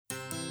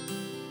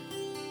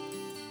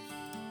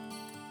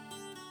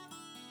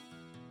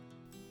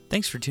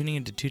Thanks for tuning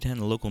into 210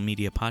 the Local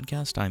Media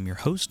Podcast. I'm your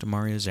host,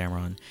 Mario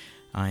Zamron.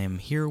 I am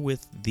here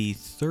with the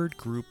third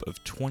group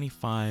of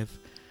 25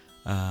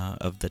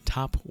 of the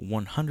top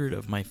 100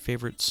 of my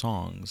favorite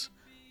songs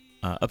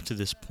up to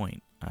this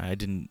point. I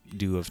didn't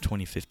do of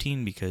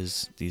 2015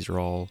 because these are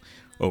all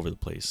over the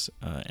place,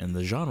 and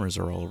the genres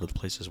are all over the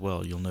place as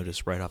well. You'll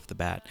notice right off the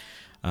bat.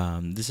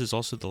 This is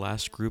also the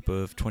last group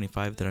of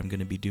 25 that I'm going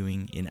to be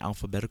doing in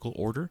alphabetical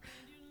order.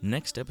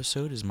 Next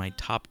episode is my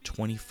top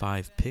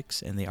 25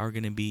 picks, and they are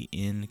going to be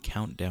in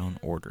countdown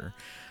order.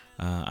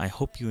 I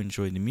hope you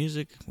enjoyed the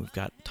music. We've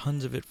got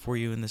tons of it for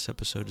you in this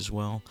episode as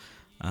well.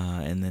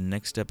 And then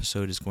next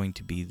episode is going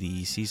to be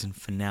the season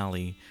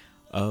finale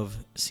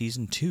of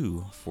Season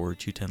 2 for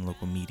 210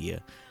 Local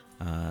Media.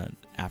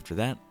 After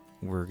that,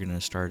 we're going to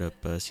start up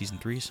Season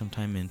 3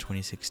 sometime in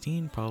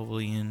 2016,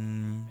 probably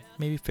in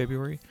maybe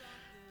February,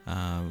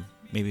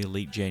 maybe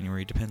late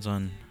January. Depends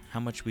on how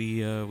much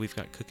we've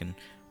got cooking.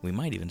 We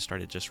might even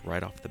start it just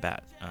right off the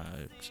bat,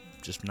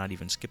 just not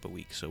even skip a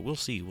week. So we'll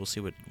see. We'll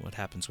see what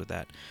happens with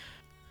that.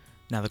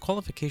 Now, the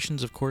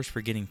qualifications, of course, for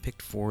getting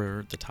picked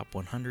for the top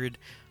 100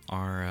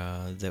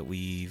 are that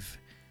we've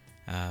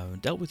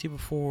dealt with you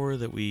before,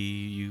 that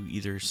you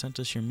either sent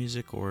us your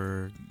music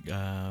or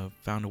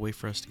found a way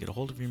for us to get a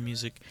hold of your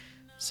music,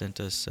 sent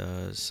us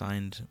a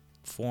signed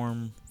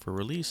form for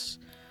release,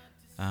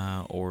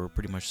 or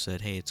pretty much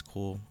said, hey, it's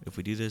cool if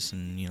we do this,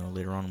 and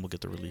later on we'll get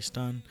the release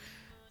done.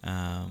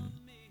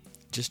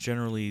 Just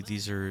generally,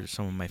 these are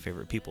some of my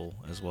favorite people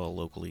as well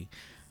locally.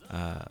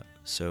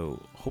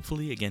 So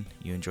hopefully, again,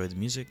 you enjoy the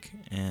music,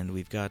 and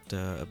we've got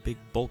a big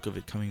bulk of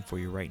it coming for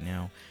you right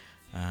now.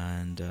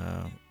 And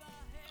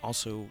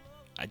also,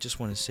 I just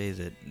want to say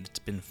that it's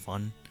been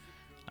fun.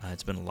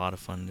 It's been a lot of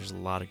fun. There's a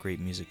lot of great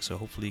music, so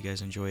hopefully you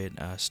guys enjoy it.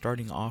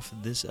 Starting off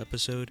this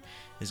episode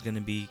is going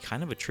to be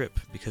kind of a trip,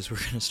 because we're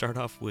going to start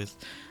off with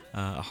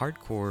a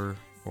hardcore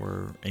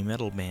or a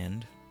metal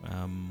band.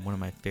 One of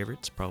my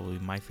favorites, probably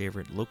my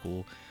favorite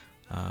local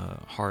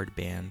hard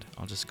band.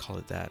 I'll just call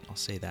it that. I'll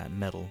say that,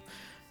 metal.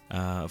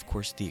 Of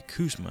course, the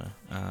Akuzma.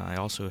 I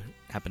also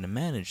happen to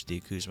manage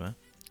the Akuzma,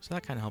 so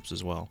that kind of helps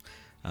as well.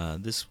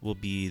 This will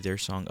be their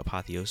song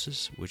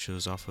Apotheosis, which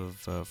was off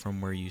of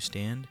From Where You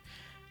Stand.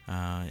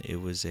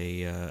 It was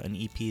an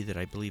EP that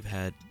I believe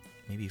had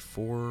maybe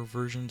 4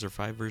 versions or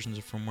 5 versions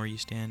of From Where You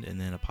Stand, and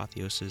then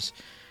Apotheosis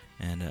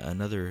and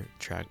another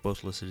track,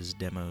 both listed as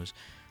demos.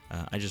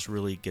 I just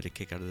really get a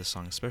kick out of this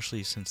song,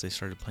 especially since they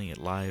started playing it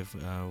live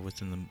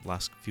within the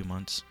last few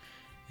months,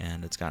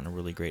 and it's gotten a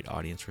really great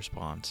audience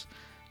response.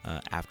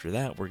 After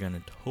that, we're going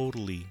to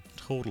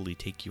totally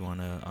take you on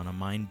a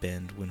mind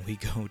bend when we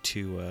go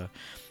to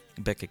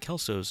Becca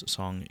Kelso's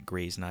song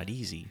Gray's Not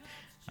Easy.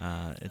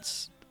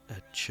 It's a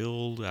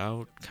chilled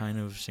out kind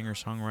of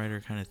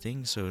singer-songwriter kind of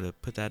thing, so to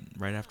put that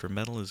right after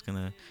metal is going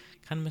to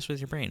kind of mess with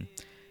your brain.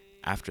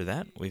 After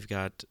that, we've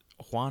got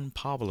Juan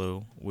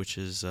Pablo, which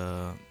is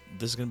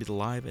this is going to be the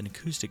live and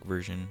acoustic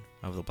version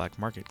of the Black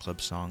Market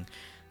Club song.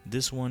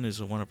 This one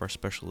is one of our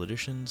special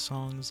edition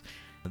songs.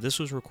 This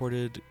was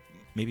recorded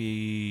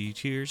maybe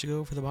 2 years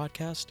ago for the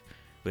podcast,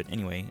 but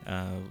anyway,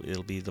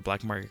 it'll be the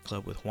Black Market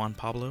Club with Juan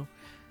Pablo,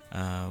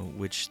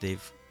 which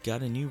they've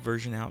got a new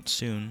version out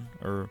soon,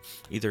 or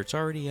either it's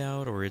already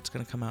out or it's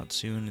going to come out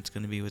soon. It's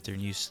going to be with their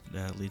new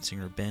lead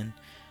singer, Ben.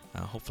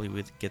 Hopefully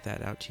we'll get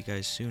that out to you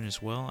guys soon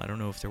as well. I don't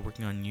know if they're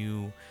working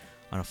on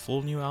a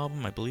full new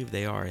album. I believe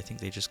they are. I think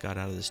they just got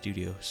out of the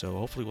studio, so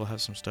hopefully we'll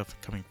have some stuff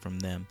coming from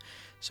them.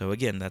 So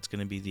again, that's going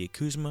to be the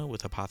Akuzma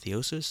with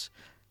Apotheosis,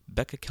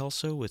 Becca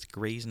Kelso with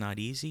Gray's Not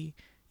Easy,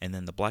 and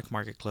then the Black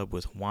Market Club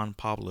with Juan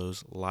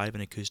Pablo's live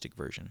and acoustic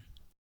version.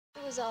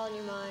 It was all in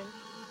your mind.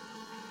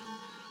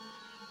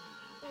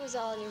 It was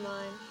all in your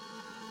mind.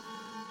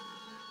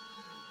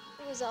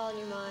 It was all in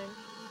your mind.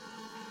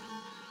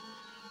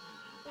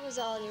 It was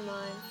all in your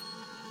mind.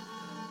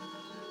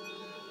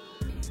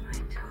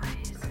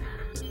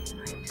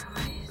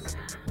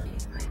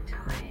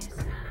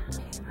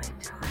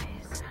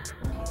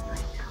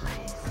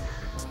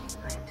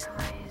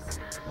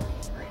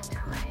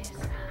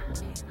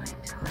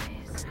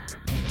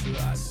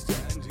 I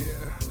stand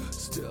here,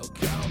 still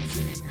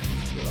counting.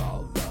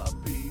 All the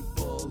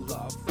people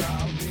are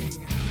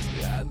frowning,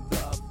 and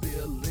the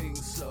feeling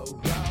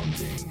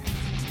surrounding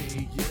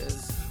me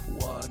is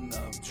one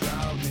of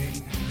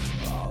drowning.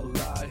 All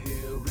I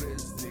hear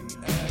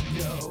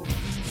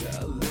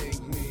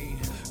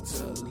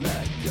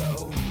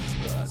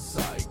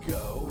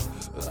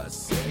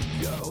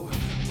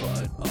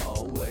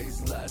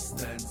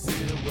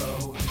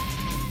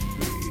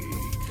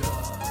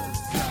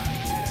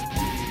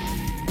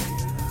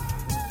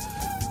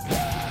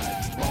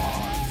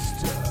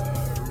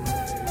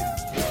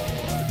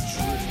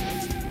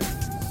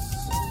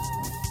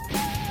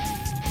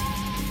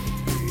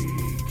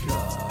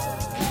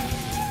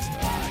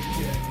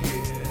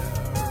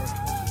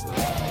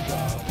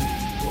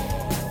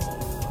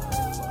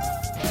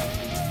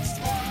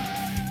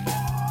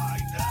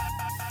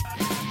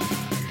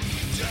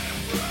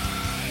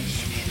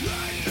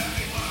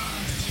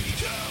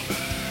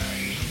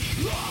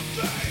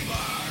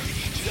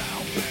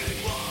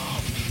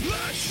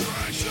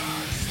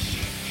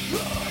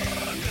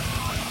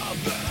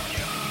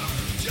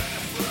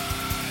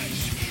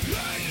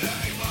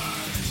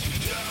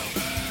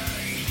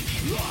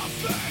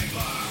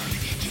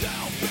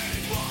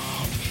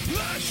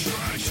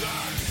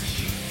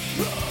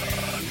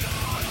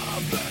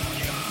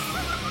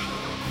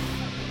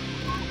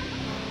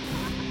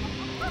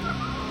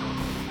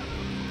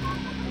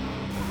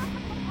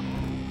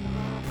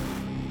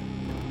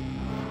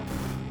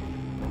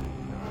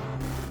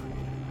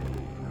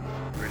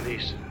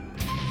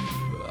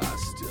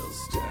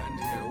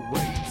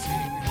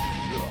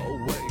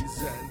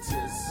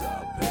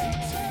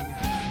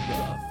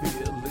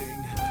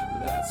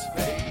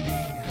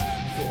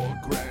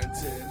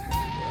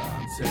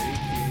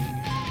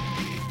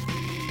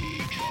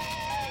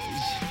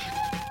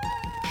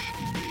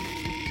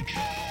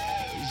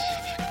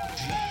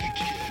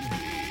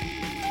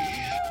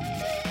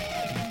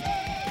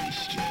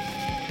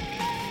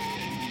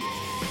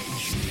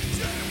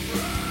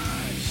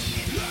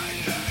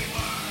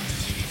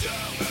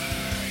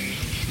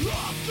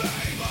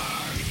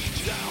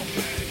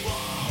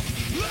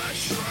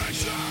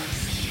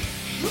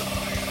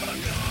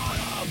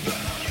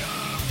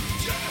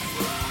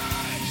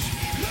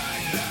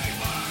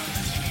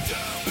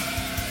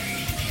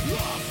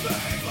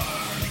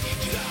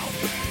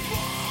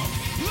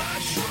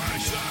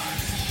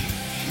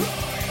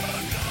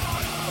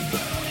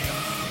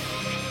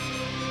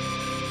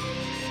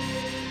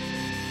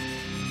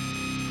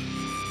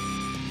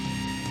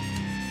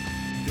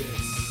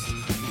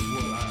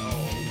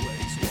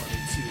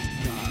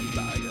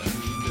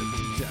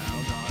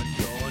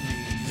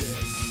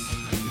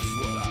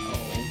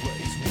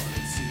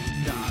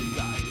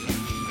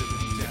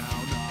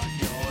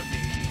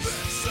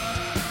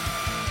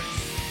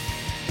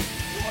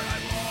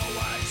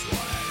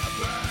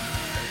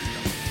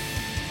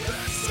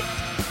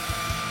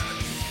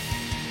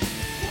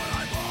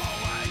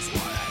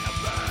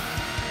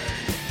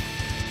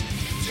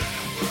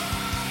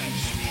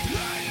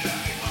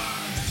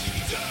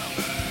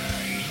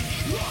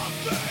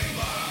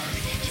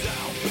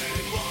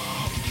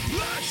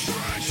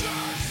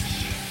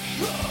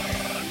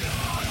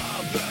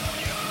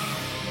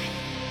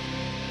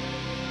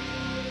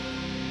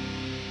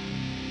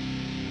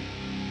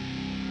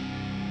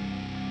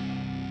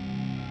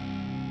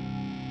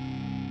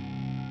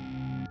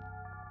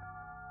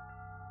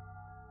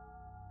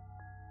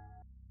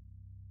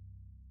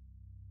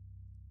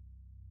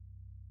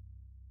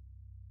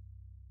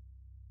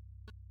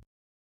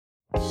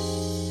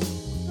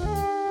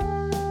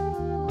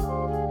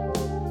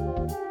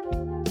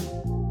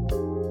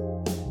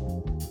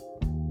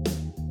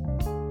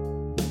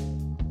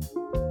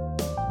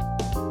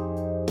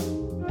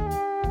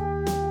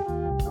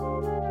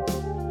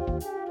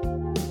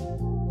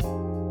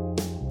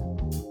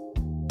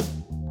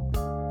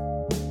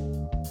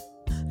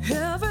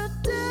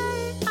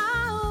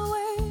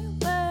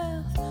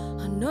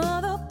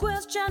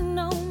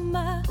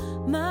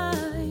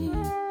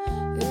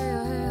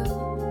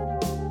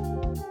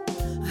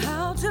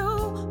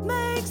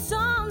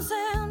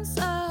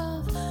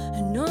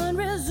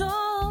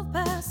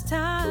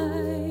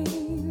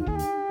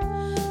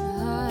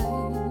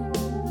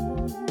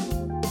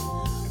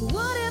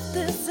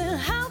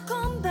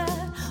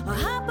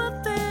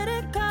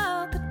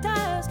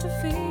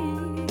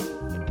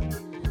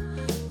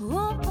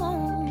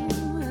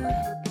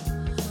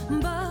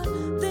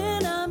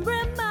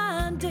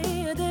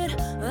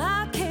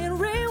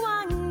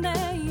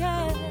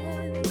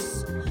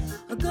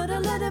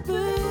let it be.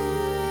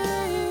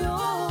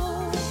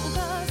 Oh,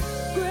 'cause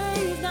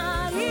gray's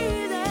not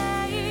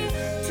easy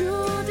to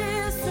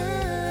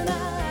discern.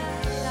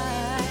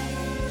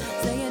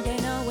 Saying they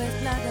know it's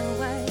black and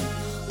white.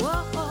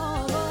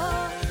 Whoa,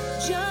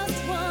 just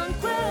one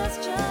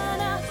question,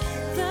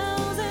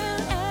 1,000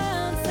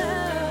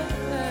 answers.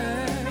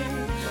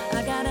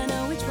 I gotta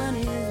know which one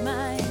is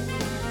mine.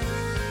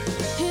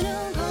 You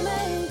know,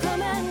 coming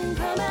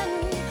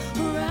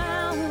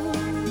around,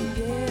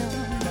 yeah.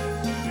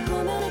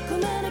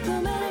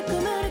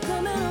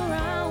 Coming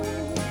around.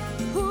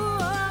 Ooh,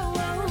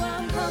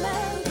 I'm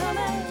coming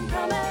around,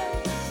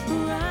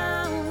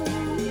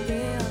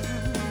 yeah.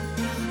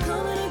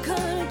 Coming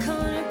around.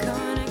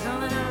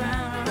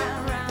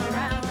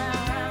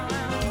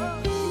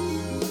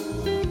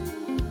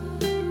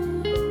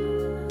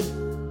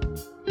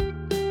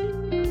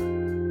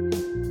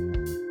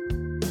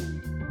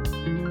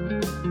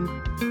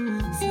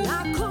 See,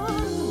 I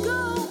couldn't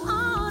go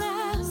on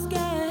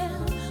asking,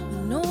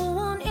 but no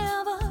one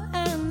ever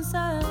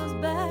answers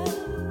back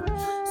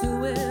to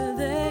where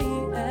they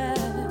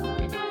at.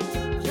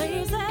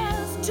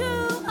 Places to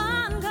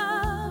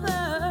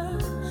uncover,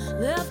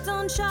 left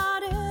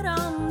uncharted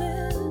on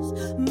this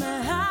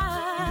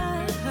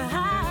map.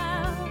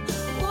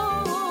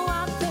 Oh,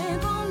 I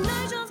think on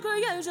nations,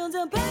 creations,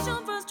 and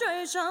patient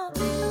frustration.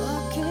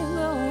 I can't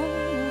go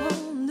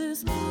on this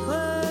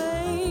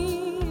way.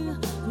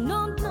 No.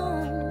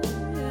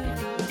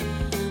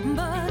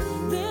 But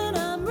then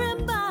I'm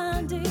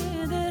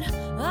reminded that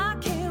I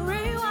can't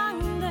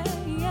rewind it,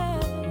 yeah.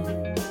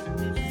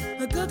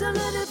 I got to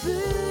let it be.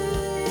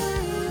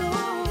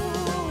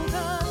 Oh,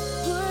 'cause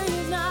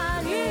gray's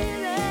not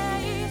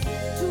easy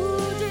to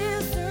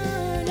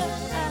discern.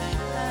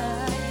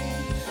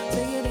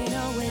 Say it ain't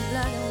always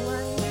black and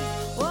white.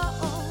 Oh,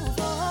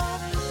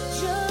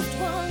 just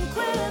one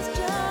question.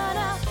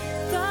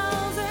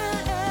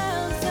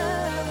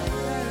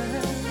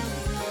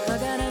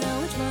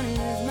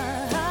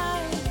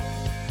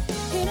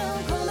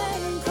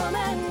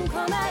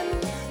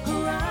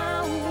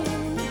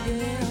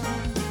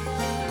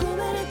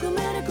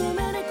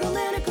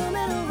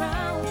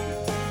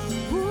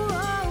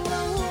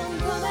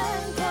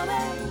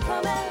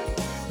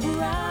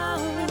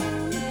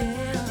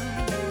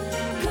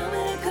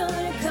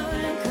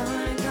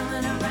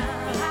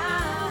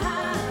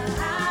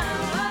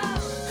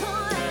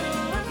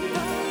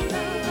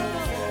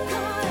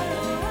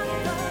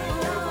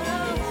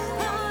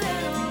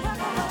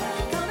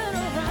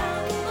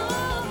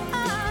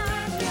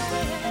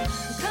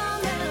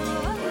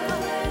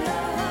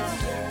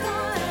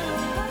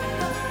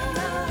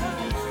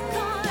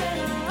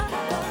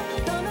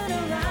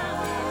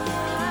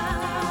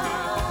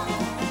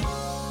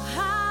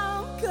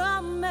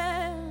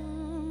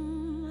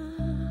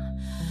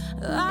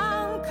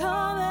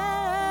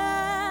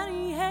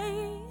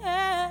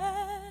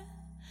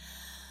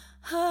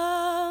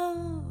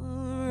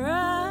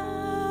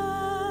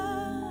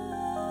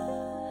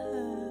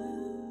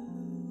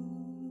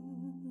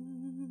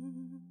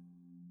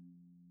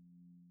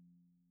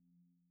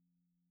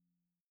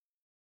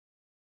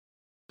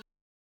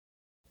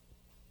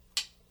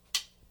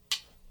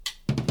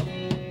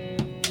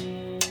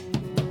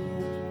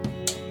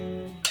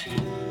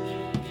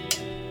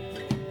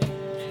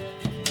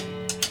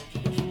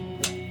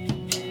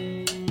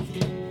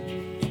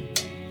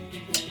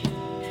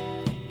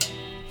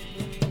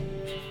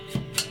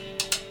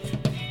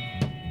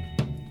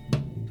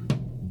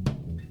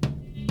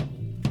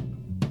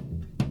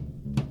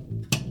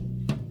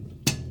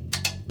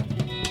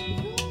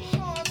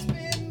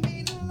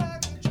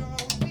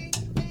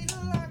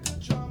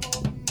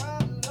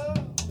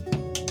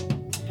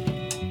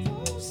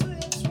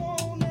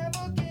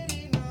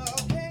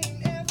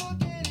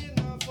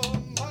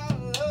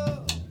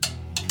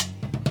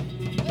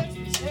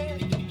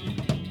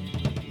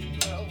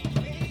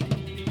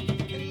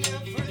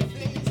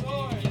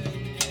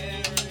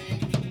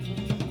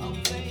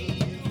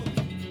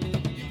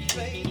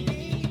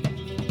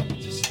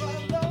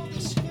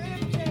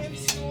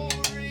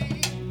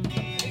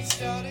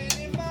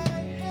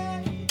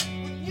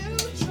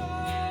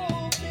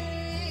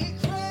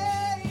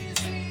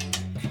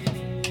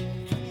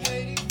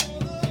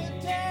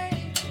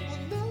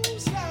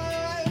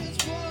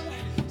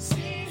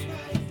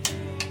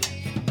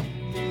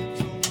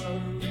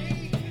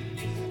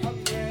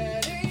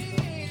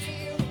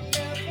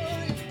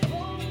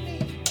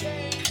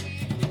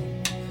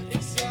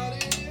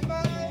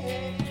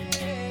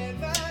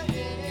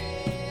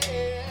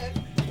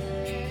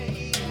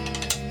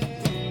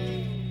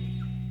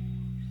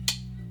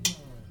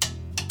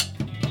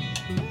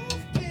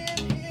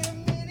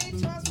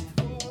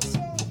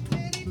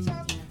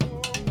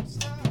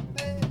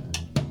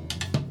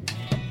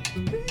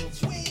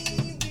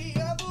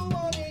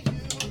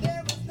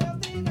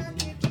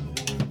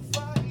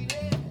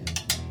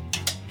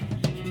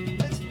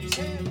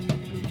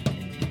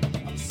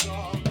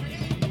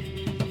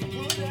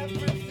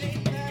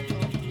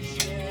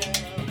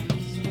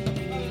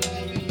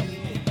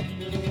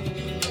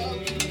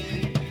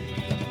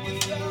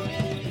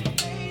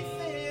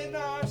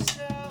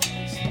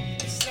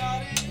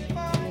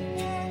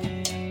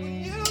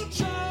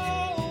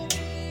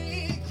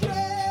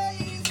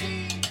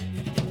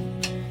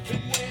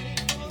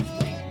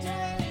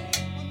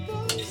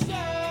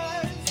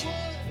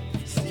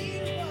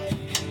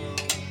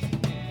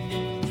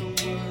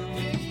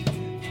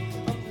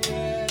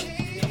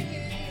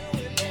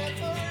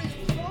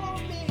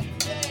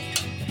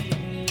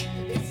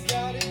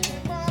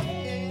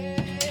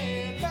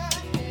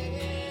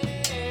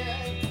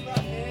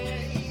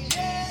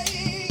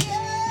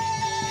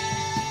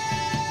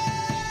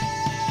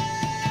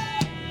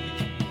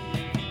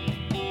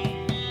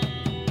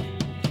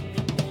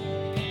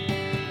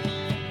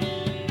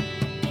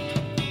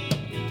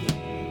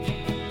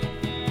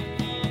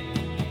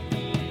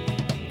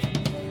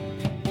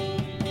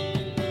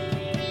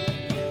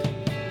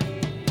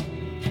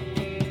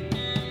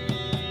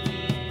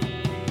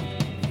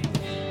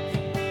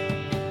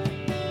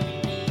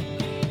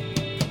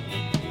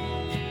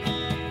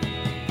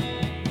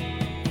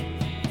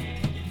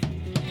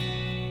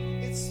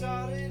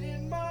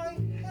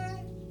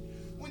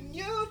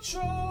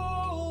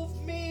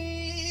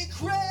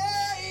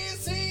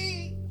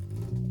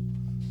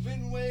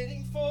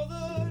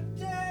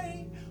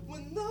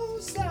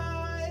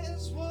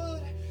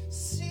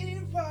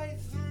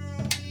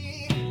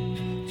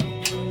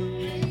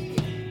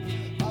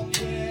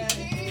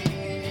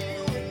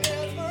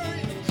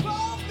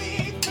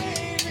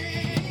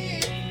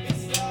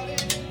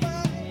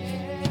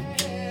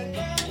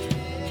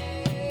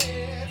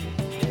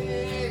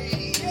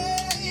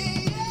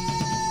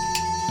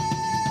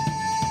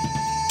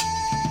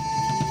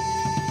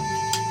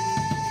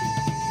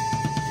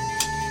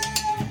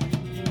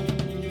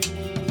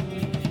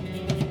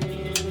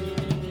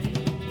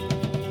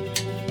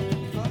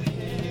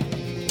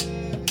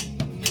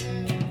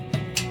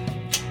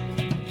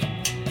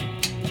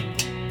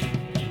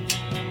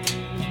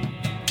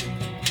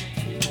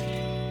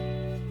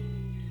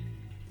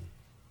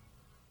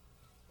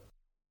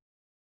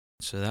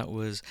 So that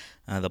was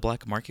the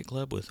Black Market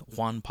Club with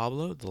Juan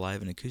Pablo, the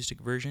live and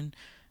acoustic version.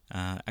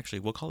 Actually,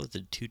 we'll call it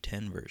the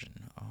 210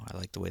 version. Oh, I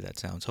like the way that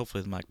sounds.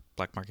 Hopefully the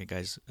Black Market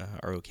guys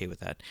are okay with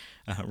that.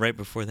 Right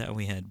before that,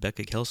 we had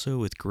Becca Kelso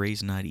with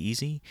Gray's Not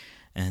Easy,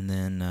 and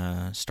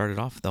then started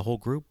off the whole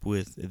group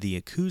with the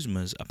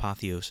Acousmas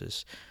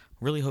Apotheosis.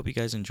 Really hope you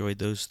guys enjoyed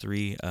those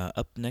three.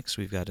 Up next,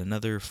 we've got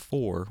another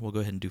four. We'll go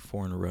ahead and do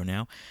four in a row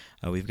now.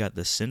 We've got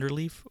the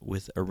Cinderleaf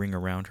with A Ring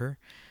Around Her,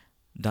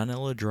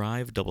 Donella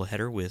Drive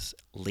doubleheader with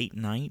Late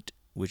Night,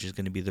 which is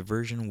going to be the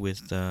version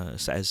with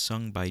as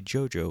sung by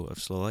JoJo of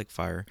Slow Like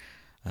Fire.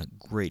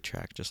 Great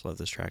track, just love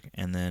this track.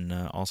 And then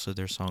also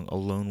their song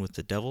Alone with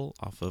the Devil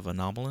off of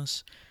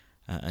Anomalous.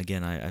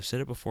 Again, I've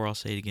said it before, I'll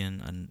say it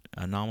again.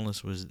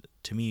 Anomalous was,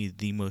 to me,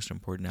 the most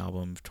important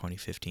album of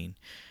 2015.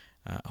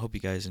 Hope you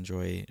guys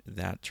enjoy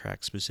that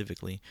track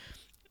specifically.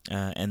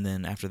 And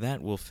then after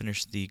that, we'll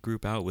finish the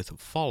group out with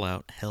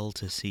Fallout, Hell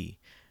to See.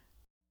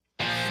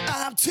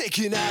 I'm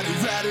taking out a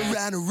ride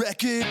around a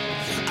record.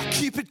 I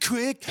keep it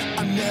quick,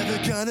 I'm never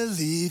gonna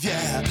leave,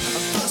 yeah. I'm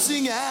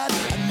fussing out,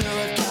 I know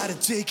I've gotta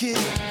take it.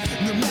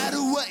 No matter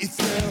what you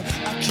throw,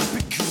 I keep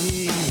it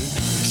clean.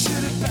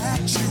 Should've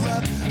backed you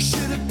up,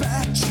 should've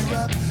backed you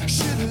up.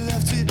 Should've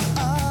left it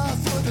all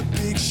for the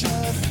big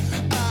shove.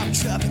 I'm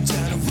dropping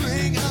down a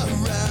ring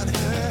around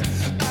her.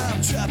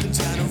 I'm dropping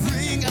down a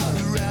ring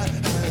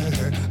around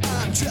her.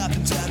 I'm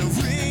dropping down a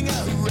ring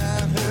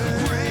around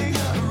her. Ring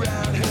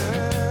around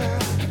her.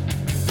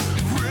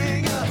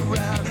 Ring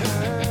around her.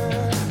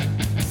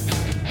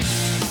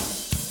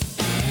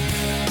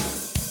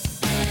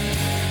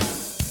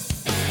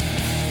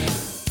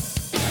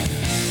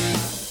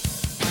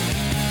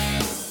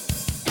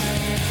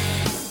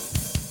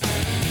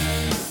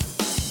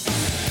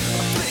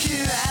 I'm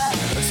picking out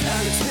a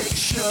time to take a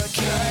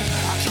shortcut.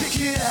 I kick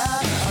it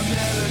out, I'm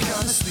never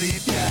gonna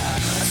sleep, yeah.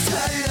 I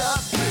start it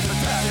up with my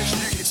powers, you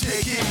can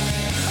take it.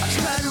 I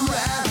tried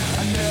around,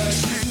 I know I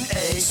shouldn't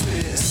ace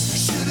this.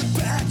 Should've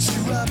backed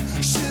you up,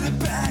 should've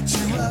backed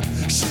you up.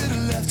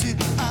 Should've left it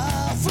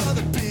all for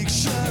the big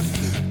shove.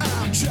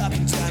 I'm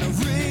dropping down a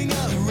ring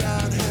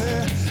around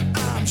her.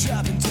 I'm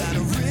dropping down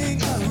a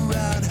ring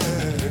around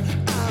her.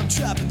 I'm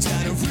dropping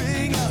down a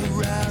ring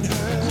around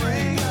her.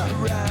 Ring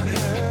around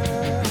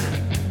her.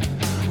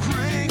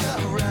 Ring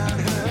around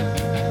her.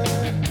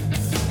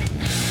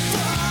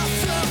 Far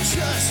from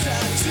trust, I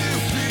do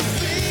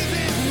believe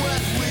in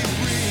what we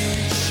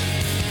reach.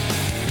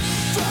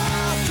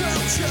 Far from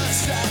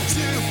trust, I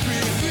do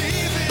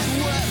believe in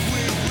what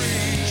we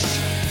reach.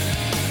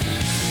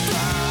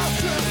 Far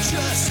from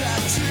trust, I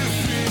do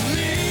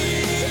believe.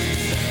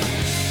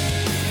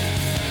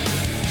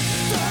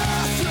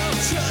 Far from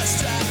trust,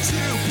 I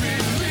do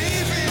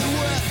believe in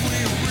what we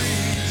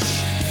reach.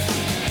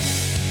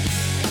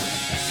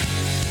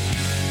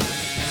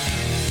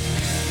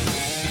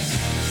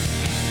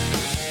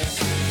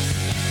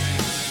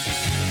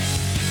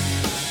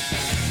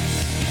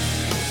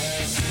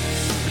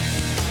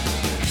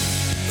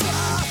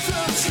 Far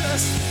from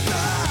trust,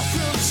 far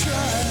from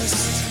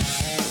trust.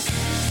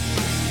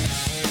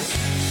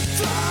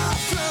 Far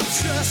from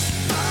trust,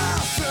 far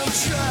from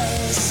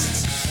trust.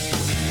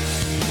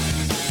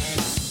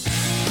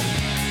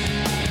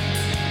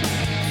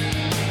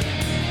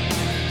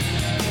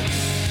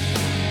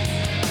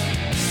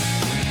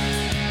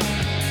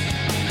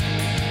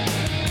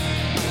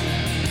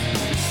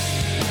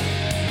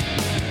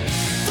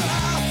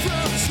 Far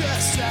from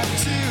trust, I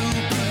do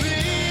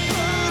believe.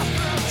 Far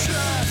from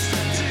trust,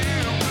 I do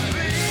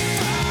believe.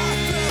 Far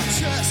from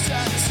trust,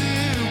 I do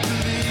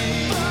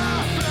believe.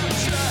 Far from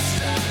trust,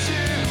 I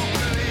do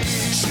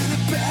believe.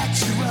 Should've backed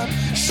you up,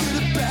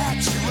 should've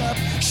backed you up.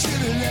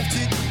 Should've left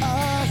it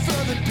all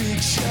for the big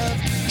shove.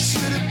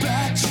 Should've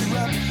backed you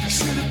up,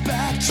 should've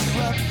backed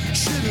you up.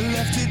 Should've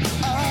left it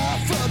all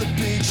for the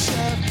big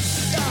shove.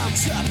 I'm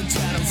dropping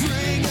down a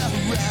ring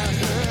around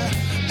her.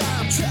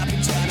 I'm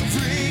dropping down a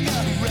ring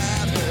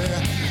around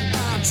her.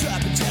 I'm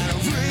dropping down a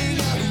ring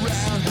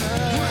around her.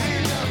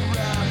 Ring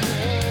around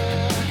her.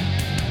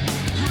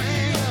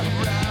 Ring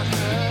around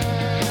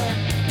her.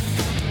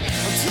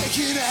 I'm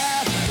taking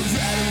out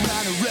right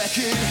around a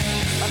record.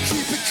 I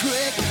keep it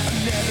quick, I'm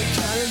never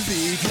gonna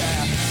leave,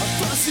 yeah. I'm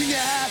fussing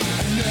out,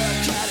 I know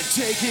I gotta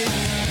take it.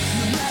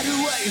 No matter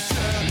what you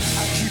throw,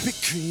 I keep it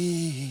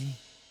clean.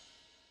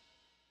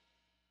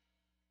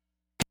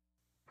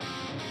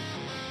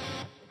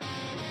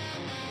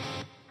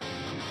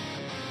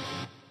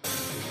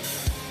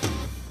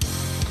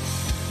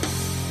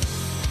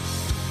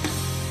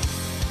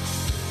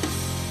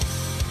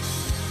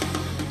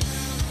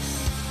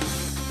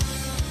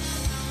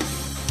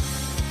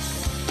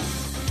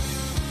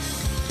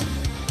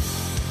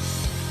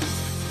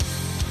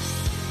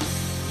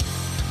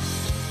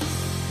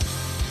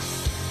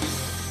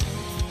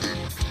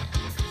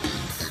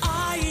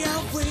 I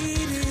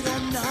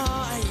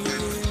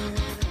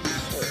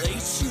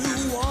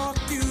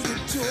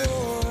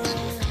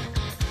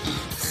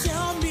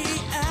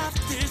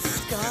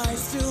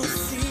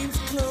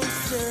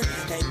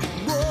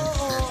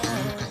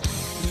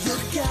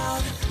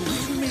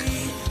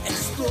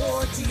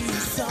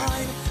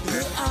sign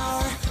the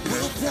hour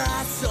will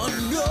pass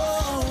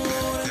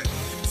unknown.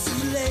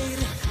 Too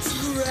late to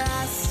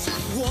rest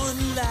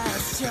one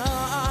last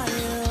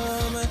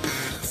time.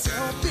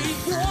 Tell me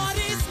what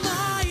is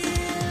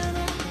mine.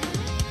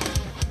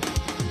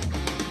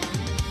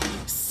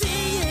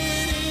 See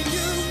it in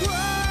your words.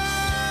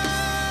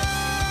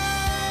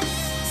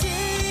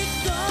 Take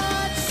the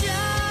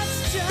chance,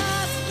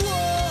 just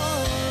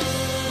one.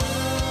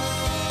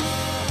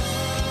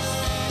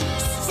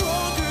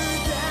 Stronger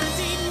than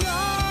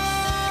enough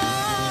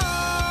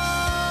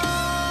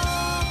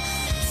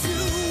to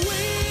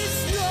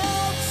waste no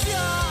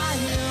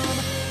time.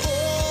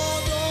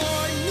 All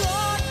or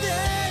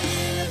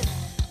nothing.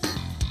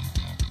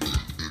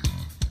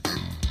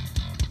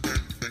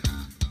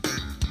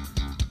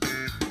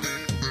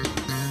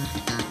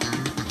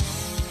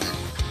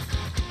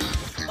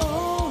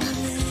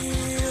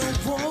 Only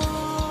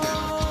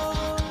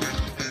one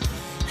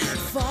and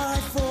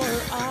five for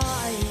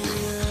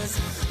eyes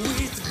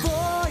with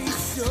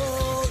voice so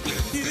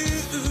you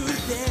knew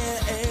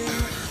then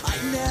I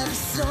never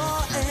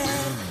saw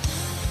it.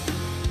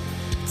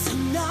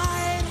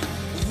 Tonight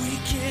we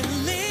can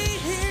lay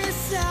here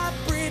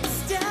separate,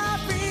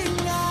 staring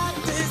at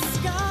the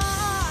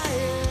sky.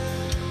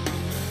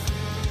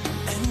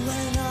 And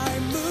when I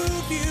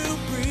move you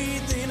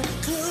breathe in,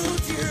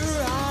 close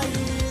your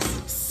eyes.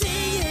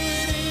 See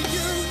it in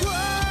your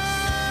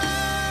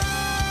words.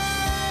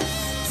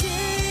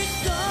 Take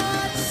the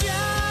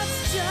chance,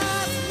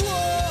 just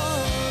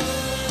one.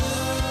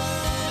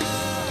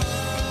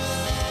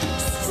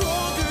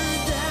 Stronger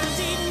than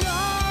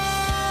enough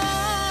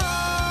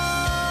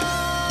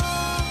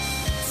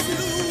to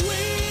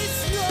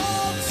waste no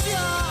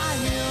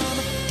time.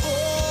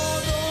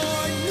 All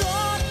or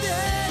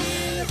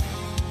nothing.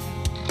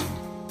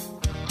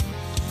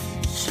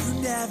 You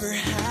never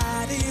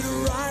had it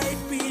right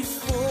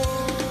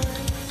before.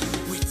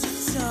 We took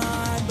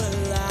time, but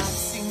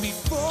lapsing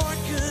before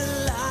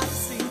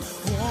collapsing,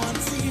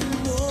 wanting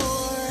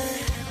more.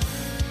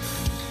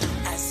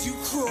 As you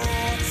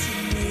crawl to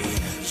me,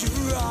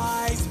 your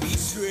eyes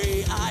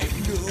betray, I've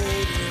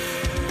noticed.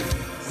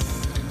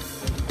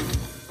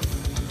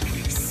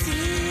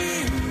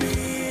 See me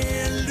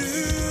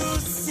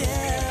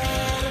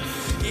lucid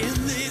in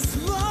this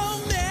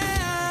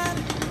moment.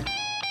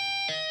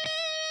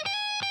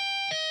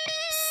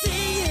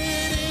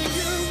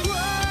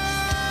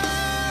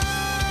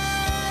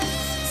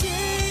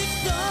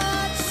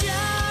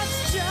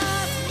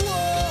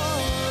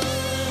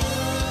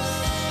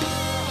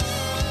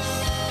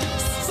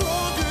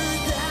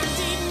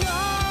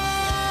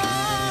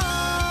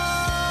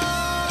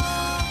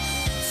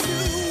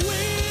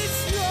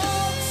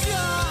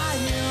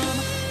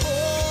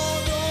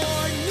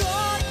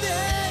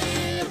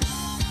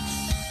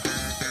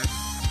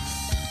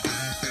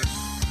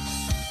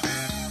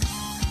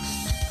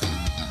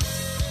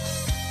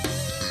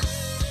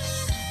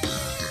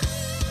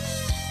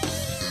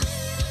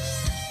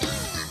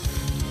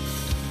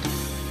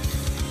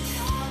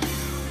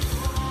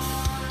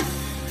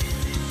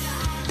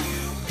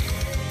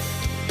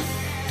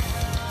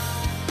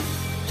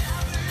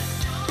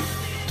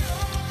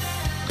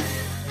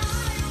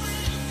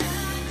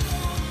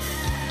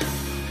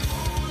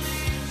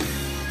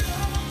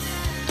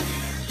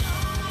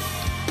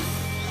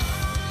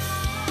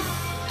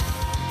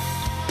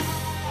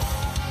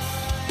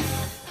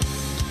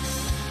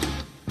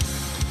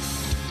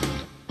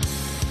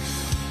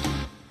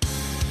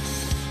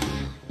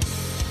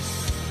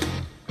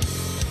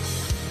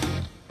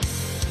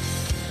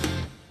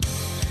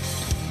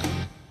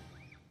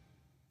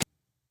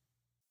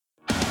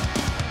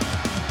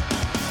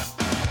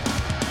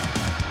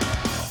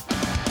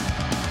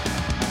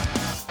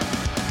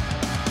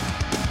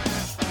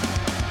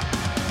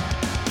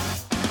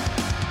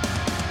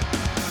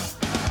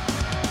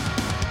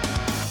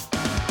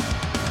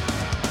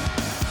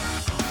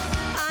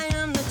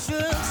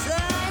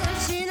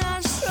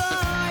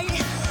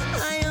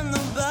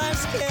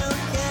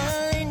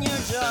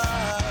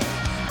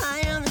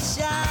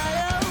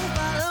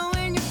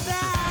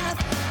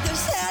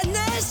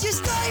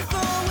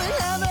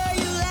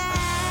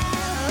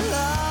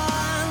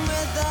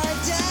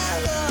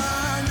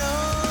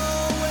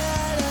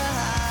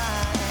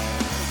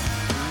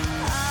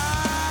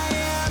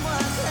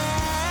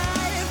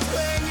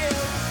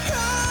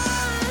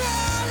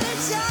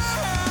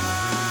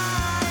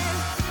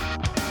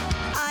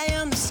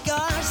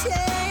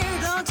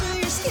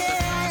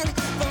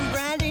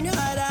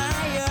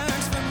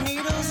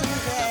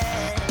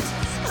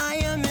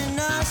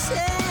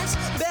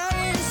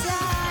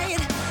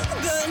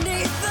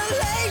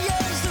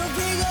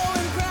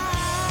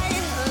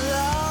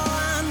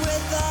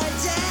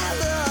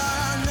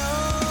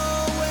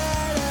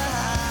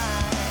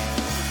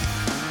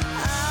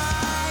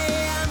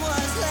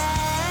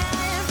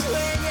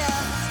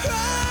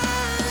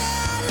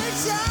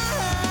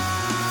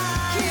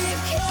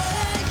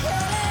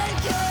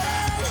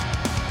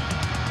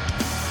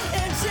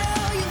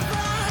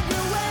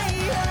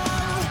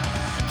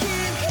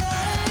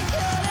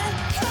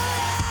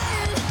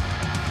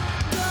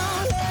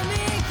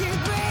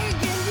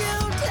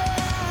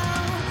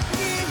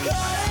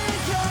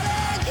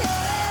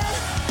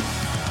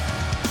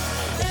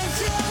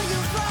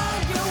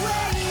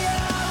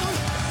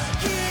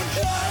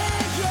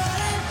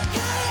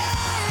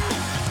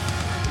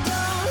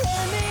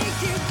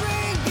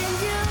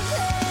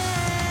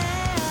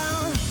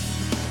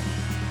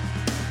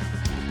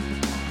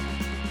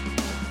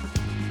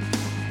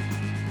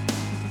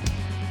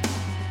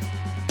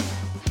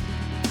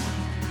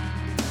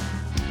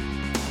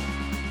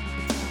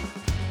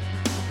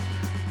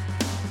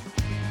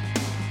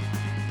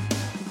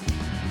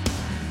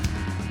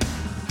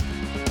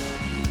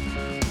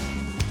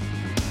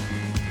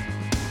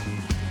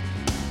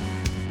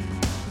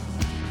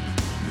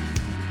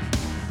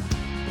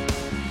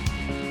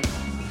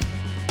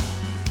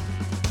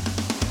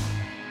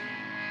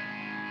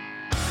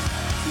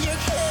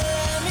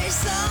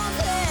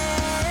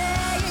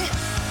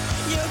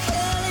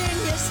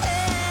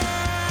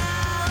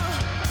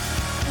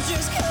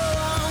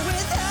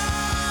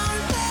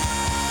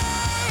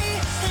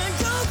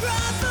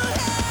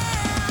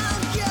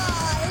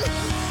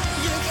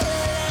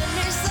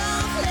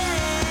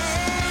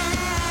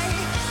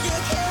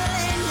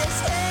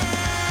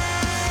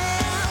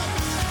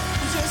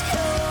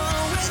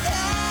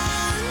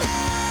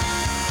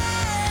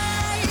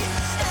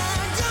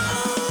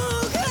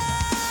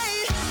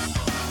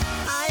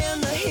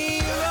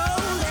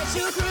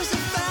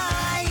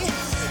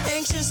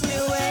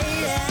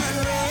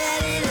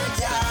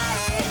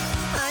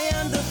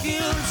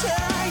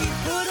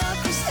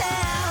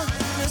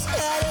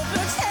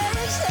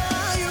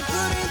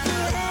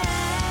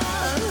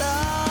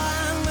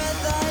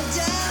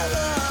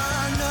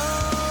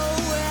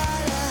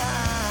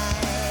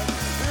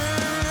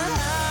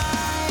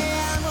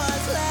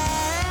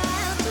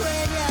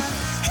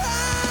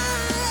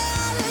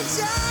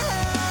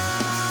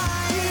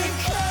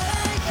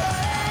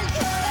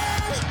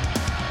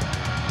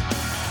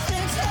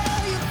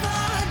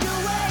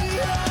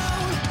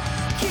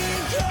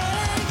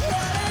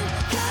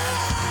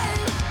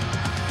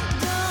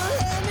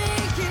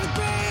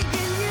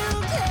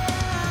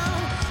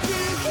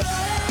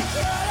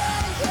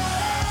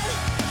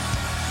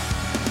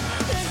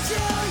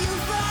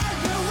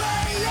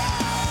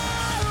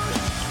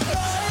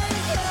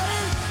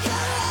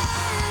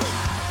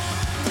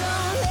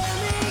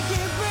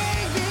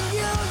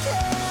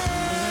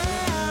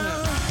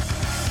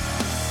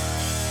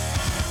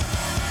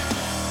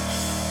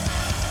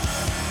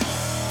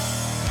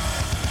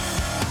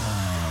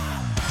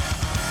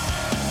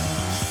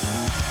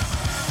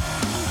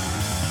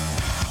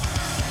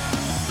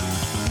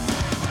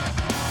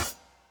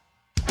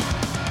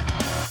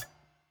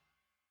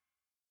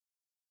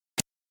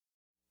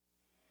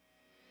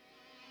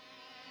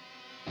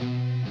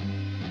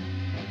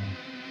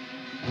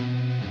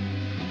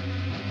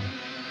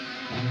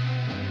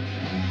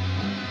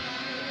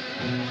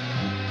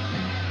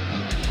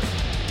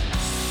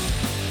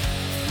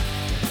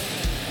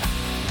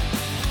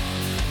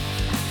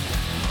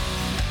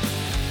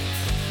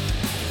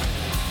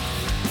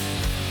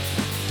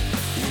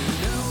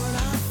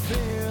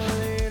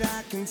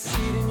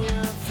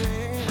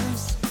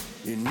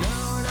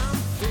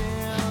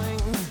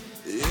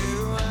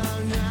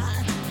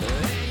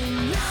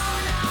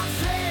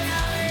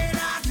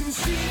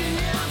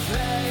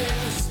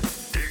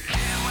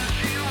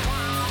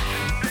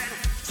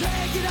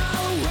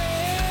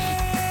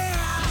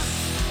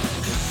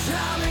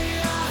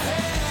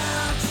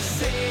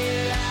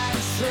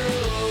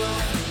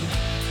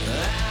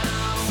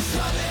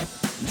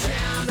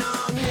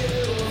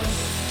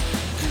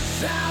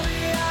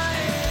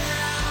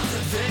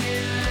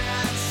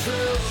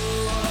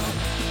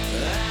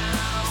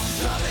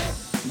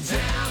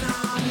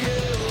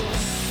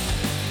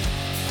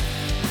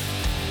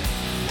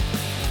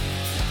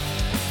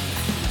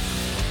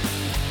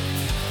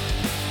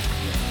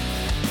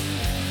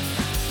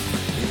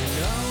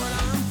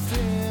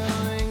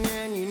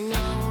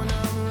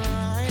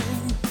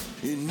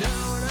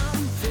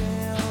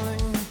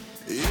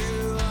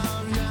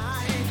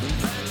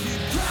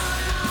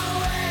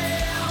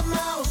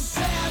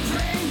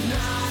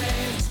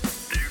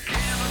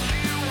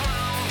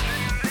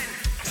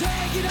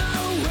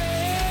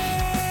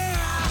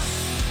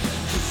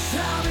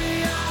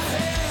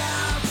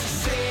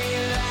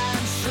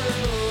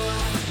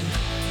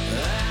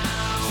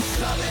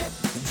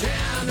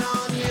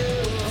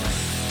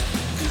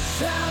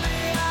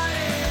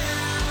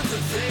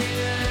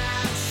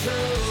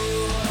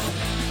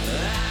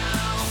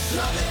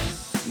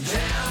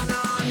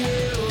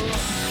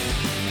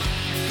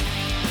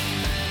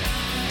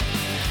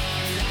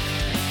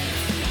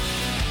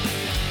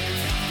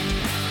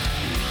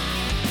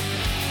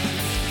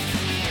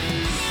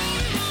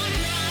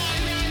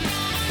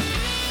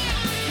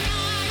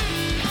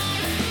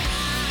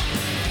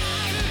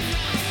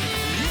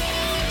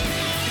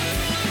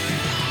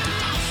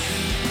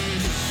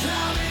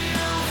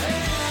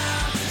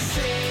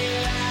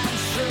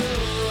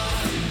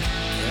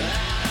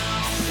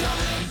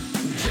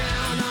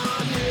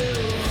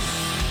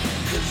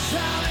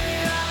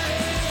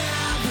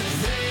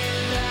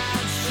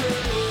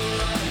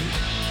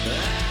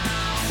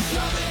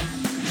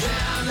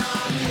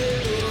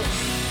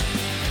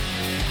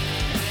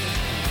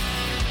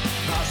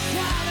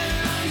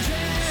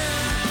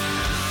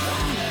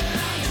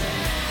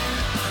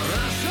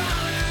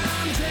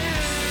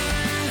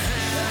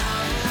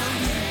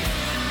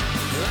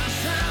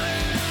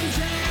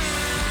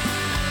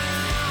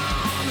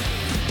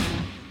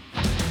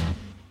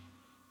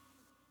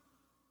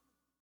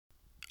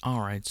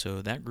 Alright,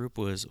 so that group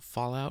was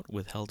Fallout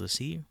with Hell to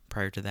See.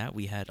 Prior to that,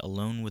 we had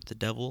Alone with the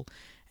Devil,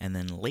 and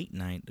then Late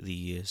Night,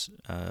 the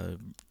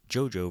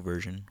JoJo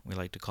version, we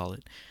like to call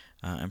it.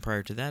 And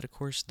prior to that, of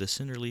course, The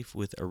Cinderleaf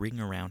with A Ring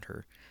Around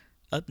Her.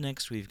 Up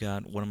next, we've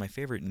got one of my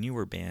favorite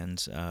newer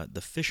bands,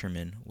 The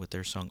Fishermen, with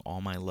their song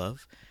All My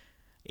Love.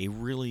 A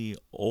really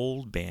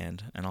old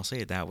band, and I'll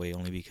say it that way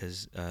only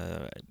because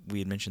we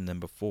had mentioned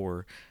them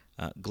before.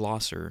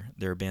 Glosser,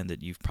 they're a band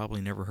that you've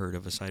probably never heard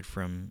of aside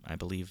from, I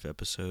believe,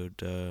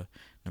 episode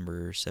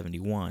number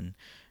 71.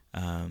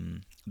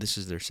 This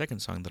is their second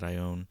song that I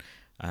own.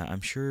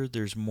 I'm sure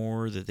there's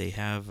more that they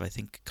have. I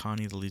think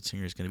Connie, the lead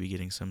singer, is going to be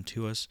getting some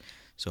to us,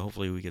 so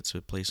hopefully we get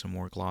to play some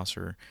more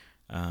Glosser.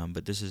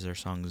 But this is their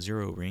song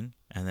Zero Ring,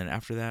 and then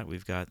after that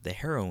we've got The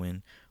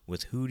Heroine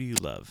with Who Do You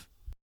Love?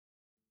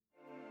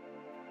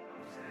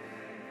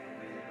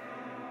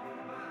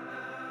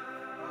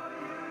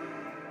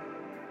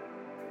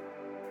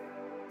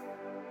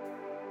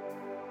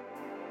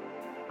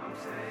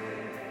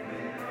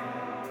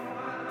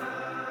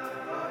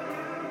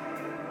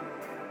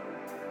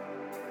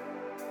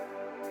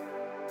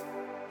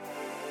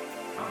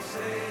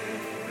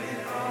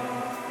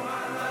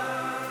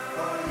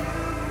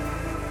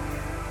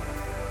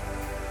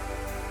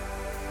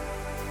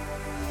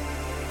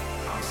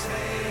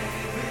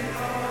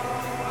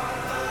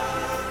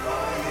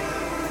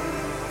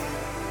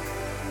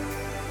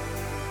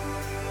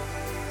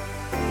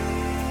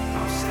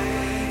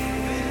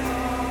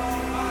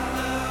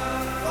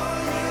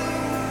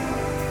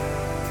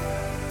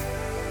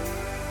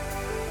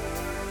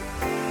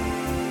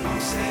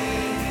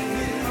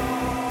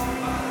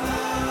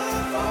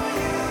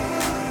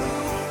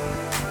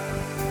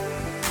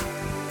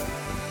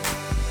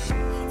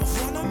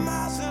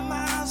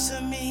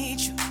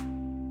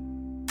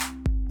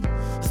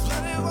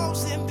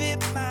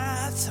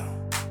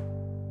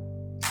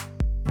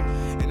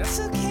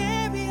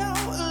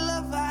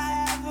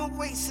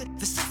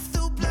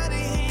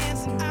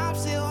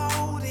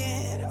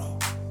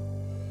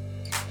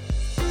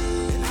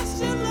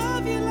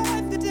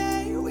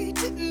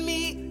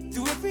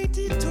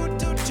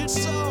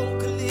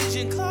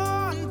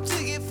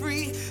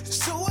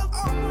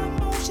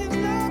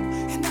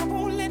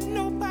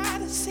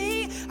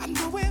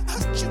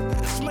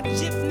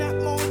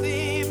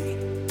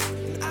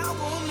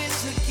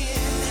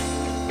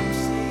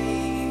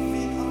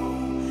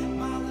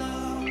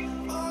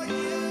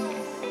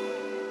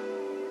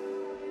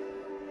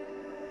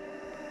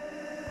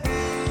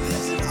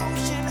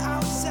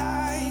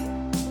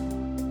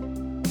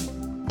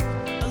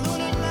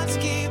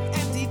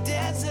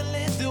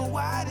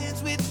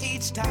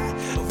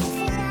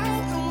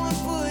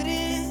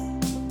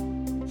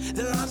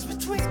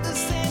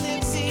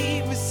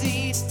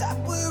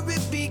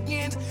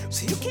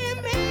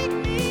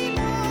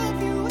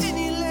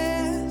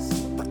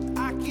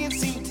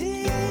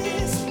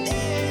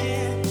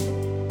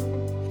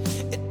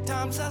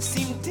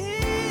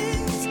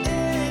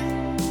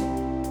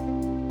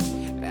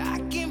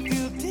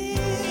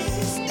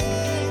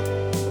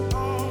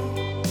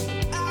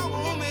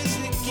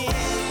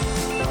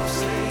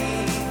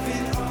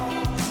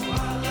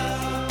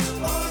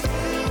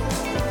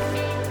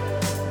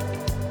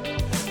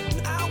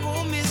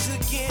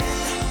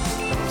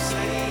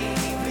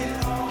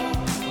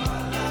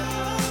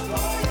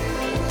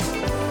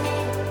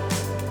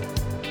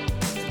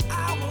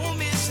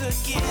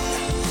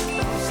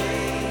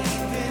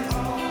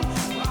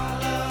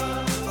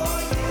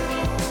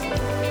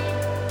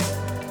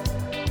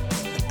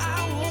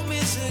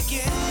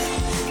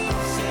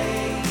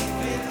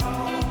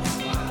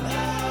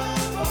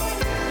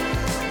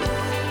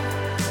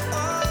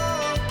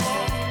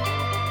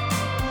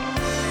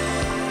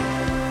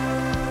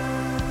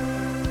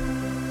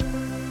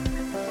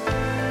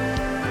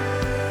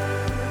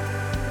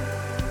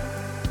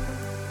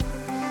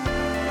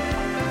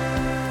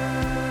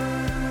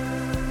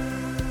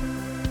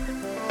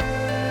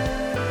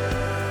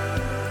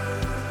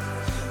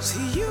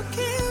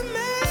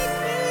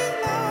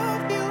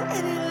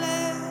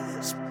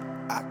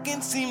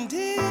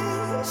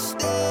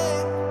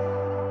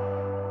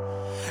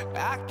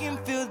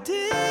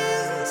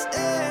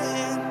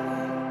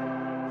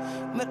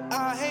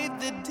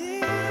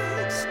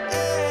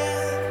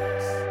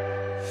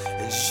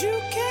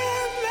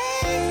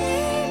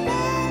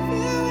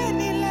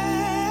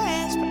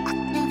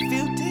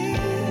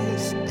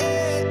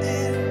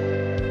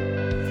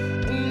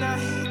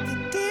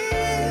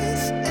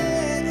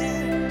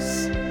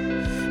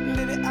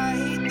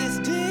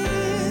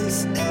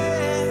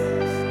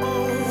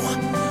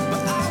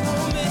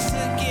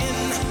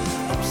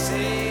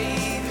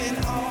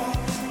 Saving all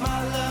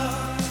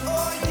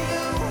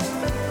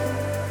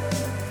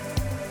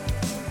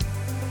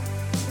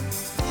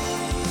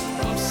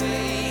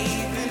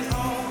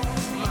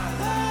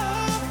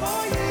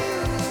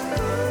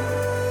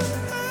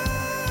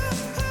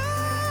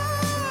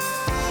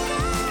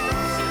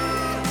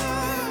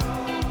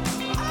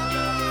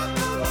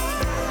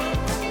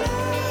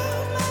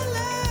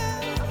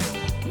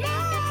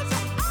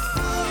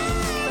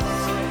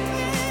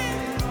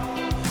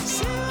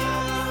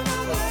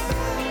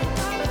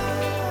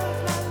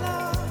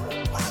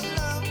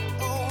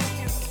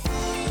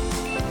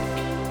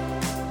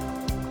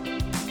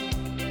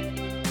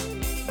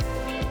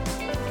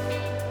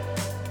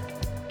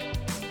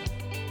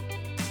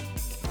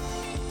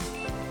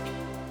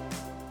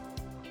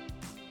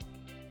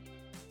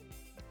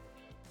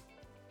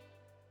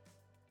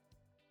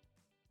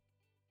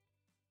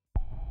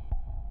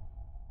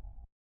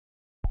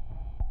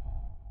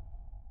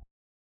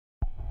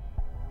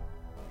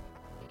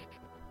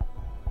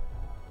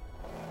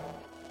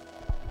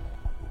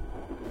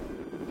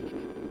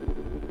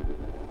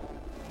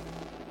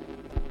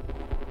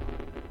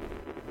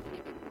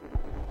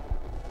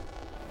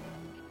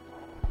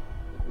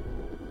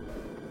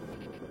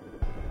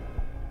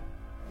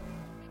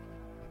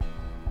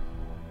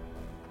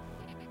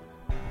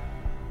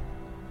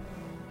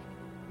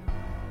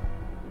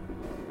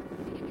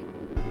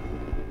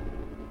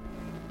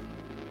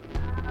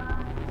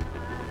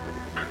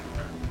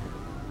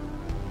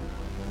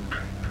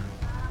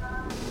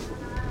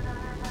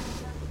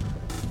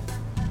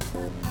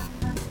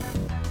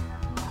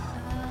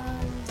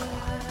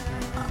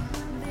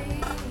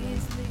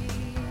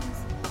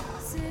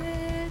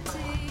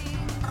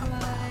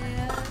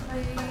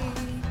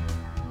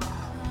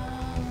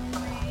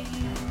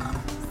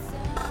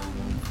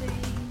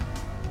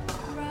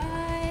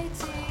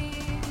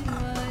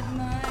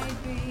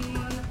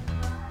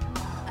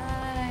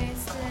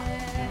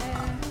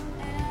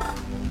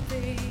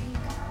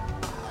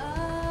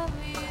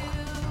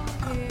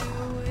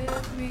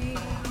me,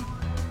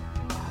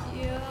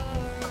 your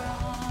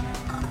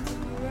arms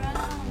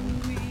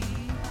around me.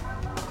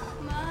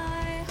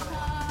 My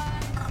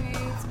heart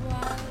beats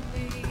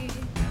wildly.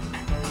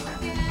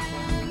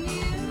 Can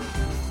you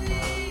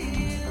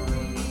feel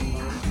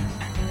me?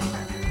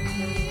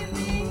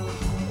 Dreaming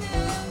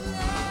of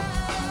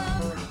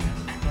love.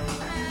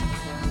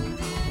 And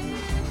if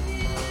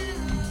you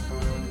do,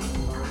 will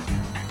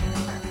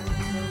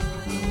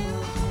you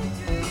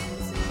dream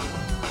too?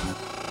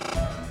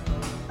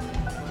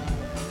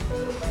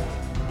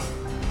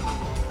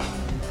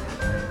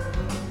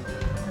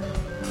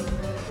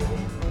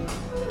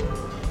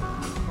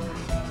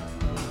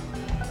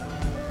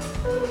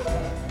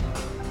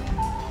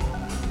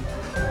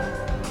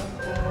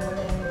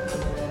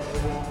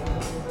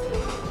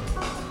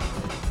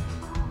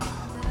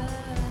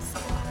 The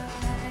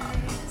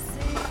sky is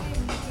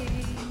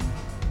sinking,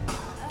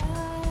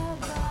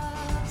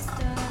 above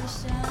stars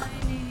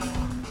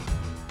shining,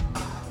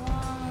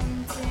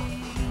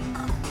 wanting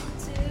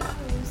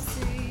to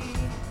see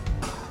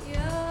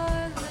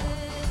your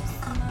lips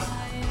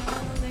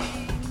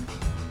smiling.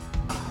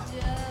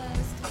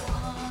 Just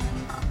one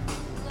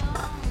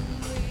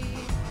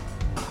lonely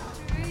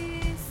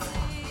tree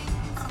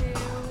sings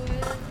here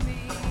with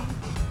me.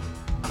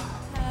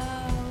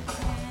 How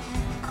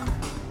can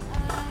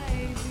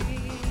I be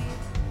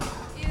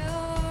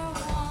your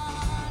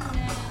one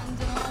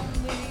and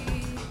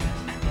only?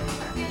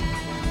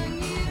 Can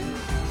you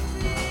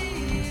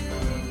feel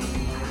me?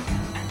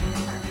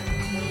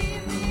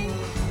 Dreaming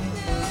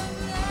of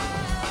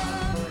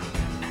love.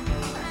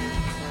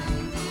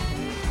 And if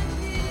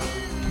you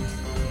dream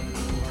too?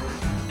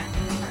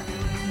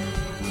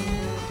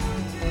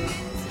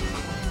 Please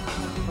hear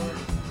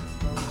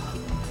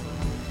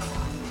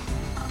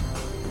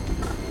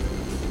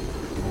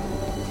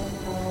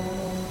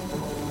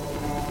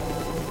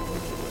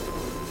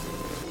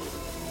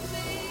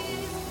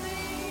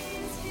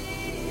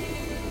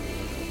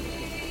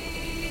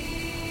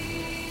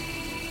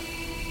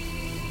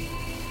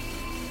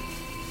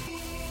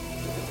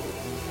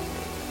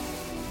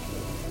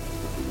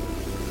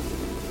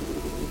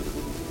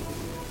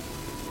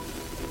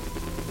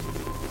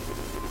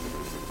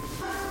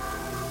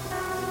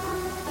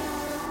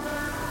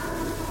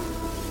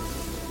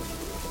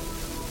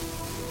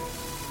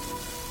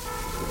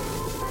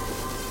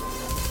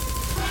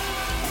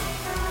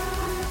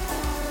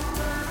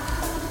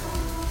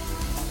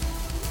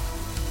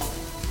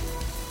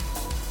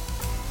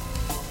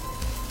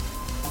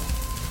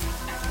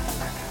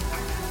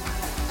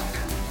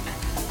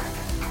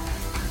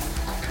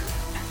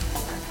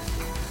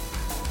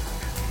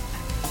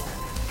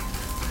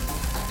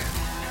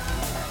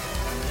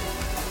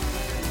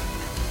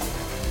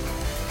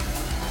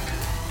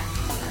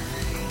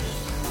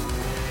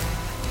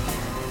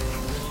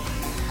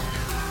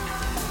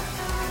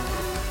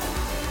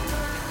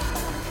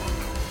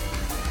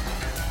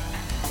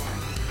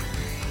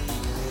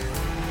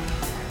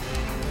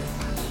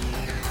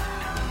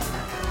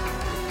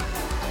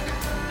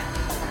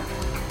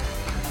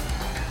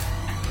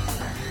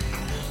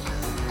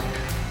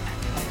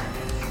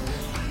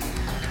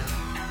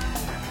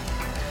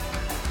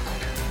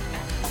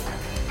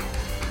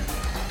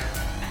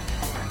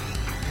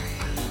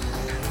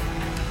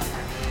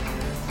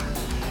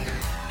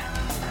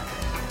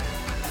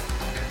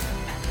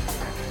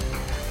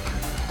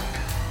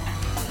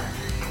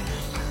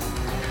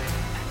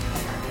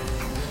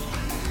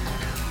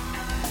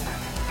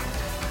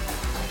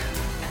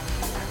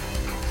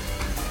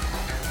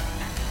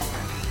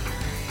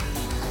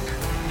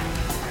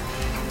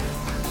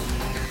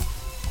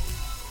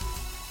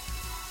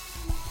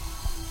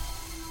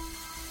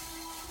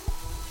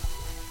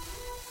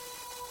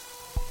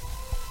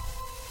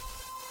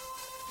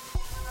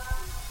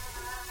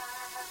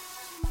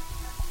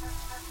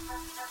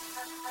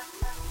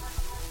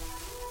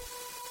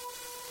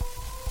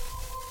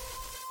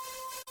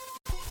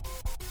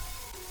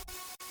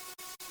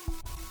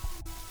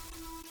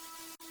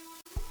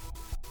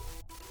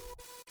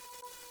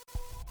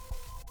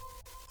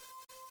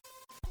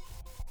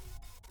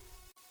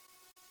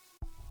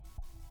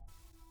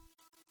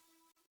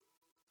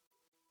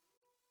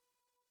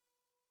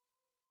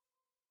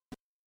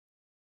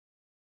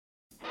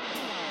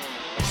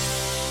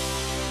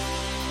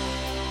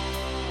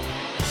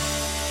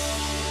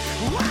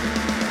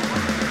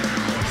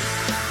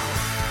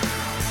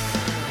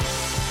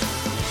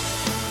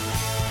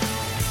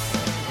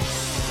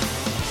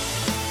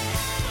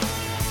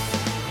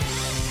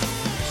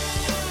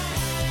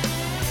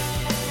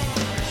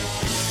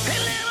Hey,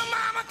 little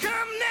mama,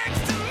 come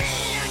next to me.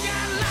 I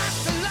got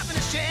lots of loving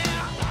to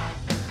share.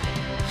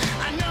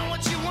 I know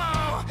what you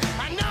want.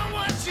 I know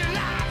what you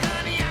like,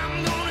 honey.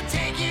 I'm gonna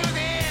take you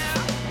there.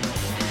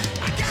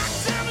 I got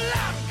some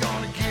love,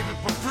 gonna give it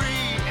for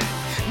free.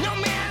 No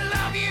man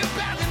love you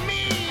better than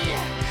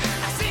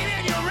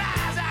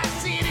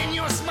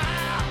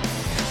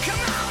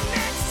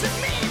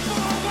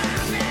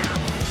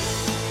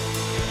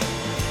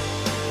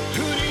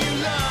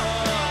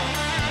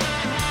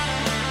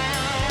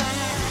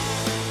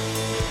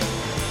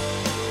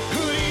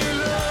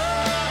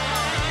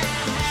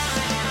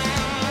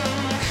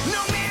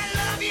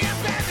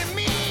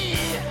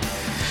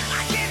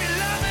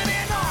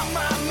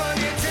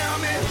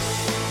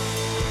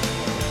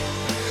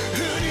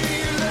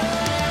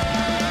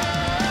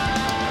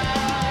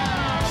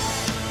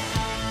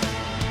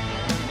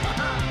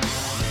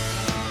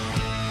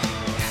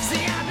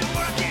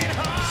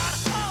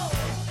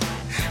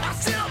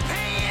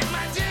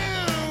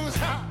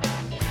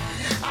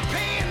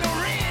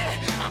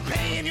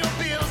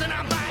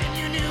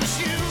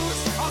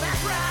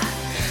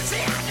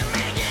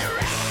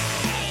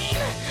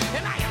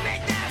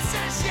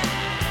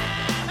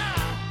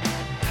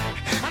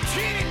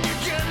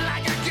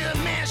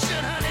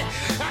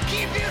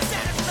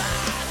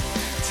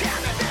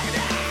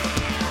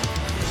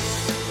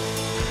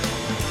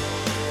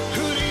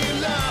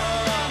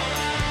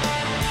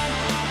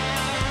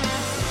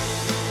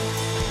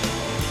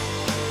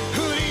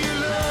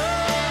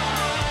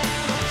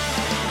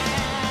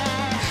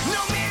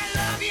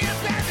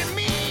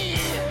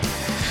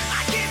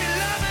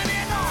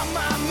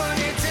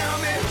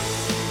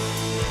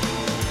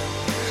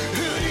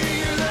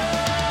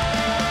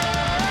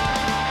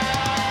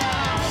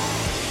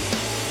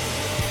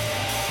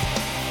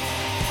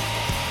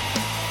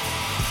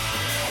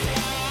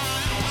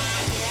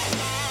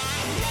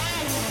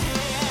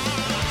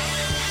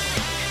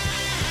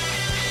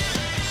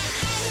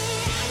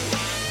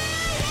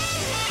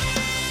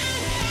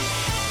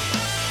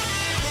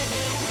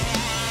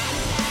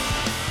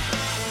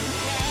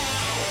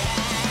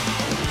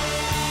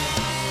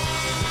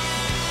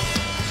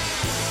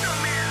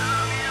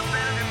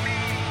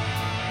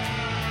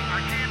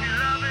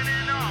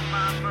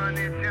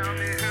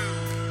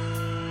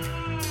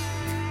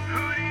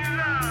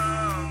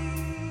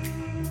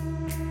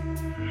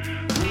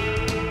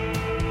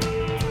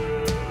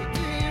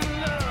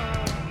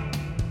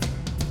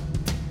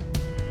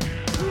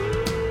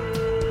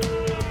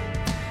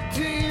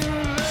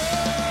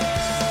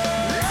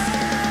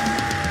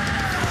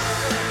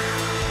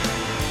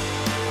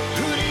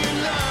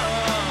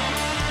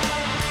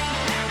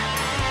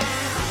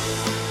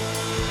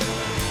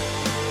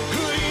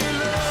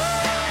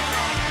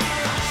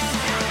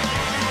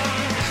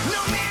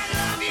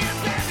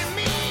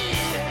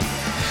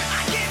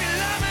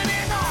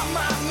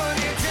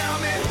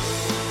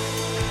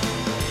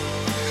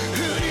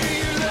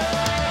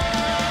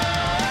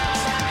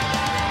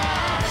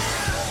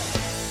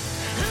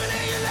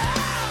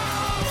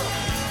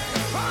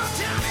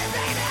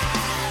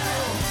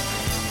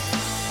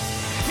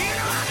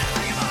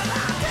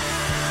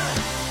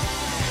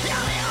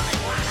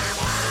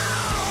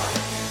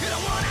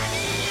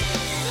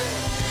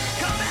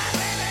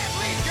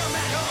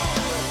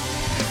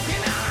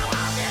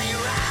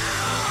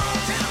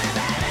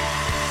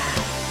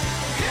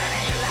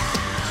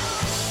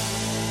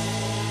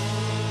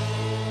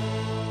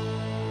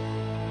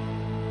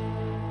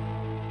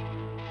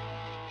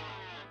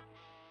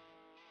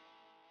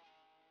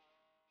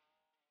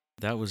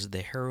that was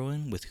The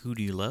Heroine with Who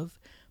Do You Love?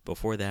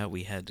 Before that,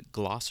 we had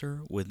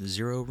Glosser with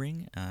Zero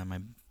Ring,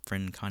 my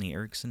friend Connie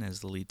Erickson as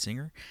the lead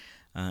singer.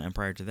 And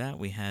prior to that,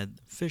 we had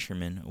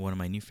Fisherman, one of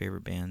my new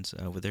favorite bands,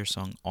 with their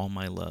song All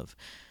My Love.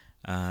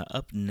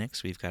 Up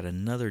next, we've got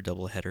another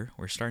doubleheader.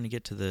 We're starting to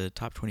get to the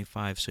top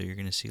 25, so you're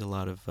going to see a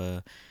lot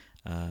of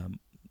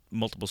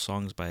multiple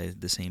songs by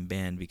the same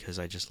band because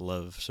I just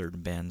love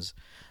certain bands.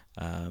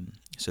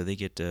 So they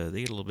get a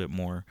little bit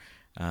more,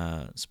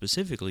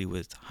 specifically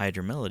with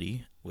Hydra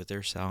Melody with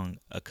their song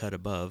A Cut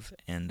Above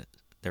and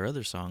their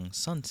other song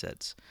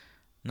Sunsets.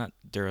 Not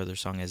their other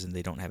song as in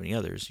they don't have any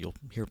others. You'll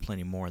hear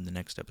plenty more in the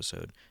next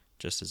episode,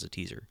 just as a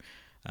teaser.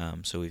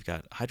 So we've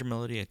got Hydra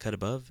Melody, A Cut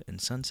Above,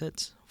 and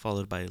Sunsets,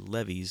 followed by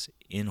Levy's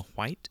In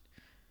White.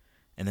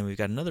 And then we've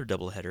got another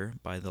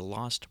doubleheader by The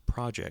Lost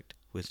Project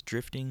with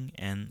Drifting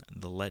and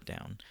The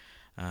Letdown.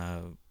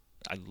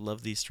 I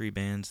love these threse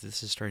bands.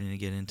 This is starting to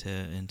get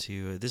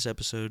into this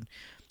episode.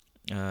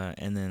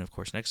 And then, of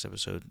course, next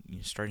episode,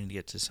 you're starting to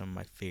get to some of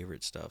my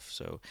favorite stuff.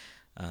 So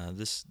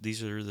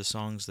these are the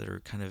songs that are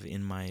kind of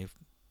in my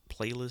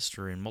playlist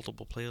or in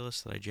multiple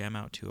playlists that I jam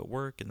out to at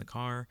work, in the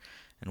car,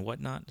 and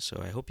whatnot. So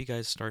I hope you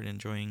guys start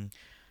enjoying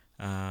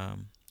a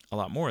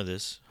lot more of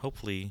this.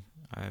 Hopefully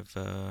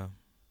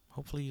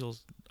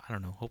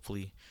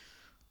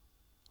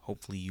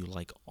you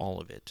like all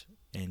of it,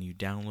 and you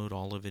download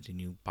all of it, and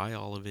you buy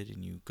all of it,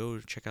 and you go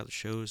check out the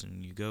shows,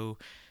 and you go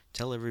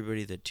tell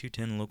everybody that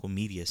 210 Local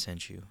Media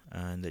sent you,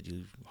 and that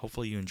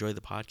hopefully you enjoy the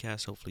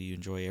podcast. Hopefully you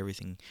enjoy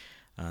everything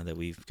that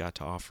we've got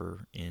to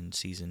offer in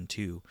Season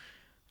 2.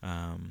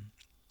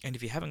 And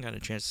if you haven't got a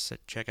chance to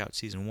check out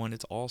Season 1,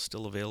 it's all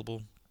still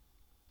available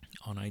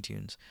on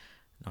iTunes.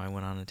 Now, I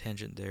went on a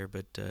tangent there,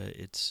 but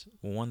it's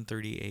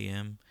 1:30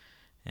 a.m.,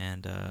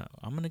 and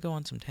I'm going to go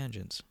on some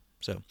tangents.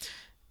 So,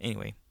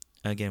 anyway,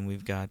 again,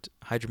 we've got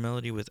Hydra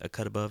Melody with A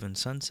Cut Above and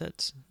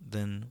Sunsets.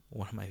 Then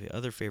one of my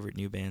other favorite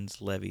new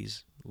bands,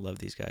 Levy's. Love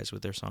these guys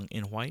with their song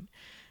In White.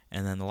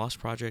 And then The Lost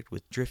Project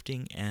with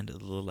Drifting and The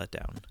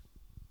Letdown.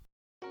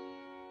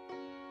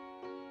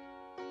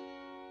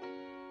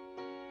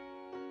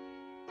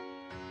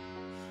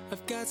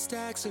 I've got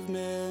stacks of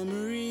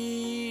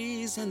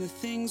memories and the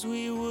things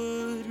we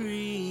would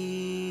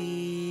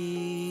read.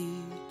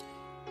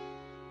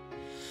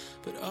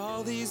 But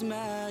all these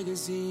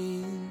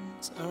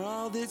magazines are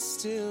all that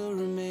still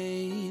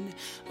remain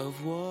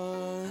of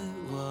what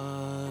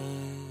was.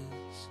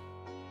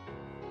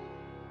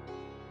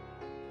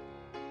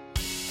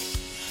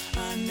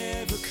 I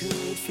never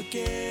could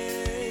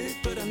forget,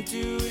 but I'm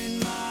doing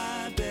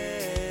my best.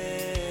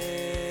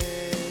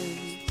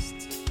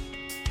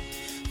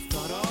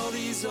 Thought all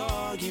these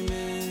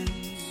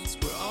arguments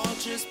were all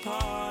just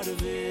part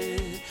of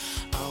it.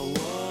 I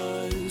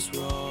was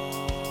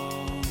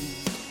wrong.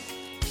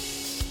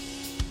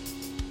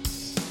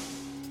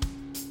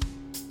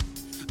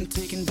 I'm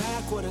taking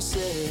back what I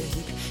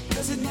said,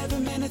 'cause it never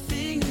meant a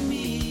thing to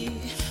me.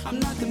 I'm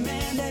not the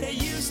man that I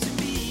used to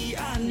be.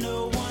 I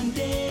know one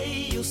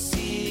day you'll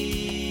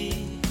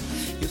see.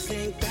 You'll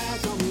think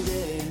back on me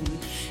then.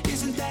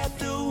 Isn't that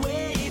the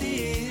way it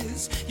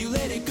is? You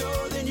let it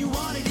go, then you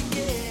want it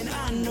again.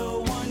 I know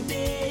one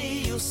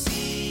day you'll see.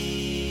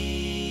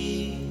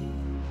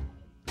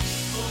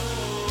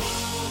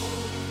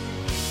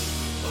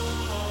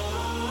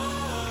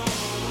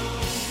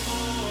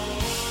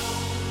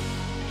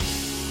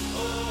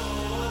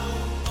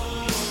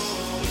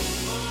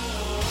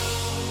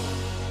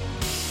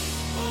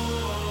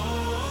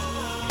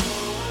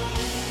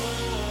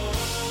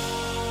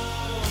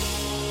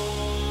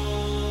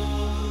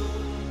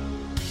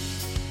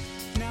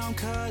 Now I'm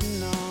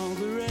cutting all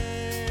the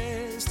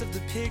rest of the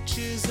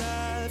pictures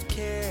I've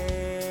kept.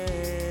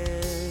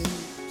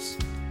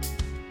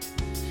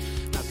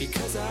 Not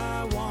because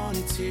I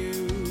wanted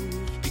to,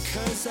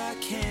 because I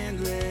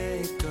can't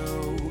let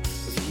go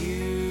of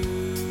you.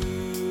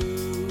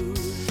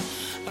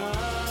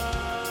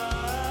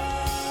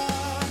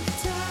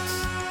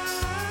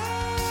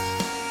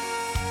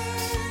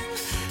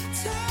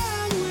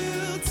 Time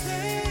will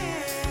tell.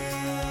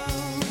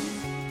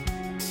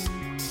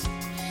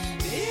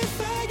 If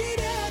I get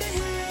out of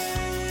hell,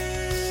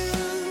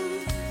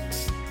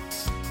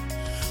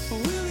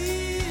 will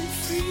it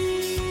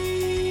free?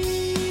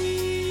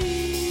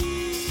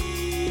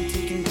 I'm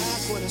taking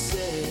back what I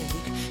said,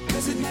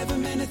 'cause it never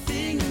meant a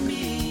thing to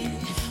me.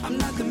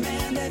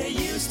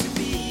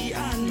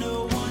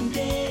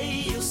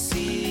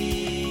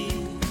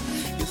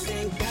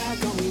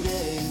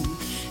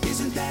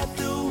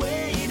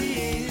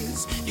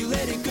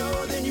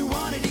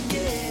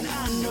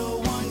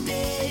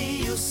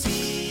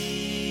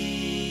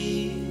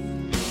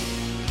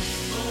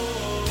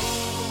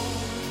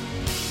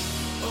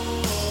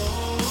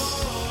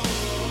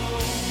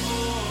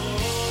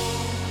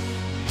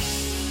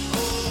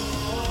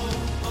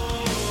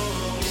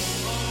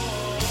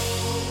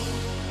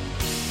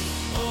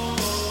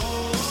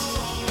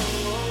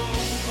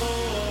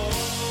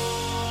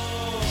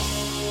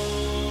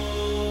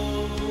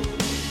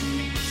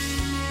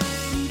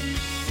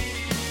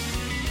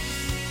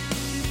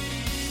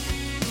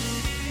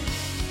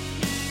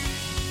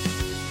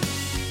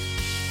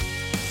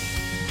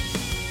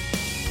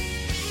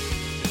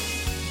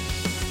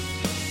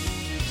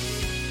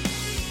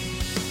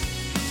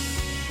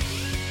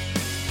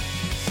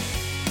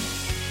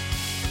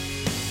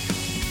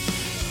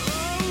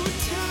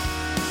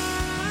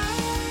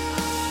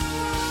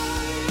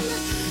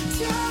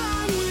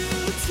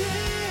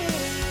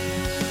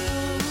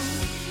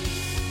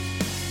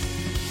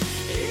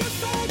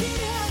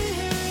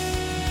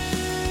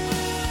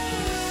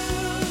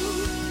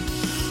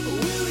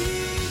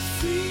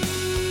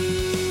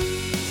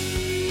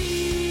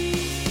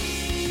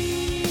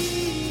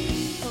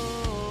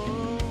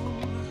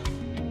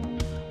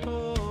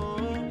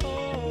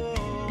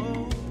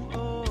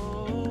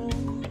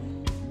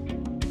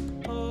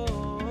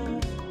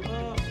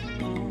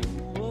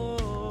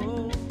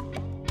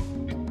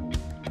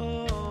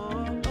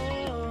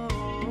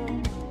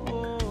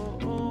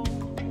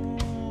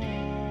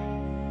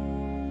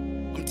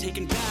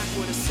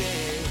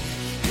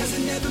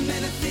 never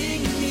meant a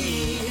thing to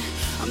me.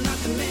 I'm not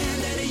the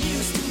man that I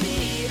used to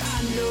be.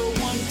 I know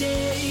one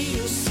day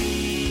you'll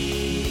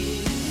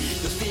see.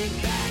 You'll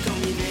think back on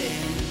me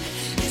then.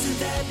 Isn't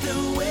that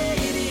the way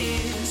it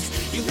is?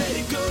 You let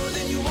it go,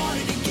 then you want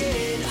it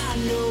again. I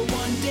know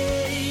one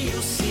day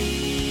you'll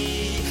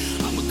see.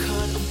 I'm a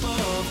cut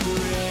above the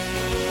rest.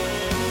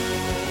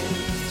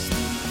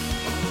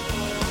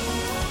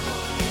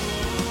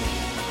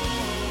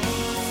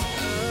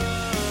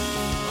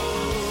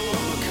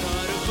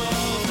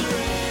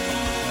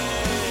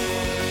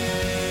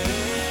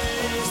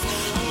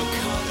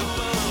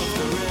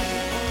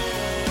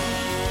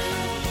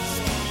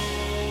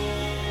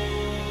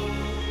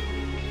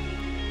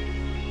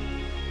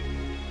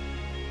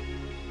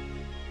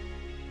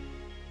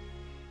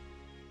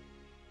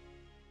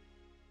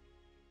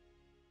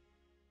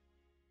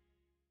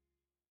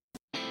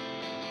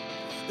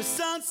 The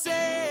sun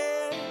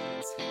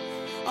sets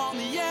on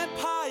the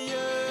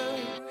empire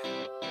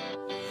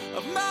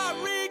of my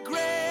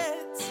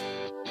regrets.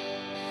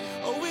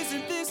 Oh,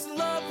 isn't this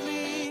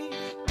lovely?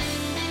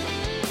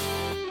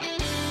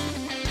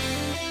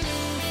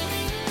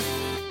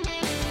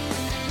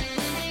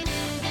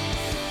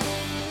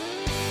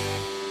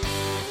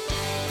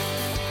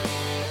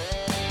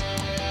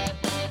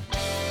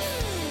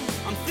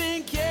 I'm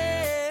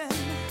thinking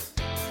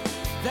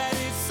that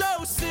it's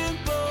so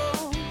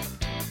simple,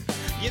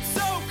 yet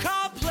so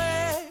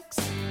complex.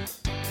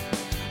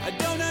 I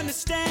don't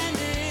understand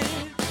it.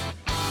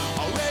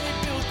 Already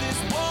built this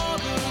wall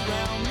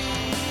around me.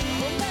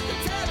 Won't let them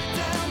tear it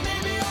down,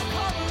 maybe I'll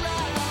come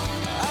around.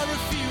 I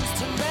refuse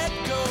to let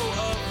go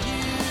of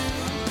you.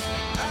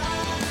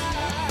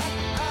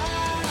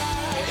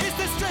 It's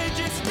the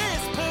strangest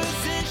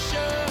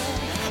disposition.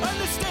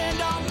 Understand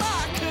all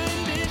my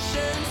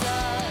conditions. I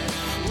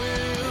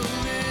will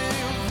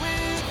live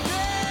with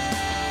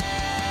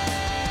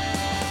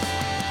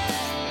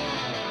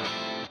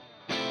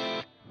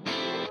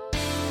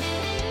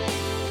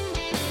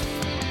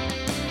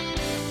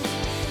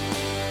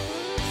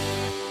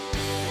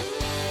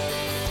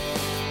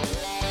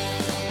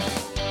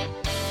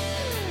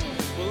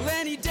well,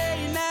 any day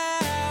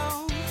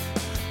now,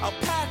 I'll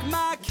pack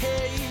my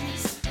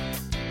case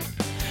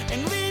and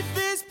leave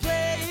this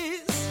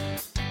place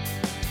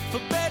for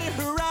better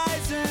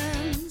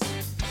horizons.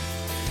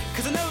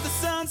 'Cause I know the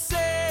sun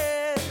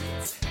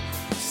sets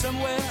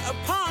somewhere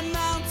upon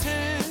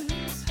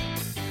mountains.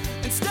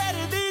 Instead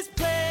of these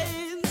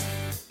plains,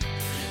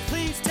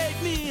 please take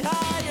me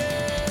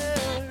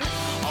higher.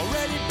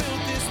 Already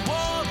built this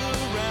wall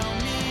around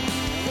me.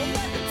 Won't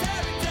let them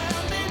tear it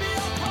down, maybe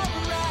I'll come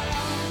around.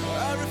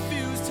 I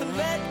refuse to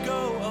let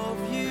go of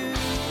you.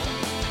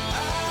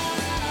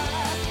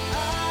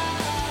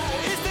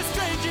 It's the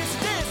strangest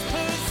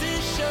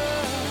disposition.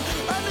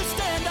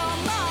 Understand all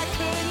my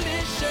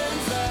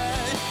conditions. I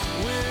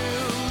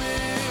will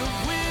live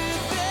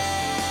with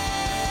it.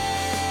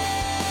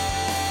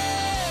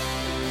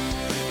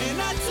 And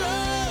I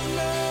don't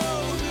know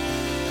who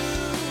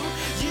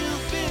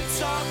you've been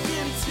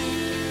talking to,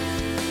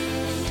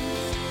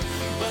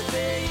 but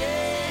they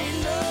ain't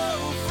no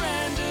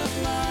friend of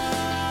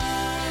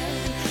mine.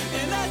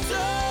 And I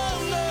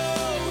don't know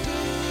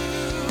who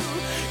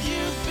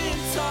you've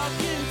been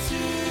talking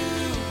to,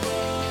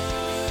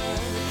 but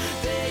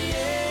they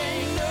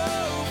ain't no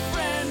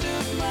friend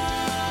of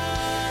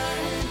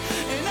mine.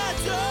 And I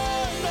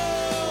don't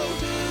know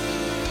who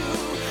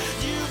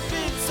you've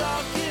been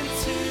talking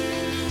to.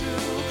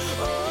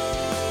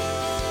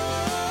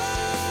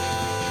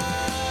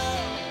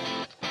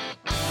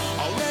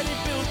 Already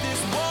built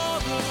this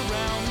wall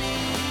around me.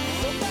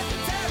 Won't let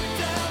them tear it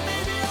down,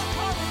 maybe I'll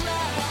come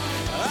around.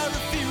 I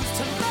refuse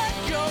to let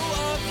go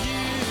of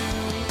you.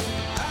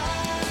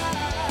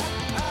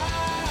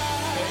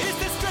 It's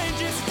the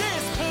strangest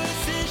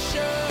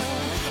disposition.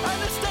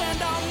 Understand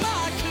all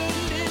my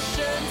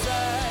conditions.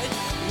 I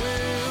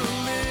will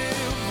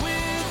live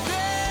with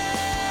it.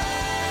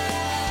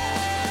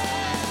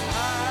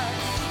 I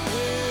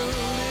will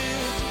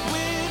live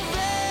with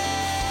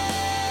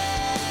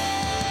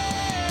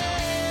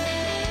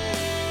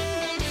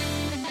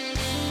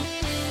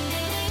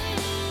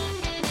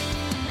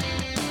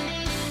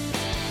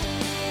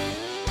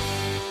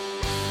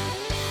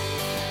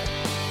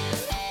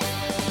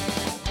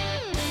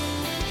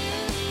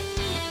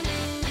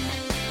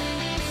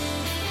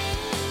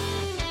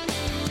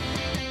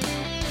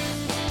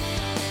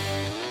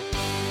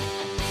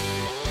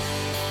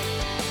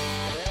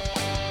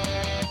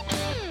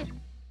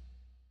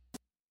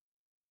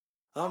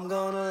I'm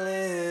gonna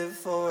live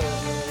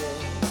forever.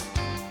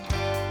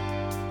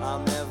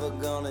 I'm never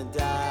gonna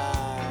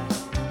die.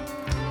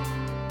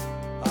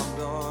 I'm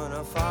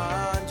gonna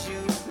find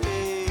you,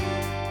 babe,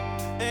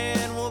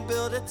 and we'll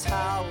build a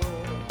tower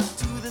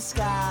to the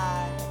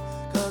sky.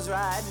 'Cause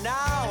right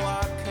now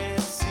I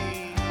can't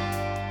see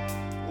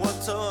what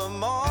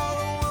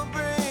tomorrow will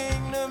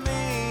bring to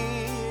me.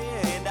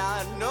 And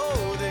I know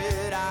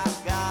that I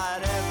got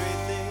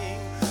everything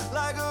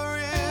like a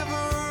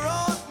river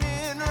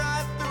running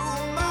right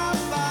through my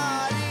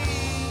body.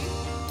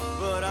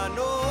 But I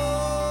know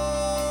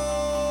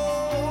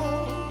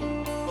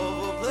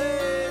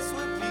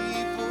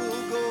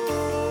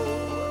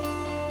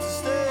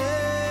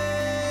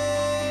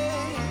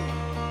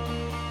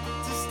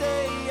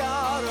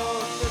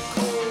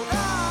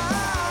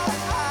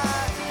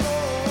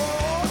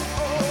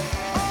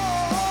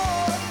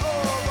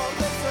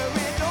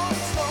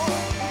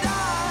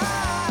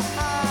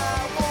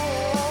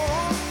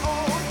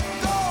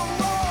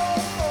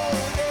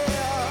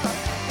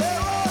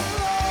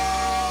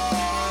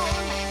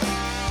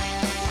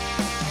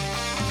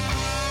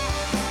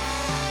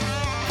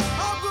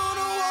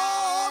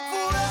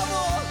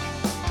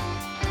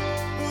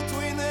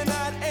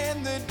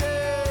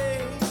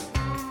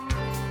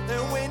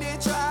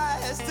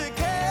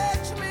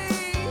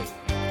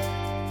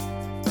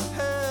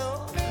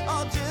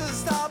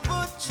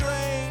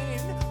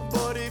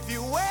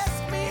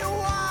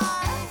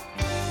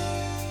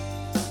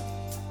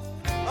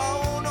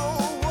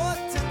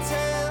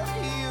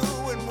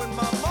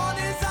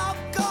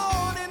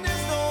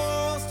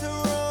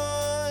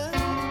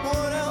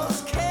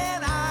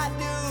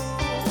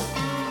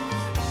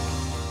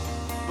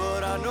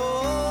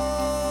know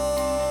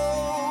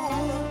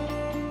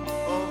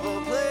of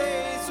a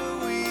place where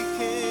we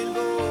can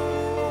go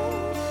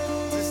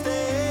to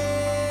stay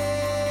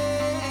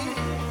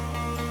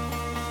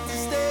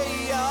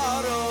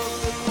out of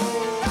the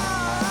cold. I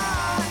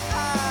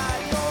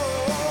know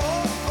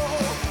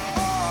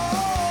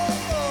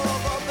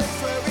of a place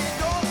where we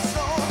don't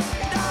snow,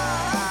 and I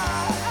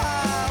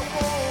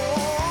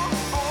won't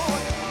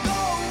go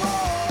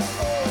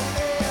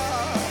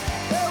there.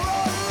 They're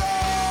all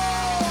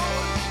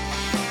alone.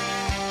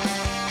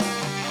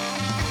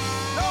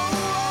 No,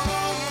 I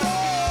won't go.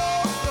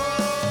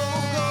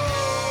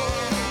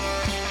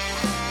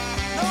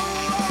 No,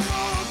 I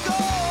won't go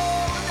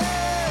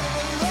there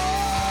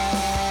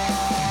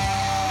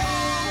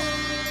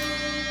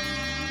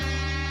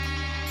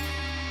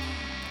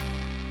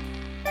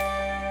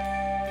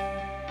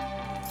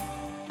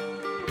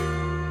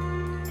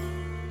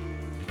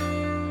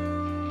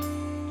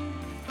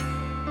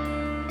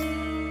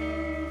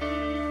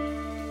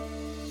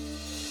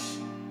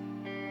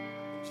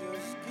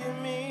Just give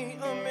me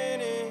a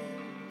minute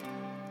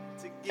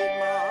to get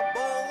my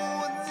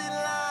bones in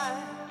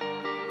line.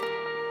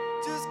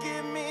 Just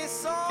give me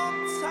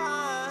some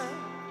time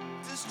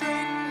to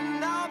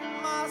straighten out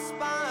my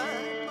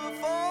spine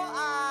before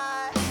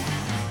I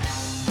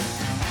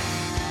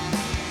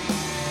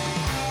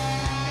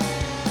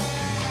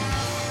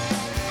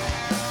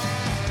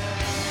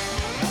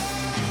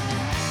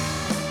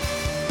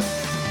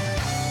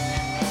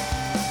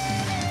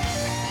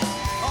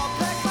I'll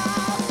pack my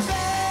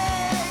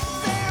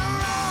bags and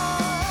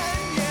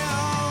run.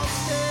 Yeah, I'll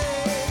stay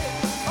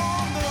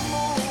on the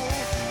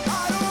move. I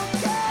don't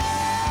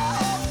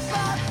care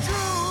about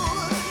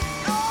truth.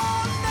 No,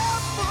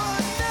 never,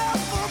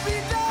 never be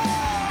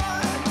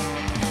done.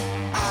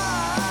 I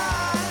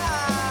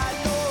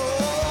know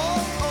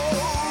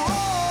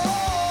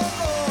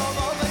of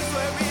a place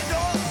where we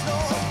don't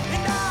snow,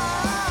 and I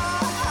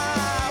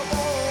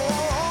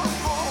won't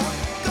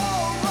go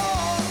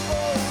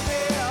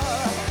there.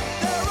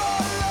 They're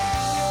all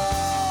alone.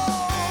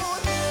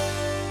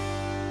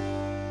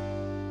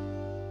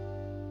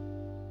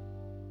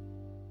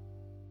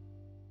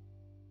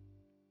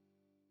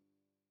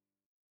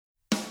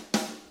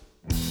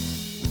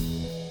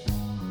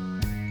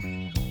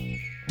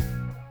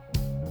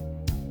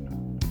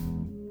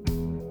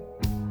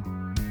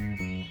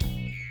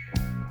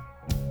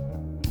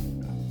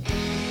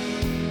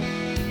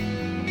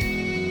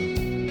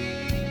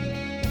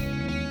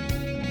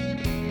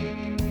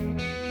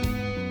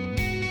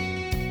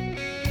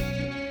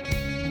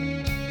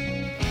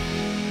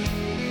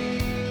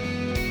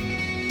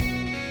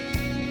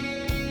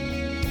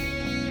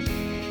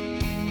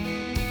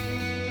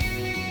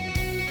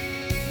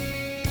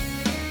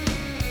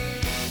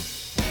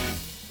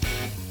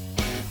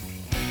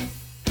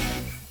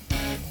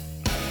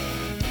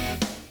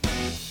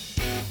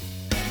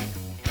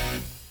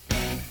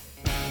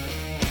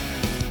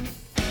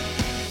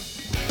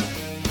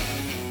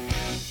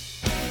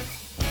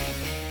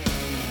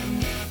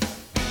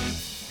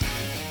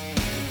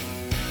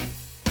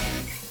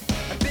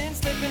 I've been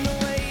slipping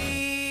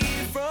away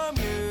from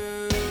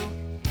you.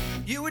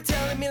 You were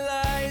telling me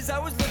lies, I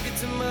was looking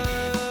too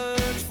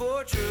much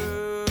for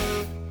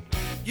truth.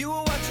 You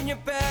were watching your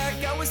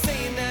back, I was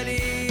saying that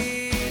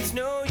it's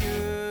no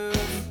use.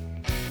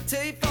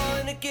 Till you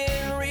falling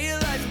again,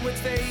 realizing what's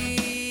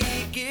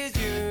fake is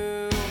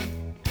you.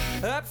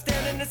 I'm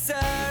standing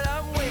aside,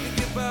 I'm waving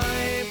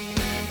goodbye.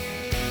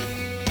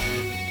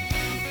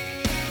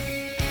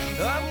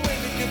 I'm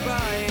waving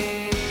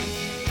goodbye.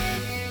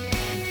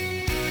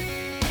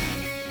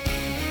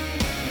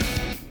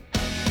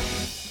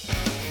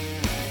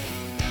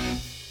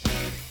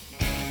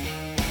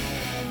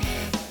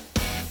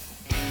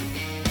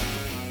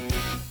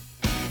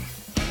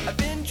 I've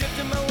been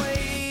drifting my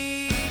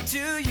way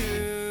to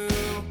you.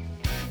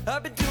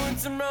 I've been doing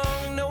some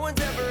wrong, no one's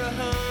ever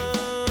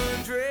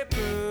 100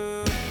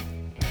 proof.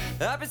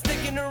 I've been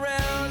sticking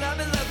around, I've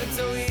been loving,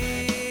 so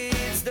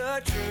it's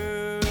the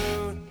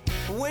truth.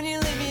 When you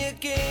leave me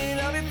again,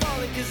 I'll be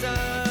falling 'cause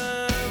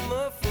I'm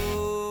a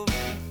fool.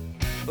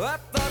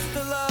 I've lost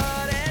a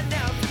lot and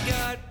now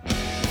forgot.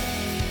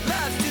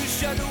 Life's too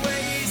short to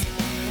waste,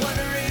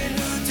 wondering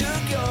who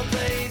took your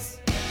place.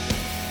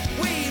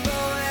 We've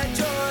all had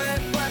joy,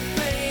 but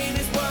pain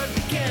is what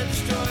we can't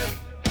destroy.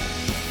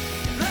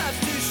 Life's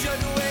too short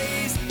to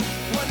waste,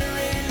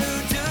 wondering who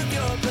took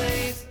your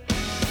place.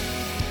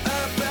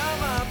 I found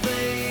my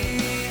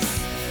place,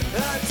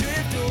 I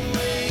drift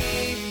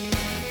away.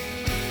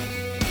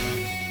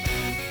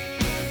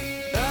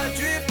 I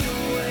drift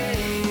away.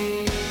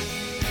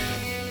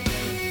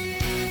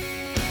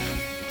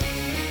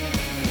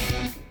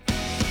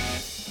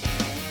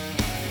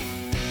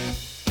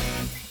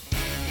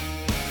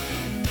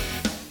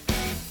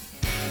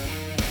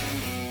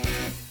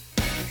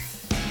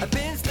 I've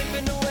been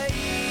slipping away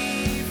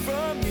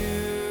from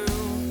you.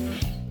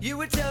 You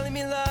were telling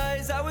me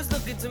lies, I was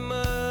looking too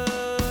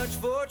much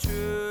for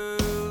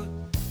truth.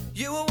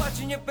 You were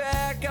watching your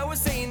back, I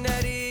was saying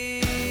that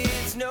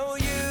it's no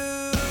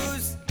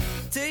use.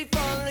 Till you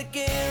falling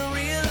again,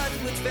 realize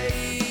what's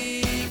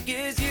fake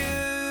is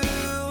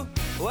you.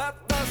 I've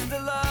lost a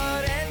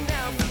lot and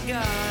now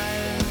forgot.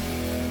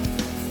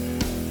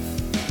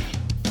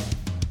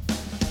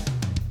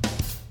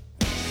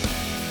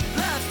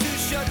 Life's too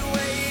short to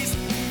waste,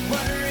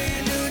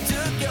 wondering who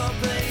took your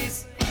place.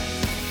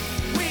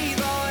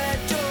 We've all had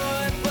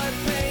joy, but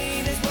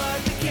pain is what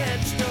we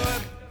can't store.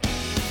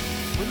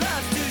 Well,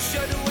 life's too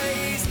short to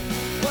waste,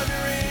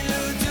 wondering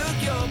who took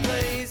your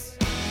place.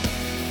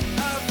 I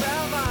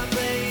found my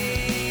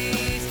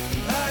place,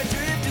 I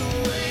drift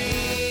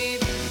away.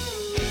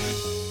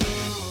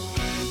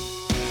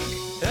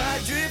 I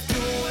drift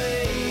away.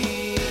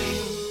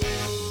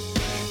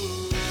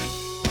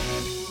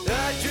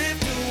 I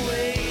drift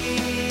away.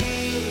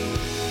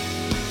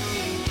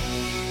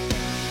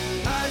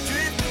 I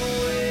drift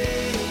away.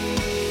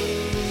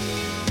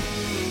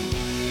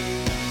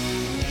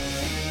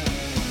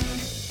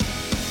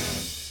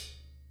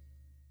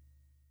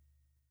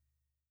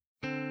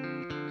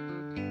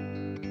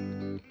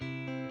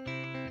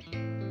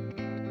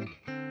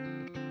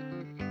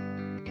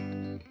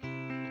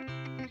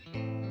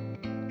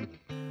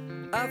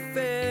 I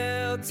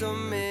failed so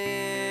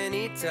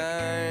many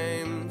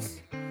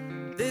times.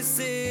 This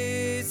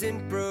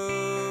isn't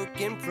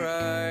broken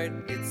pride.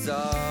 It's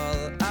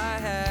all I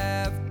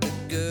have, the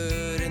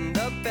good and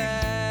the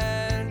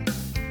bad.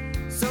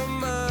 So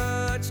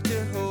much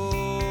to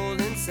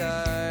hold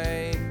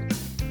inside.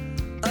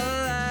 A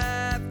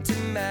laugh to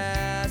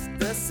mask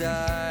the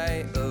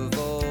sigh of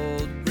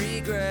old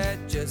regret.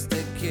 Just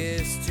a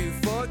kiss to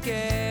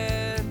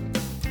forget.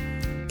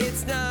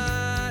 It's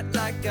not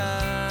like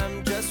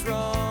I'm just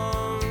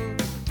wrong.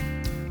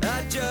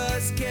 I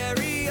just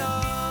carry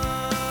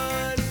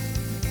on.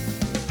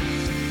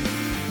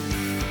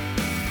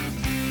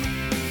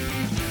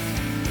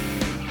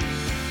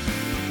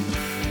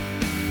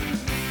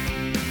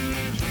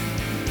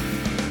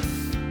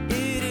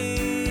 It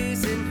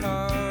isn't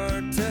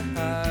hard to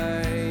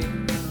hide.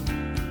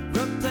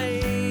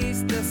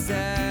 Replace the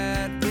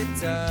sad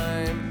with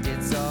time.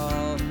 It's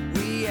all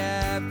we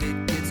have.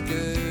 It gets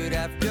good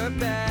after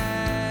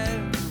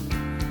bad.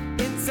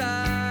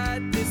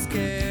 Inside this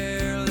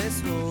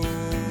careless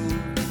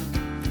home,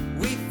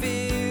 we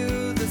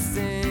feel the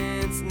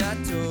sense not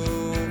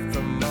told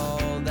from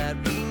all that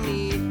we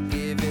need,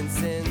 given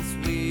since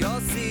we all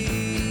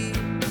see.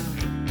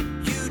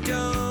 You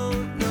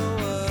don't know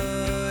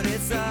what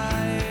it's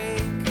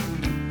like.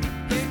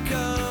 Here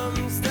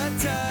comes the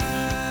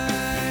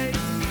tide.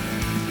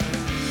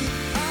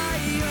 I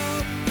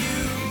hope you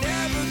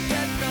never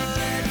get the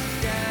let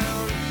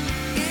down.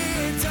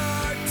 It's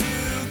hard to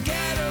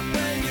get up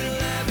when you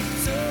left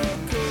so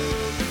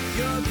cold.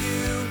 Your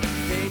view,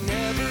 they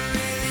never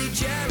really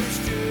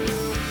cherished you.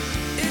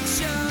 It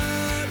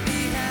showed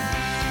me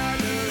how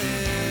to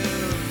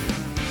live.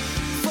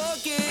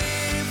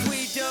 Forgive,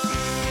 we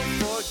don't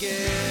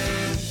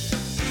forget.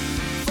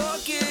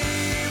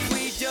 Forgive,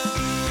 we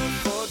don't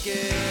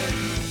forget.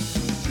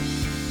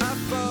 I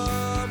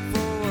fought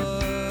for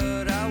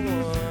what I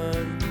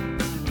want.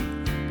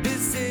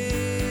 This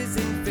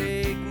isn't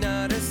fake,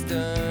 not a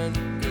stunt.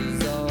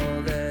 'Cause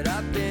all that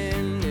I've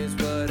been is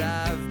what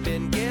I've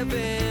been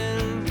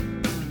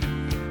given.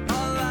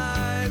 Our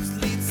lives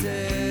lead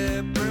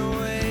separate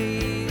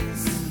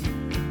ways.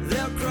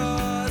 They'll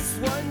cross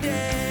one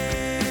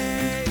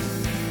day.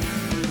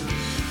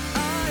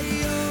 I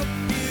hope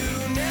you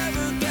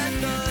never get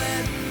the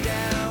let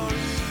down.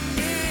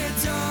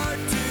 It's hard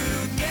to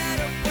get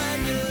up when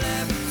you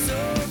left so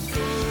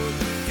cold.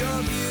 Your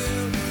view,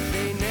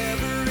 they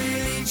never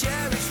really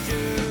cherished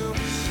you.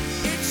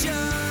 It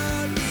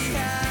showed me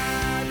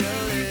how to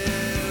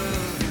live.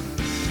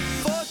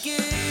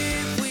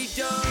 Forgive, we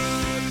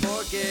don't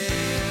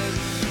forget.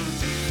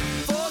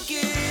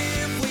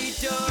 Forgive, we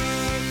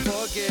don't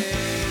forget.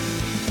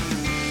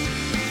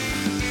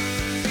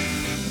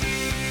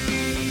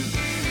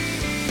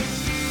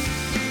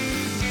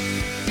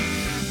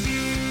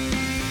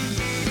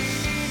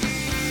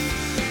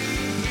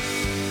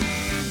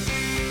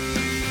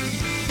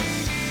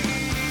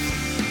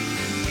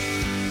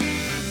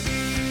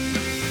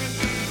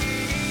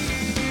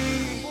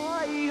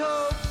 I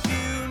hope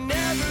you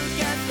never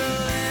get the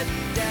let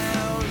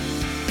down.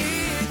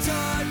 It's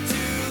hard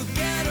to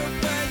get up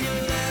when you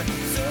left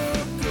so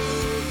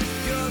cold.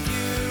 Your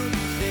view,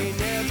 they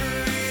never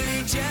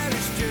really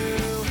cherished you.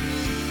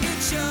 It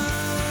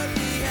showed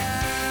me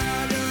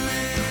how to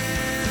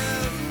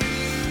live.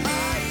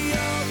 I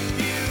hope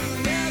you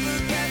never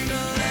get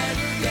the let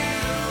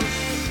down.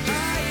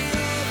 I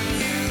hope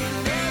you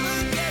never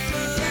get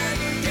the let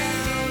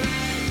down.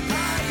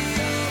 I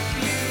hope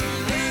you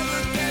never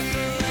get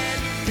the let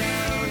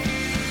down.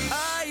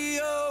 I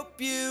hope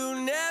you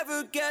never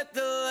get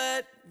the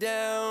let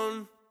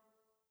down.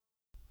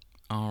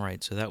 All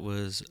right, so that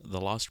was The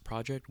Lost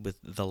Project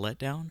with The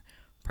Letdown.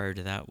 Prior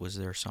to that was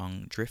their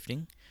song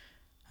Drifting.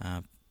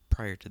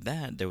 Prior to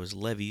that, there was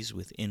Levies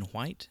with In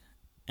White.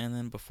 And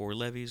then before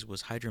Levies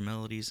was Hydra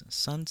Melodies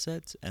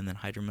Sunsets, and then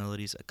Hydra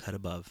Melodies A Cut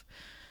Above.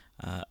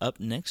 Up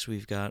next,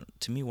 we've got,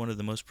 to me, one of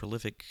the most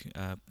prolific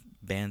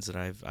bands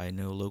that I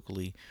know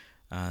locally,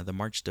 the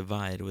March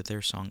Divide with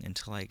their song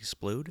Until I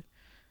Explode.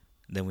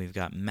 Then we've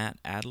got Matt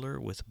Adler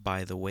with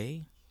By the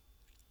Way.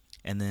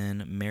 And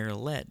then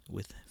Marilette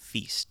with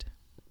Feast.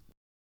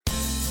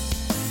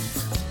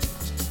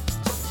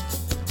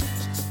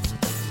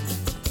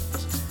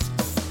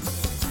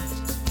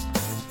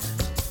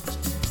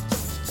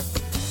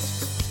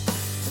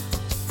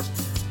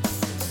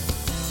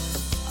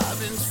 I've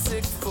been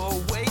sick for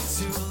way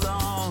too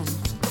long.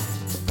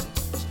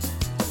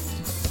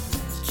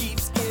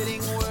 Keeps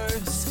getting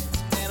worse,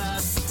 and I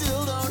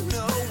still don't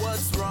know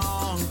what's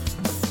wrong.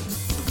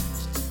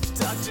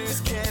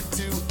 Doctors can't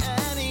do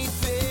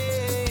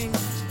anything,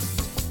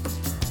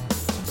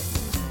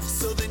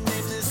 so they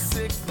name this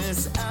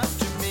sickness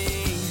after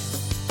me.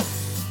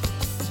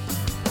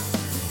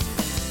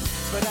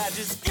 But I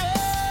just go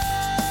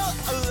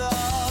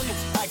along,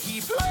 I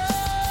keep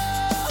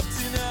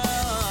holding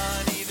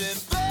on, even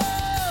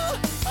though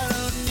I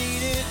don't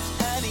need it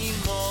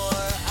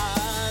anymore.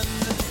 And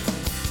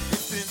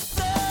it's been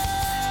so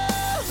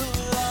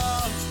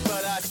long,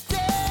 but I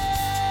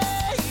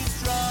stay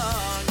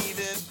strong,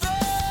 even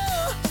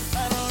though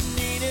I don't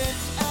need it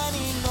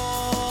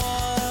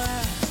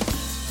anymore.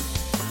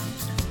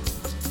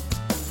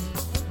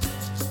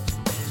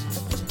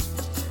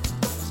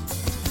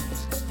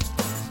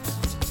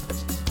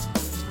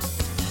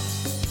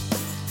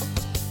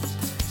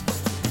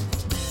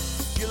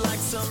 You're like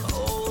some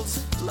old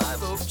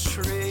live oak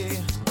tree.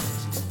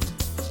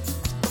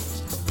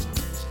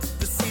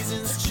 The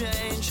seasons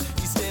change,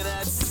 you stay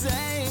that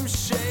same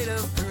shade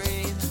of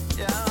green.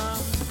 Yeah,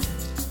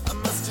 I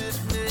must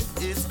admit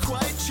it's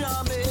quite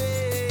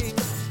charming,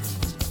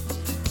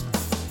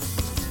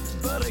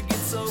 but I get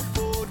so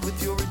bored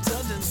with your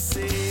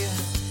redundancy.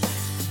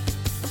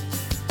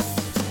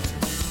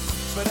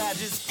 But I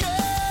just go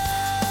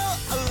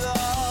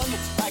along,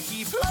 I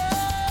keep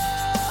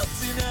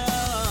holding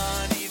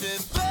on, even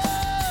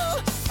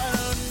though I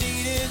don't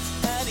need it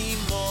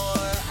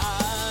anymore.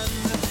 And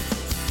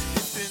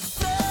it's been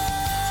so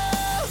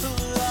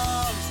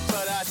long,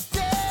 but I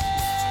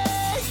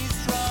stay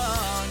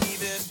strong,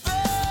 even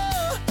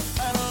though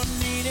I don't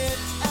need it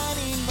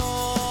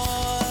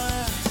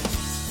anymore.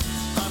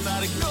 I'm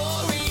not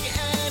ignoring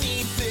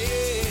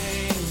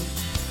anything,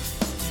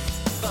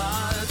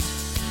 but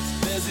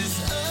there's this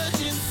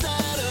urge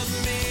inside of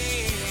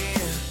me,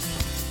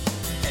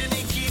 and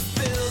it keeps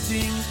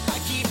building. I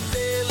keep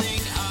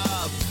filling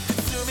up,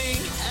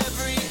 consuming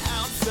every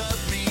ounce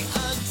of me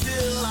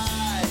until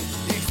I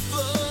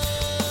explode.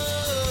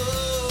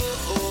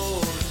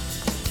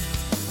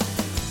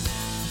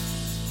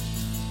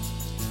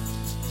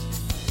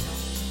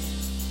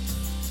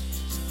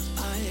 I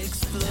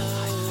explode. I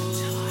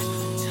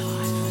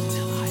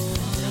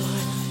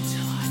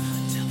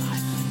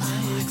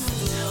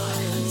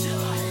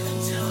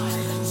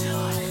explode.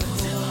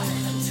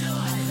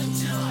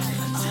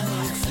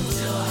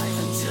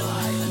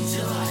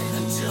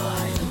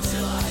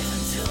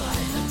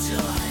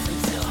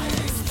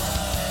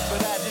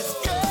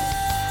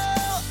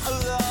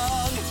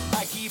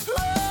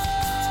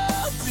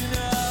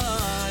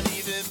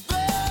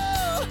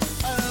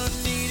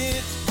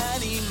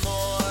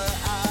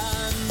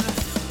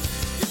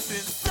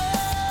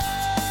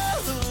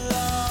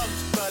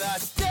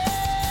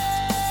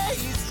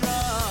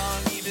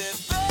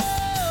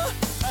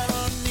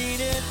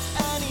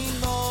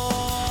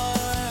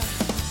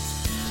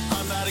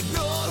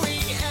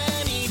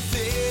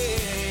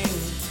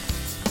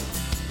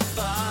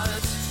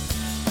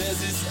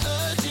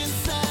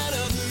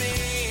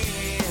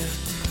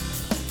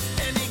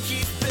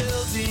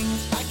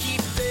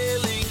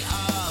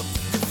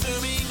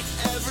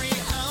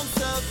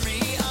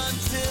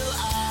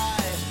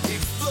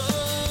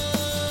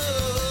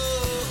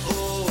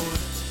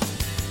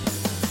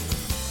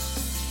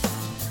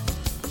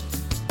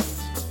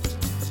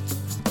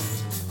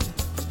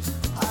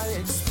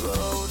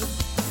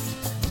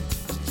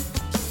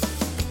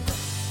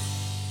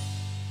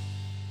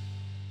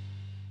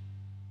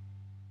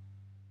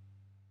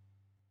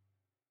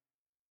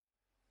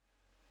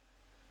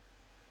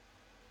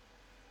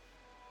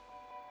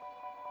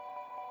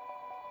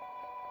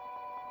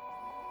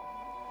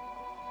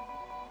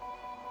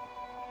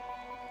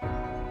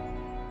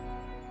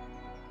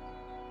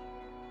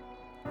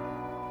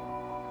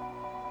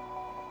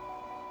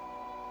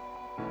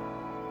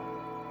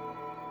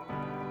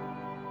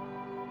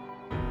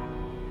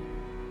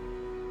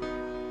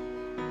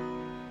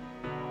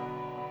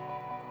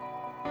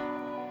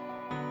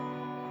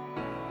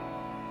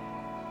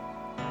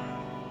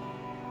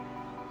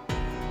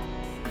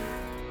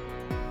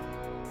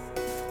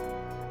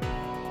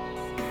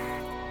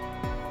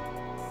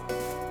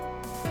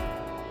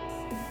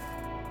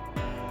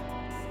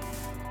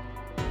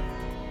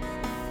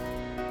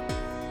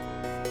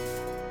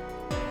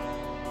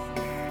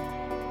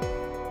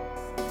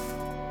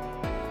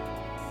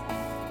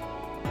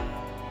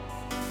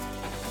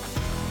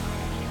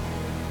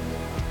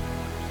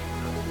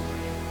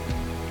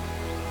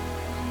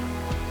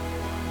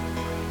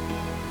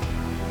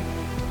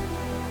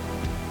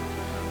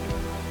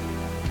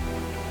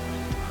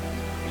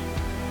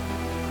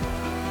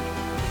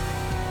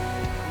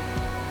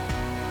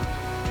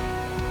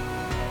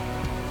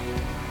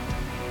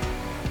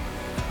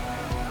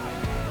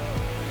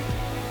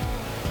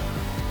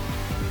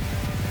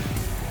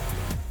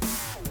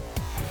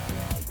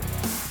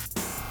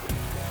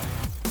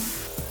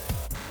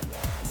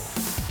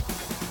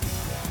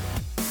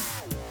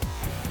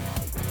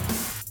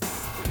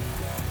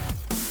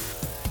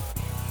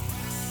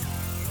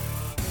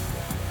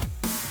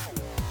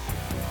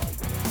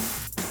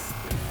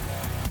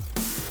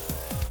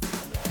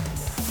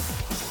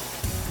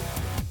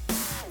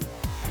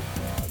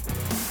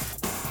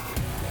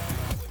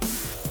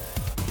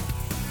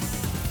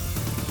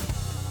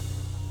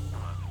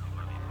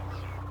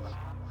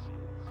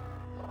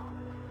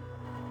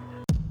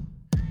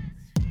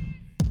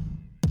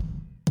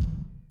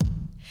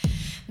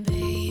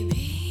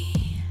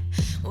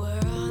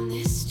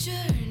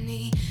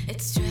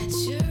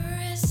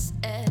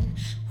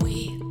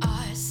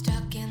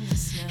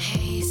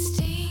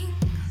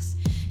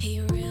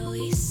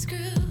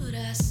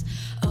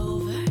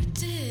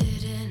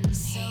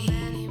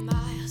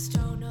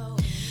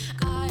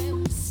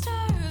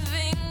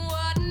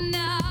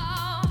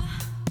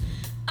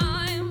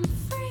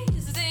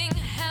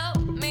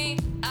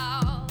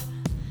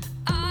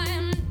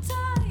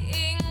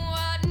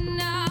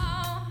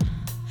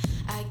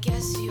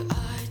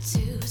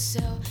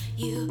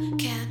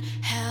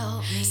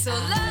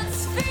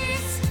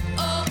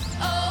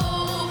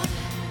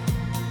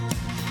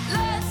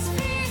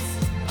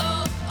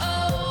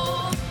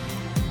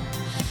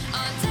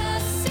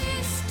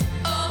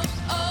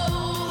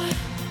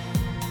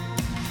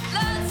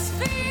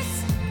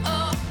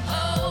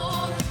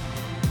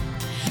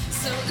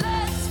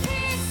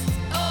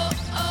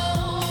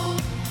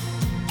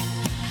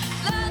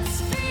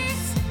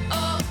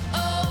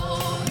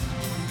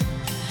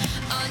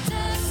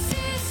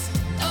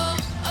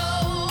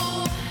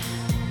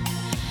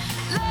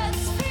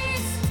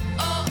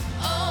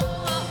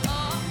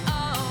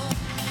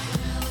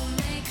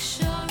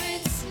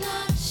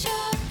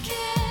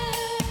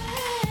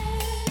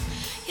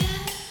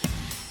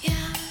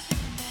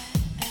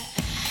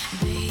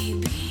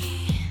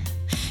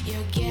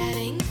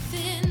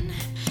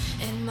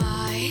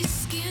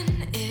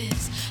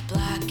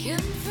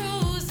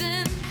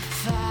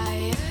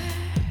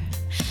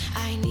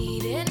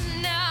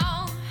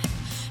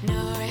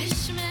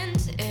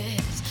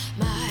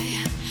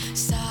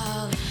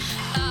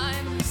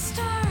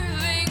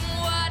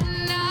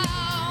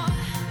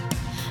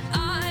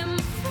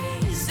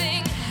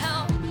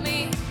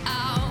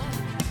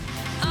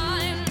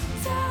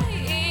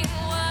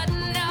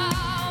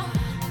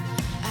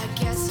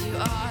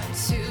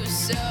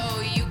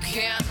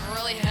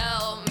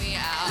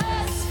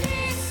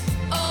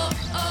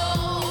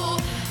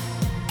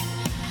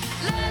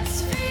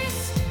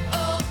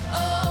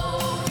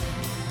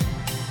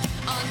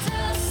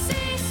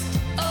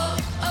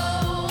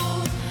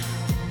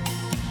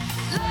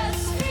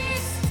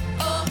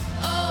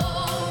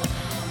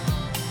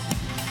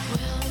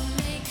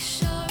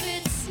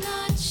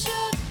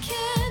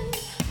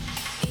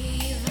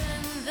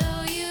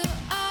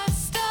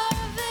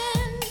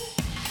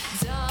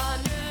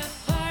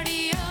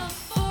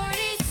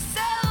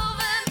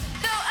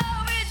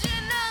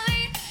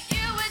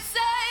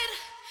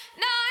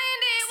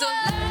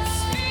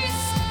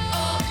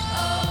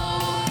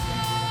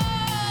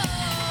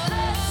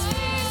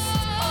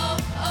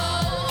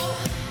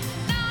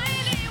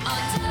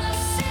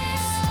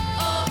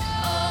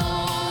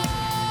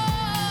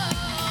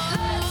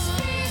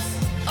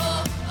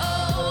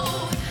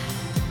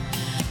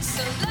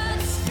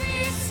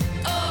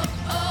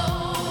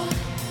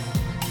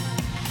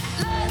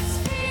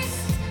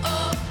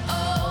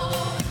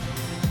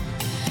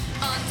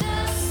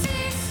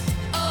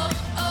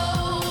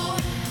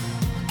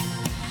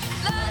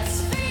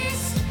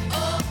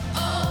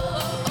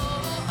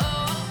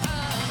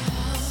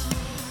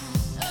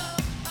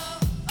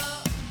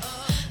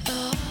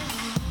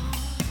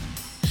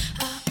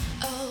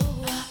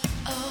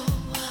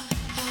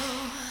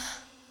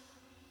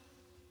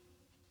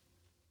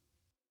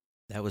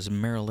 That was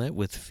Marilette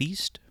with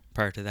Feast.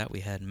 Prior to that, we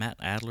had Matt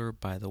Adler,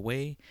 By the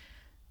Way.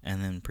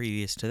 And then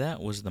previous to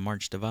that was The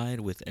March Divide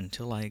with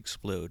Until I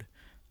Explode.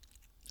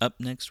 Up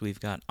next,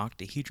 we've got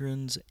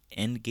Octahedron's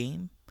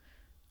Endgame,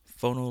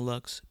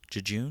 Phonolux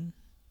Jejune,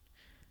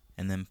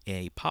 and then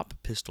a Pop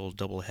Pistol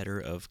doubleheader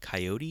of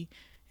Coyote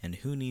and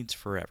Who Needs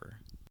Forever.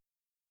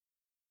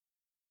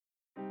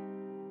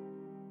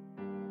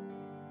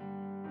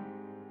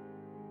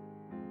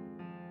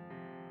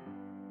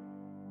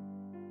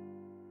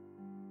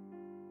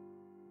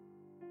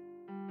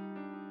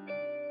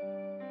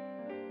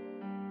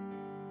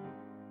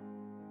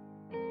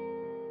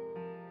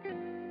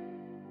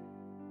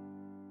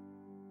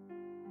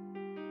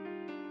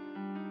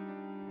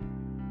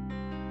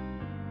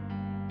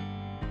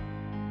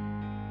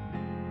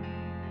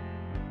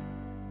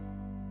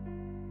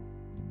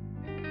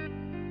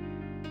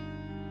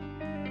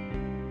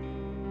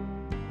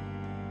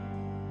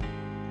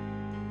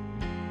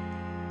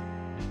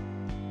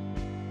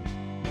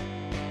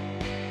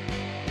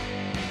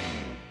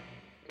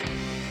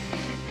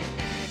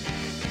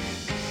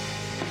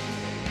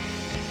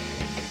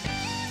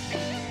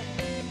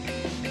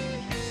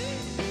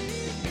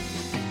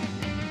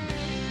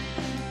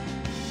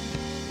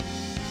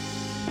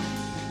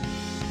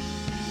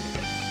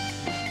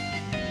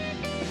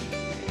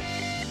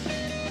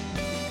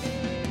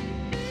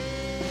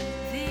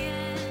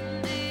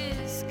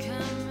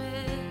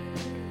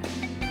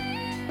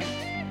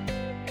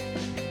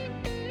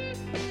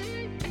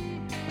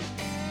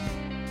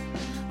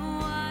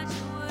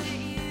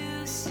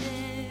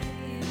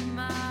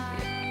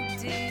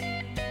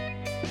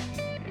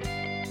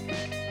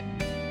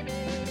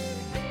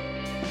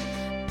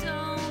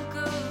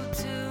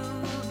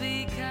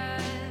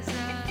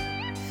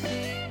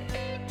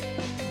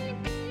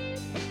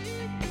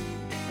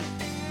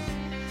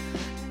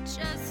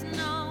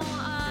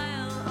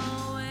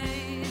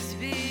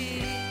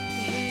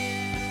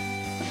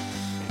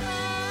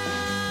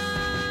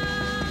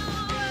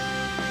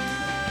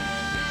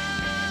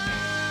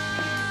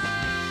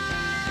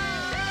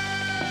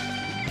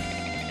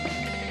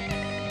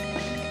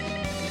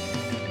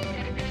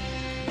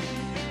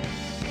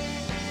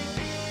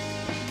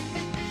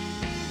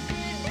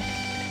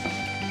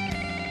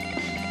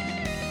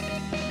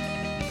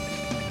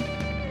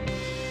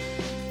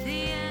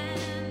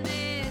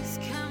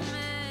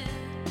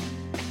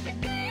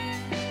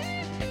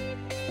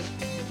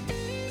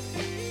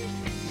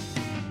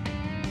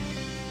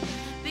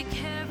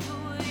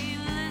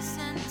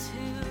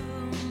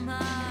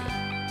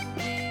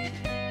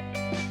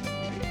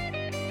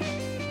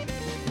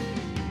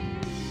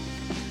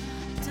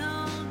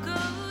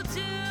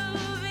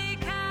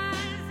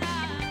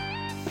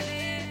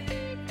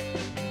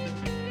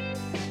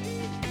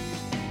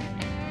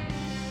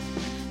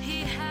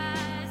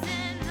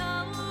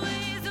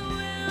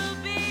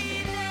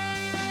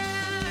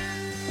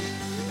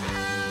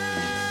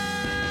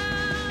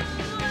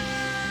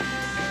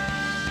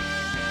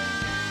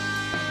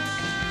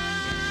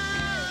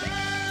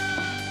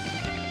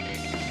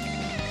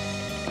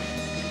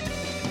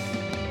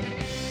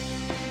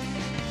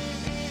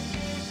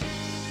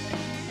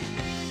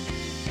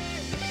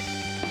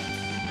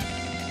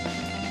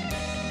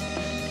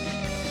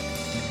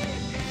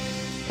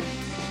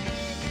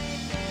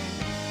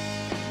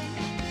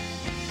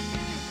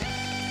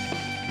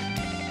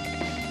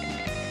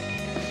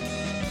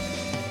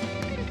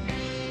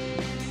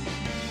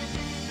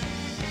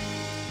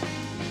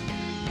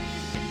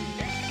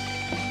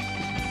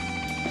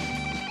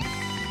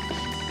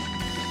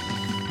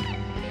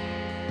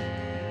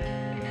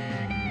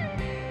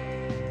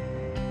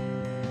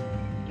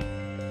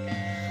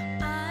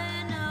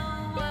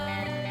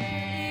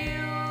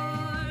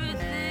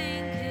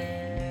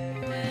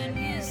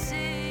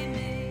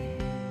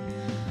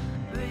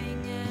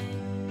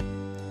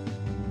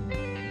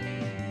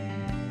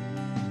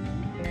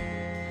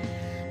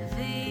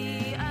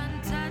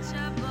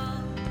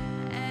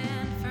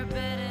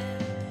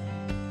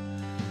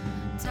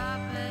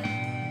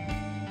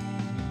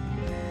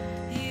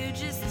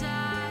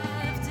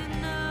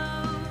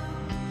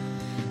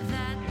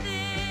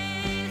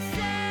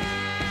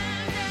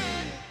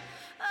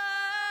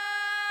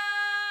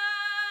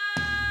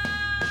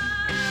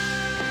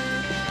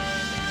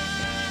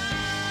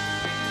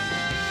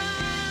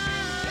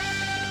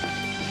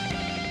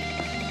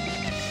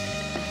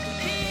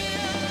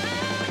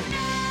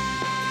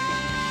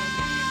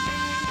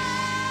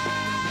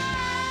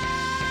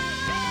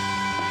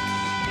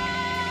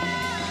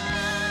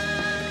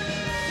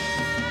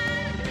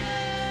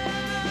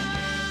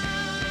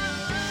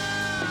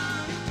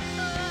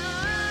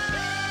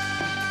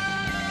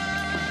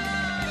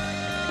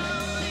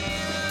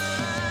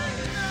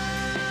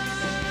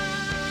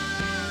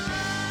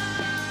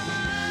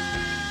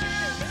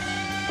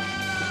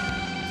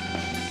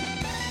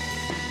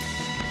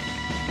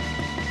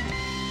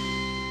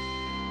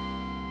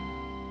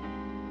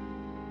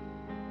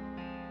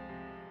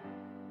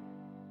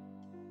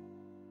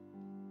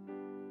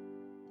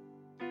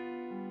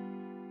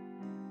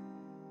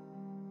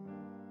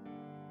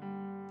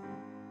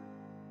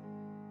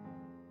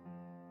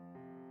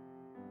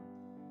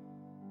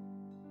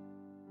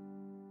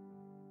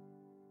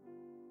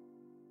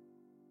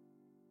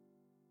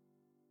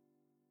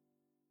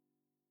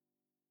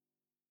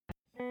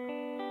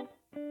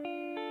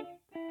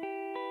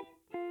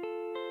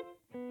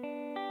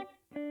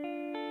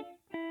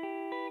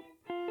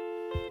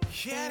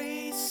 Can't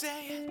he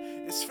say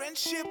it? This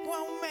friendship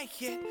won't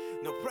make it.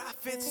 No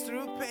profits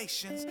through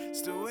patience.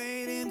 Still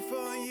waiting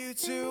for you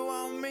to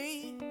want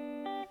me.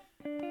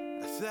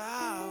 I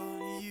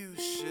thought you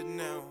should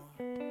know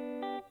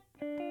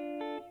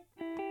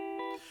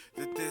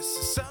that this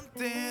is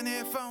something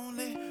if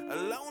only.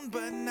 Alone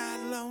but not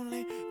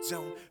lonely.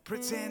 Don't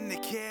pretend to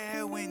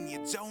care when you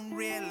don't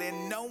really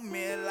know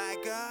me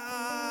like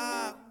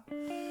oh,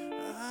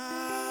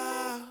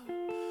 oh,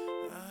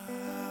 oh,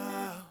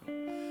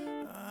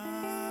 oh.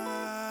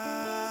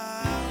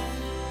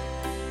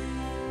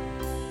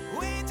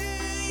 Where do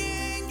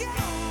you go?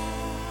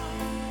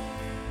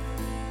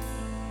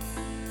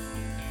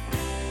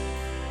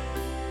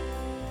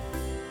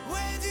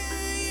 Where do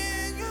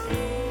you go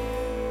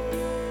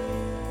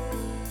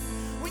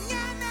when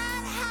you're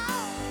not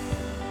home?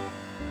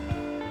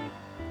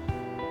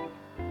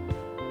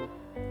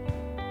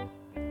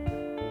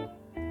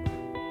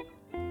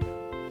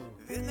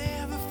 They'll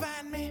never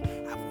find me.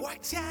 I've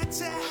worked hard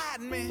to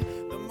hide me.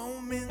 The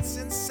moments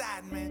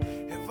inside me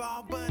have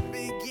all but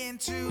begin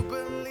to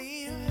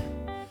believe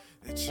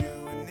that you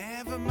were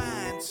never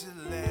mine to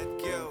let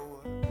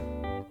go.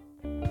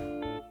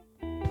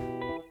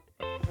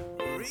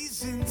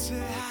 Reason to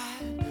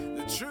hide.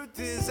 The truth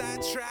is I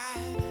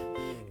tried.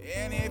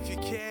 And if you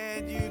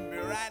cared, you'd be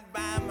right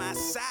by my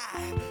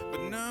side.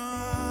 But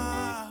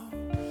no,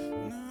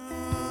 no,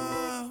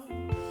 no,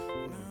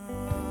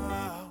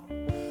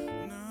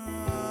 no.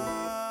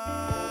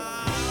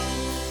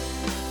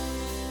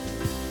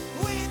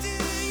 Where do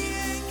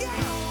you go?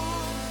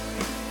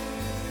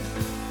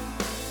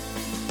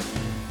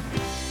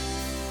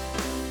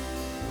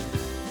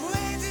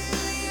 Where do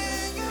you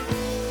go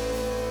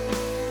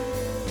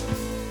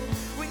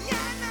when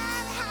you're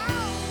not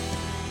home?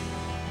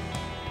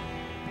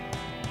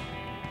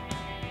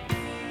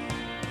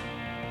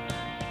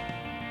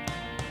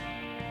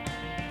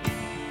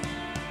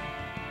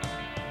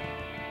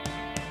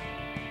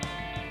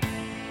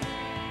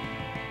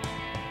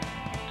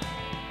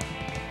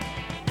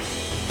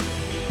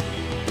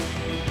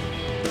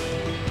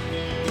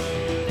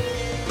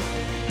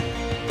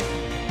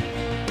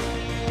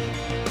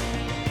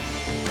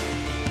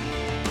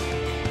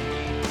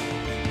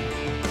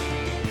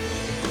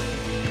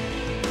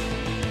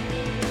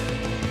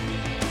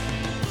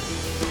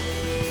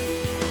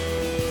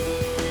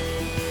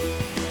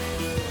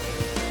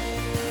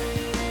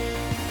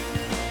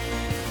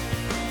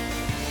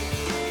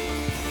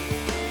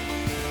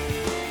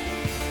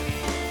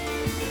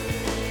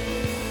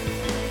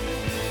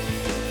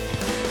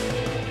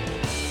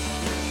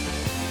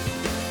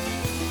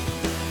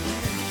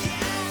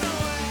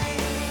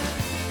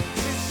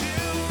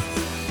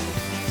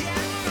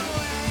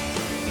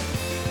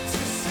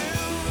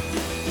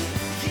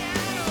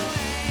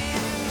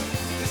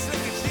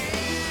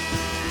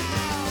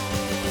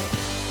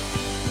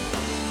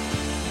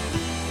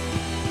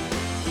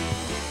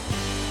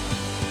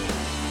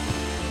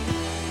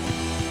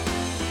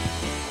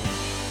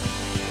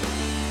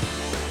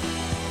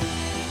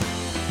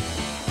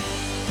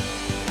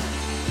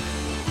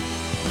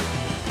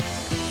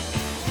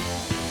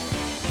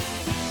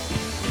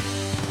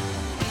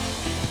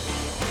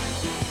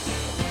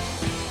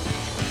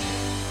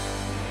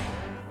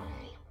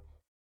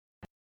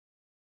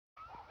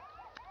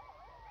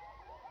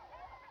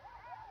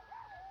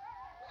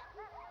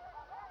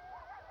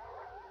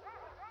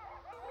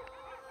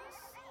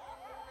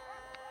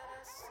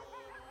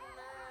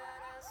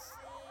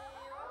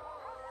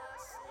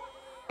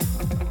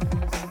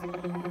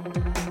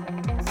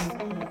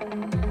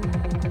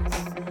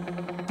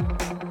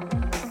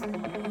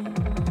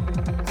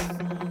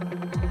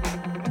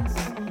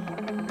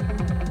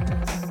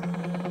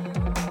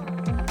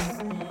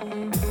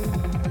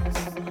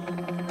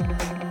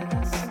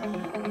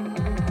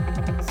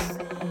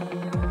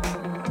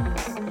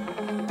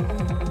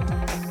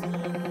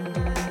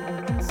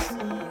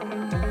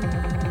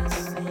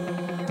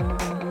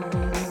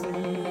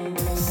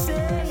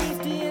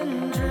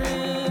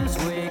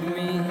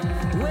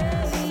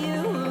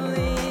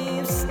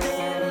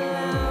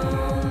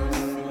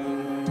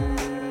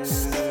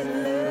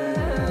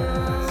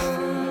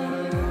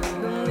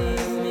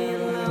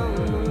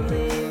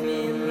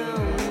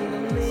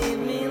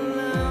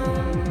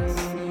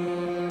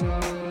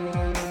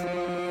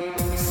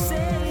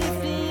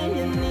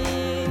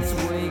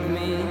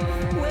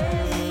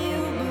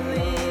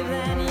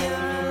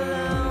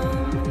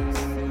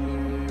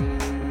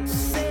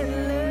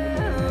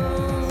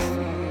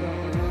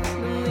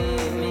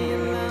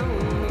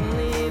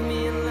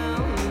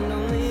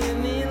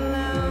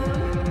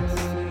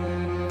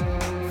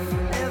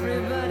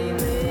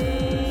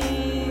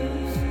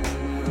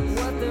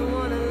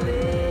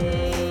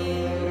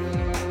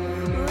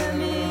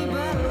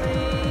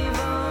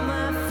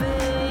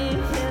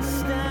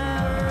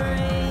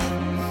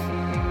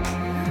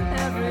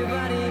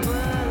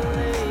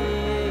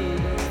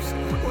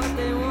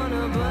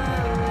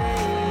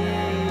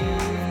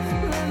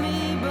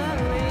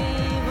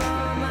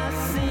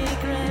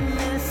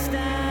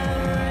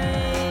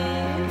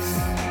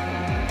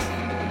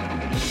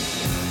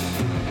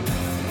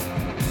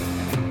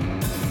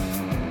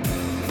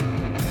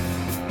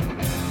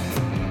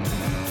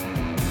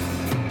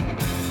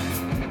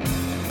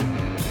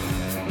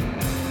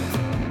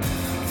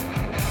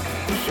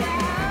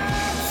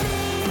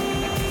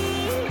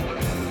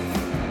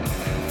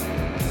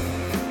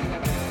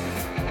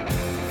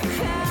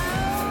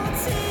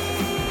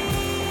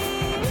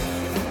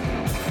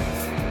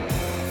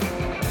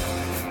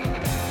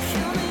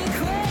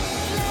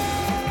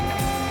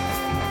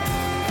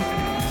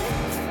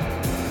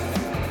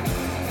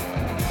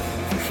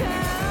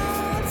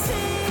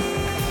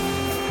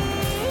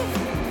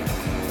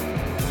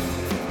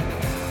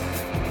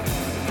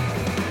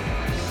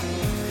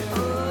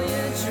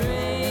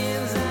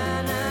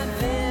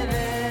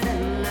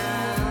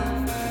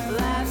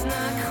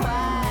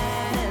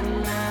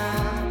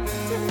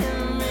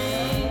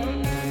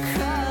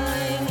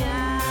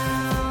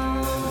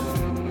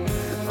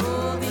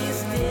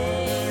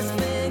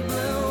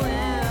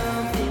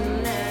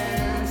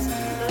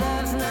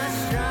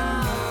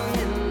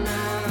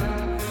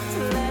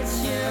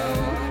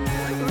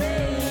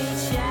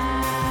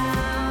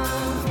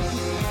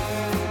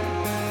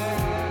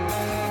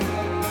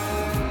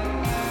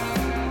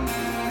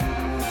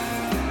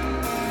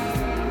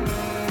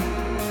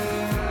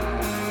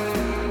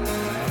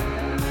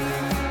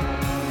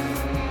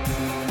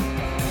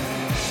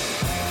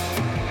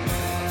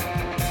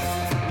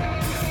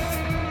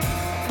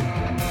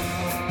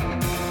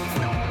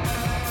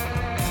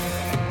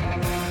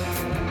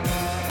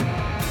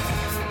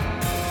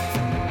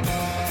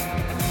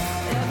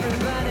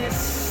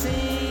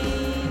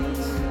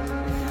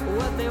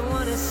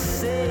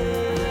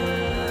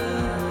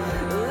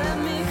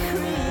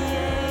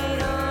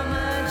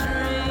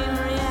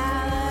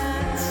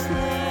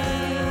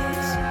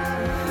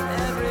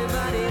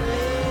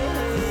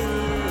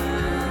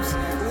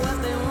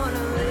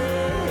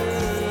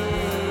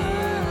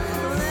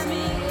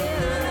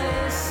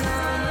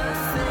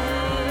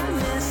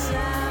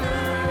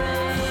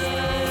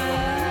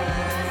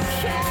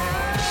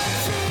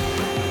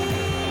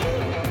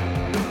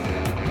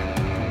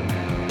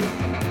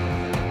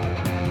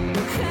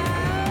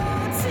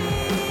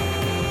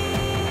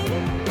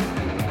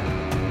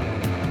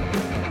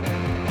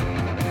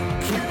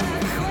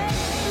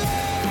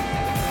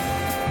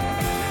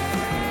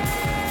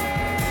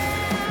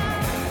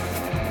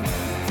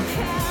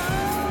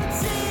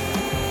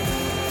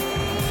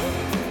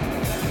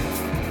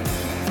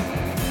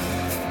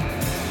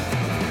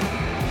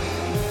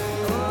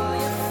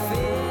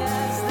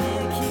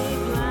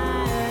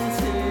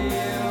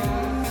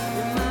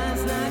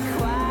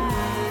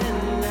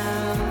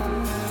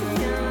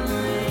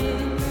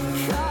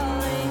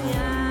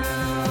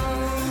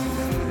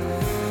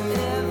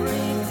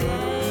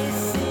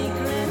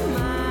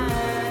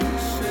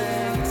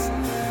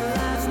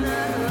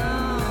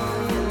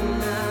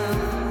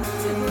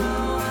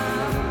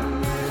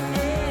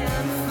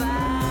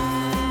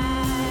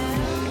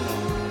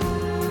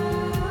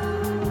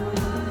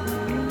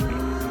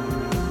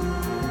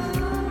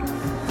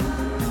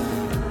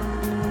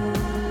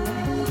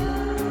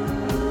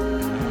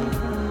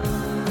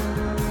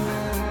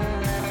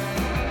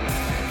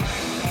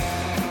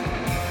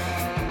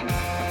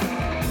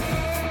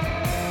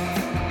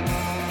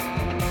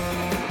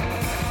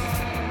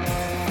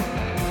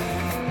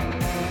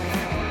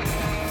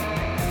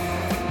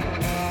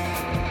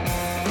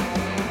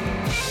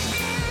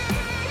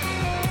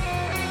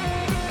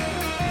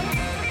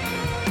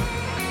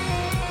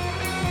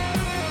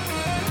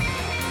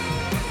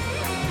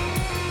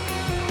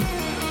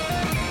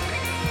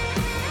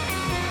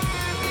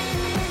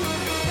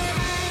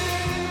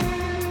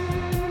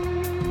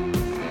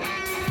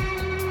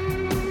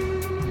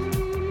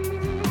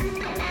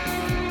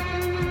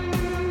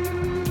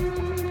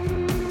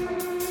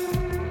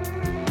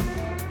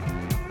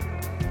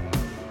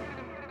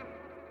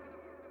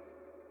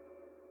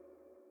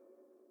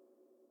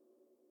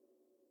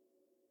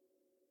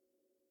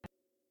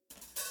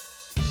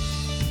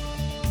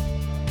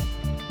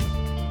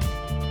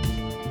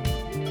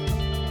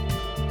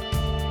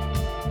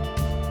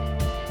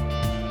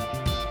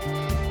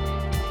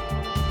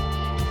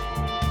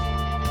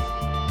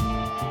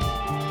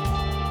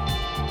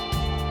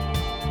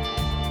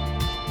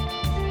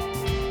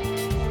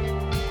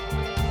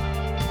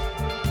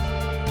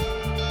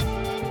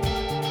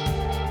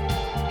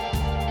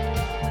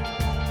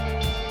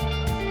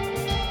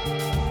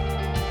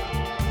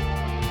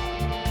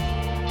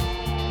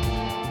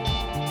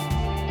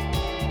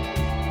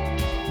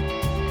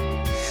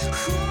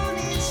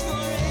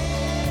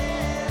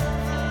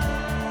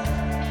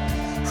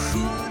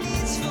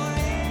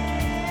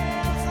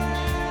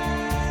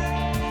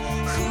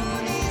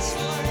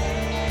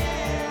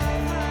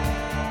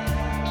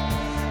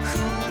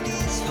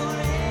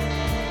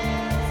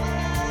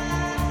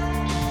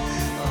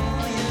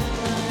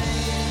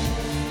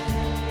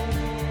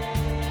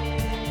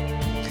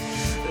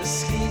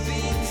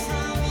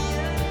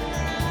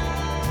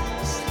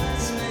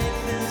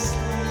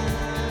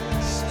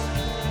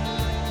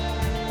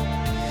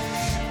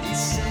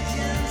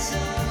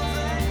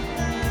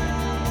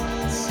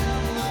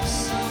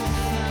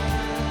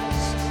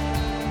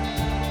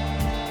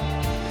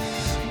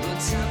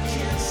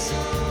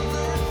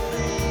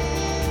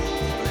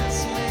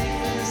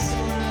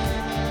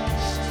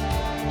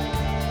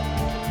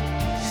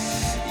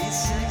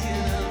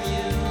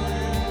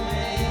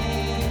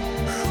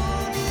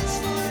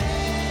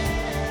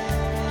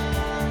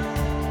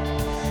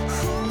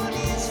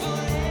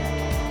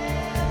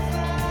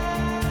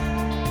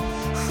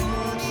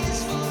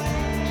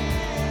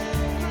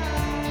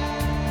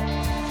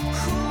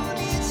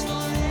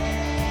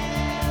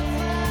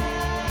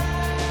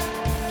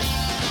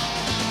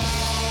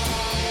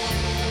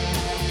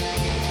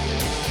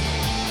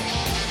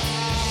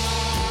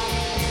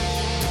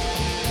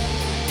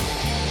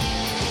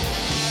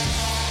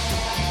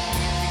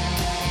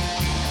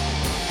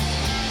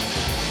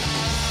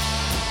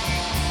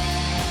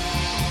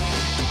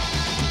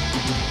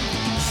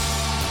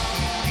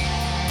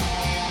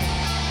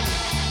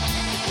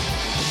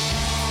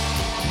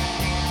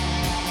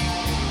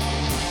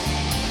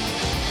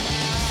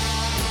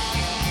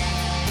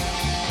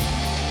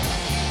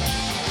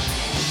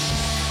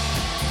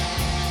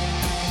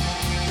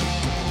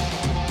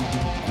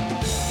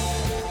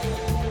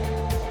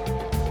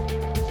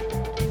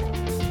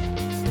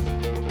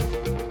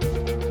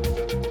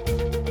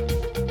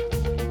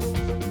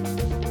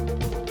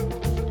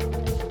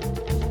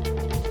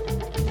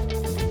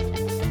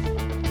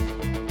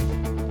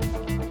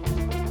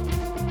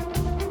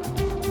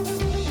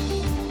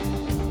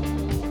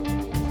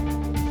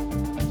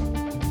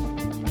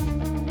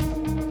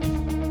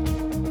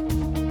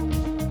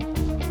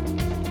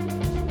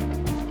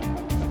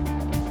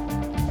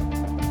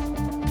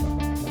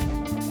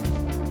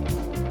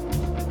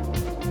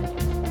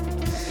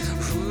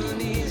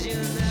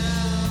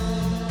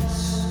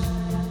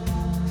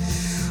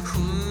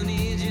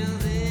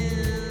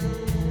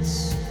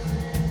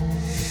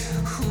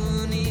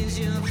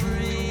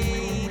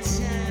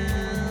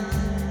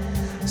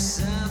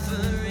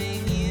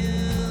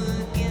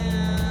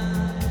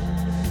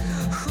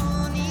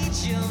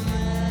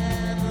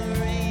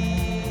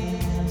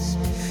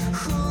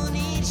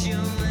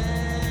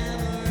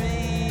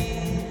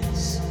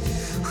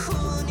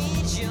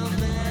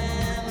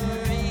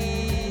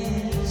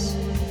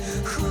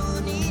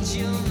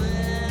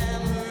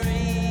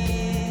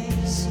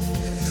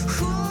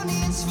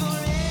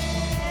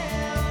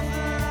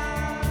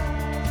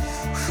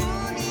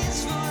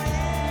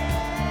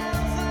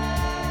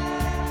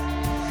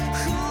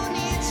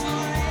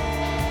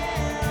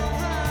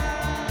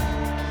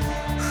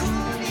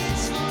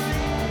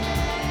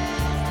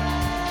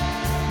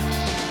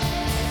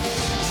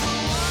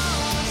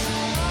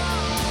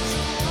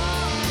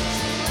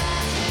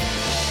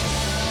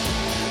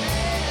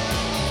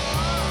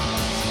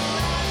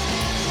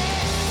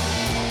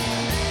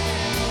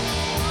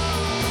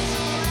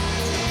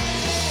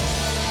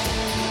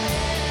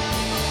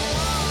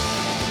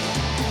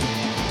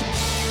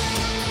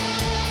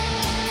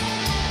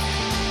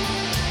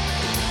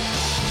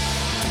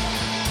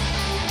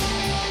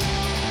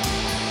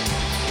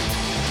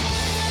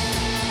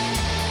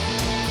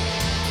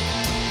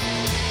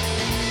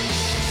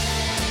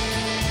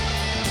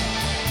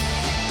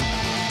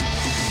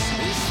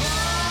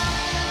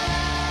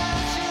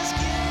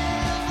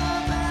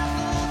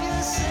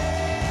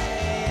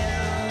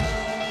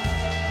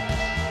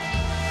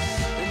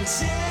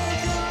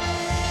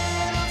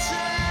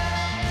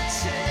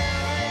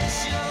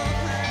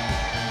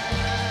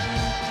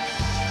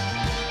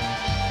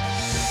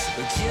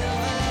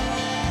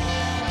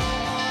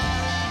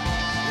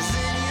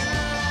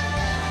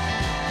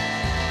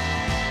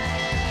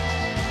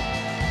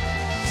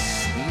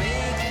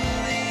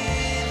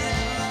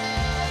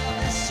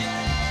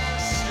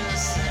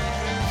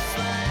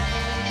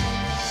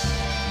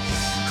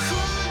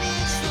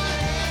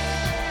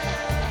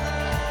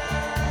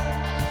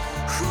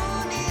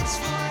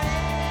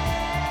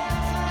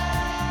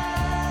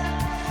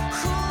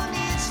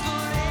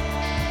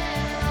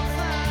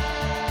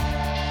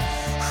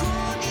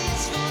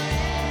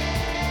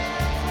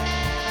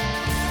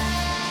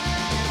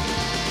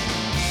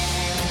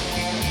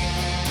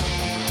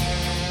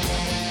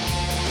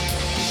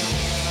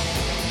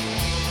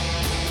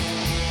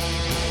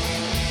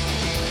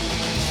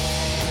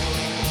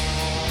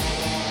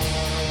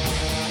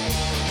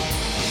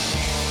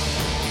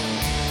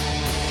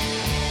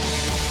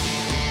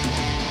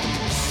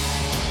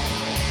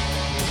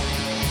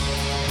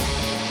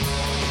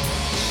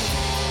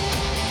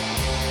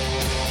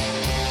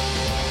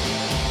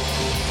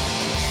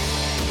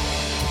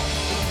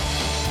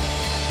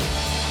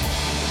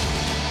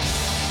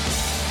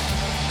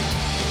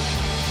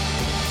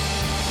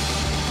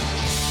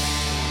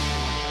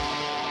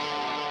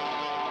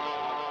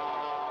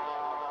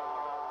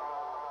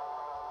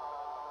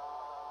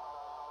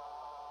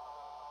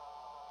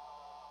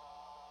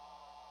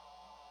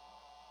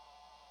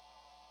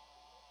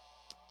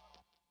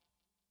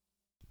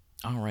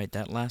 Alright,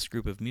 that last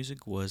group of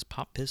music was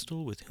Pop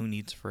Pistol with Who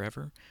Needs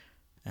Forever,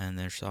 and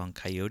their song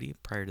Coyote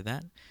prior to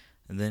that.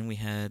 And then we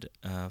had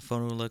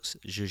Phonolux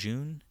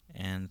Jejune,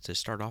 and to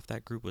start off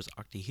that group was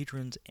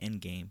Octahedron's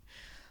Endgame.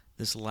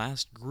 This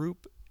last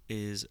group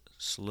is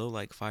Slow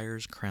Like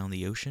Fire's Crown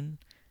the Ocean,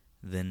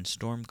 then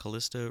Storm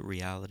Callista,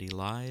 Reality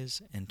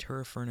Lies, and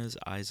Terraferna's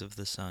Eyes of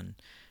the Sun.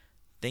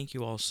 Thank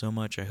you all so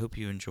much. I hope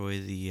you enjoy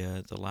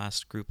the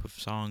last group of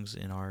songs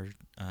in our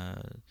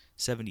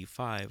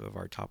 75 of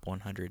our top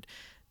 100.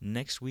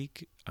 Next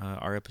week,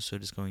 our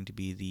episode is going to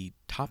be the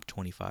top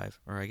 25,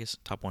 or I guess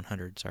top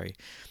 100, sorry.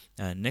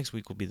 Next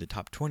week will be the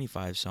top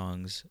 25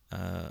 songs,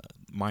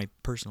 my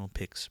personal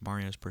picks,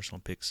 Mario's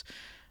personal picks,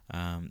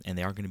 and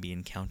they are going to be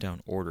in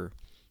countdown order.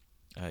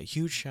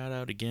 Huge shout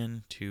out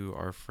again to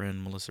our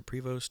friend Melissa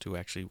Prevost, who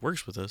actually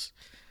works with us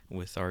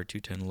with our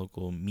 210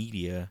 Local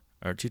Media,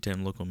 our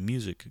 210 Local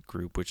Music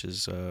group, which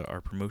is our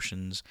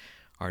promotions,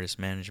 artist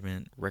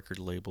management, record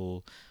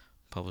label,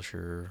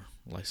 publisher,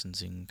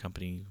 licensing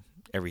company,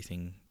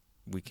 everything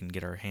we can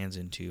get our hands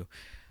into.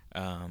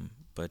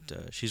 But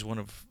she's one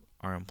of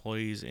our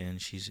employees,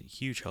 and she's a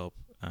huge help.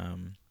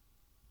 And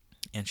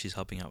she's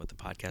helping out with the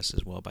podcast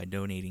as well by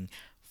donating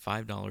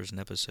 $5 an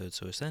episode.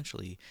 So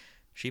essentially,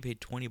 she paid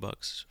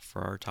 $20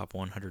 for our top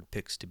 100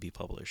 picks to be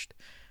published.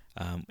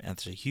 And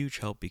that's a huge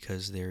help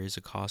because there is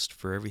a cost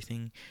for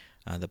everything.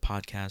 The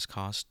podcast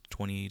costs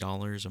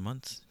 $20 a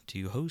month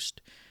to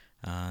host.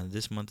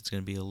 This month it's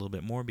going to be a little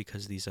bit more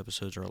because these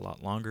episodes are a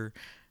lot longer.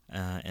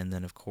 And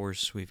then, of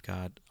course, we've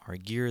got our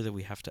gear that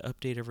we have to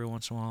update every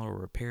once in a while or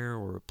repair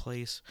or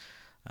replace.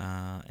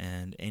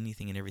 And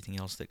anything and everything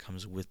else that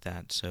comes with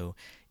that. So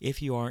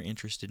if you are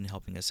interested in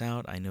helping us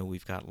out, I know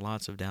we've got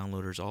lots of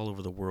downloaders all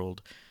over the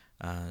world.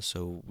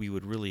 So we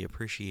would really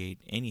appreciate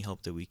any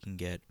help that we can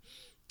get.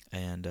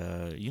 And,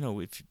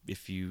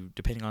 if you,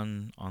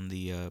 depending on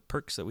the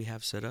perks that we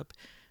have set up,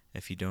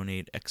 if you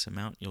donate X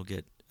amount, you'll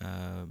get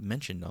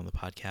mentioned on the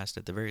podcast.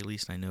 At the very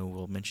least, I know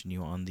we'll mention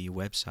you on the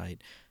website,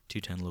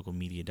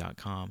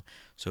 210localmedia.com.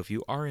 So if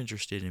you are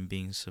interested in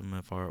being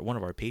one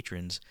of our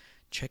patrons,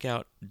 check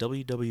out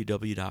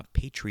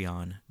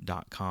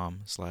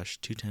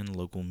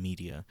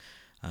www.patreon.com/210localmedia.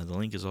 The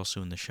link is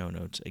also in the show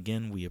notes.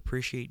 Again, we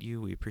appreciate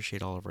you. We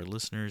appreciate all of our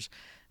listeners.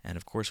 And,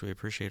 of course, we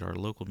appreciate our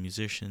local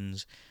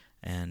musicians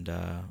and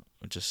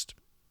just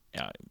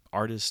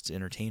artists,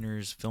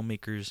 entertainers,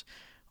 filmmakers.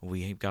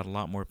 We've got a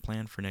lot more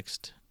planned for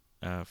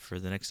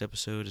the next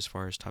episode as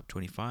far as top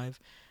 25.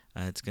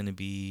 It's going to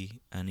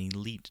be an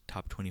elite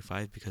top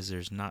 25 because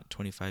there's not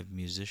 25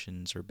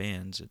 musicians or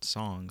bands, it's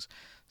songs.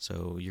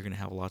 So you're going to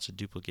have lots of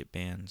duplicate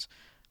bands.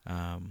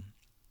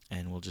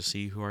 And we'll just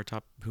see who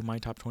my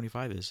top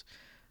 25 is.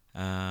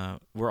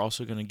 We're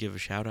also going to give a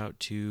shout out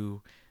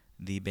to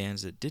the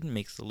bands that didn't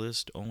make the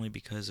list only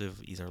because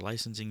of either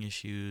licensing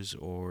issues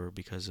or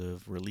because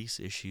of release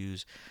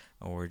issues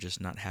or just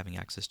not having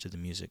access to the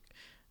music.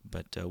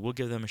 But we'll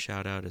give them a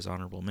shout out as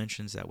honorable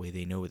mentions. That way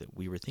they know that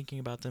we were thinking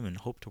about them and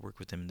hope to work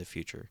with them in the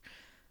future.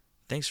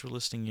 Thanks for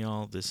listening,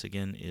 y'all. This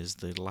again is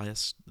the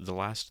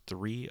last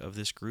three of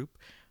this group.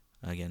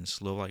 Again,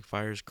 Slow Like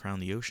Fire's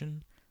Crown the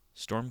Ocean,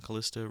 Storm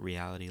Callista,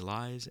 Reality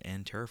Lies,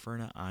 and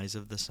Terraferna, Eyes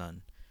of the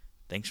Sun.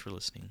 Thanks for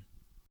listening.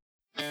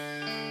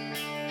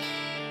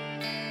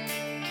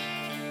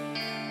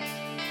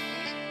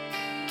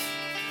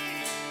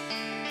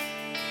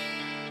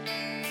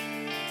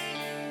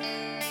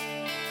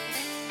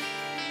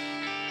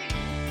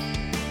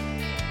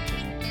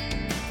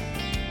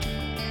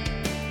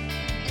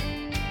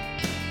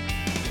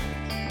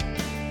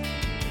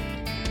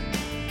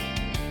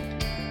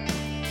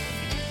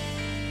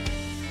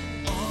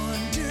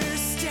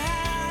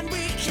 Understand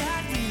we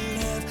can't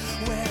relive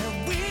where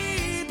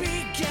we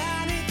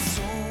began. It's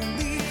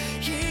only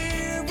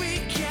here we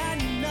can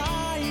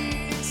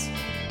unite.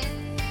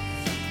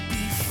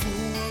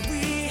 Before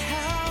we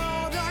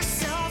held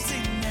ourselves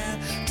in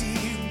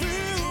empty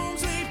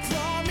rooms, we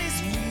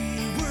promised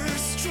we were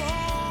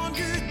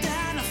stronger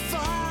than a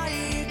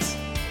fight.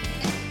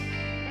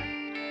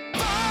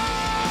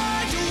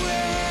 Find a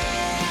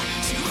way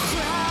to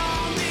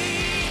crown the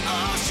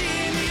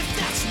ocean if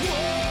that's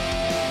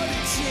what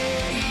it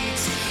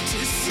takes to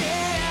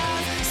save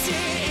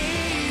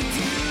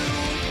you.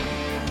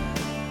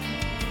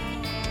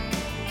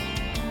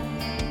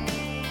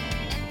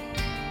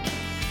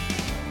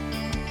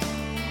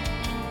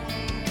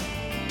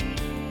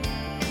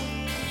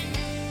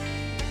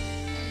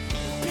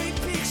 Big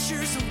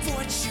pictures of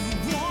what you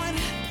want,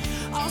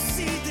 I'll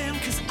see them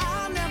 'cause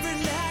I'll never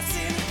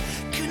lessen.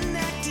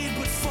 Connected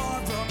but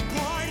far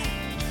apart,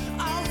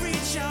 I'll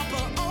reach out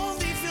but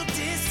only feel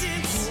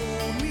distant.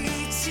 Hold me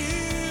to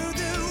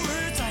the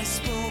words I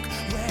spoke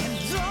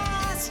when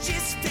lost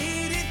just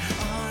faded.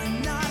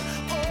 I'm not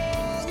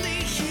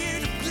only here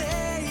to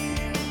play.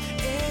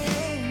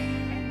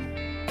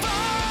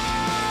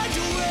 Find a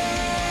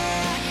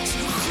way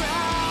to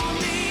crown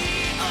the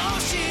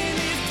ocean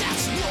if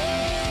that's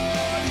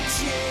what it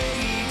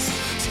takes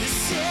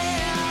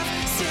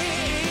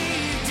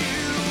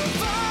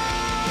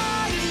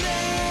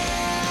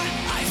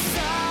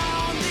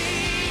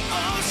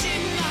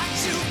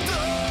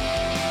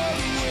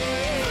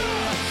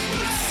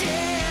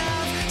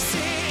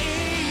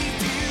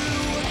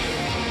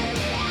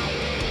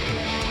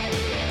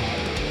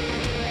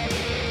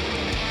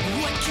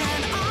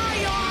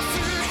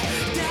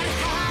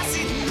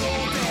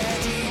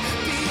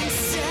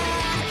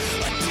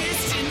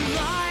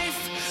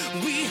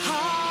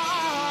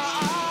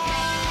hide.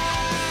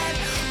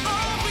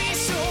 Oh, we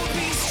should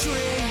be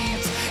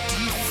straight,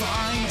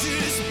 defined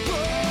as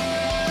both.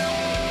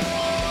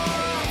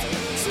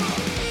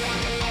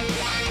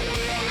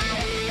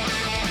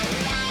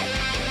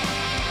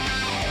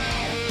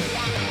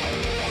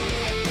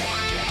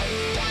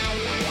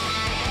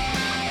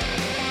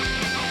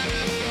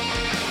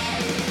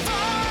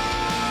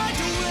 Find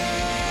a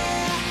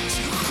way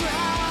to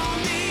crown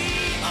the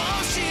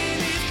ocean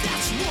if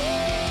that's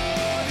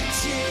what it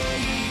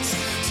takes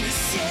to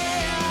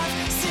save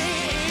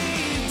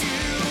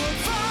you.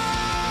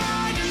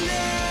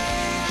 Finally,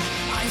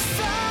 I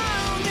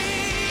found the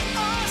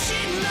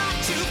ocean not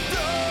to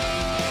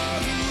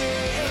float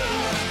away,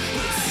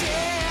 but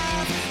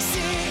save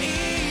you.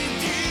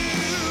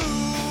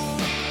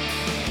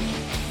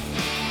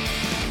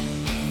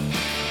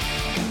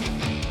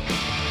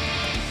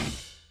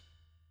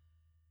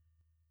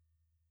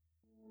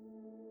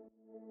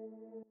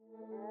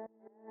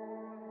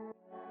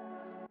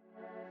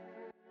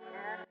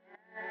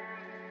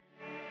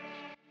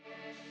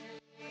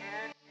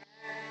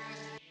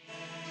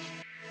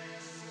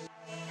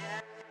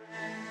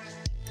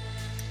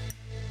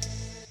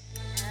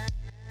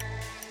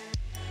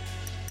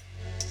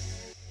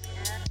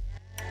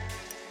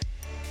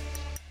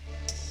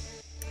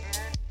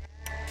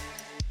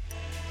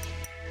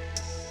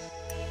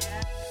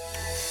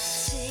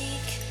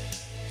 Take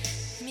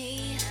me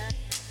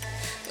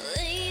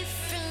away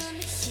from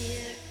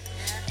here.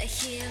 I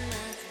hear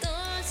my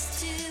thoughts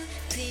too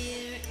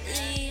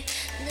clearly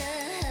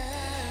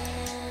now.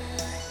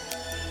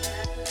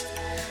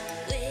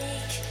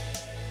 Wake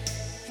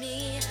me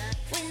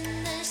when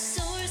the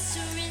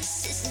sorceress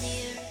is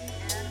near,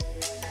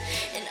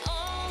 and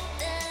all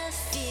the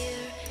fear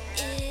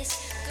is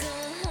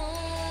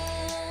gone.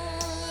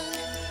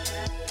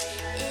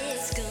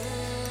 It's gone.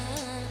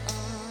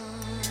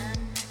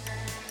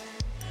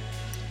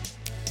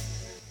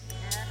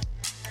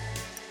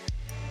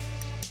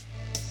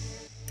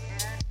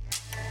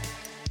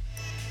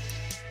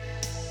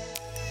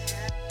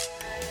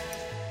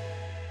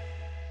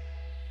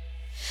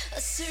 I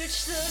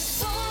search the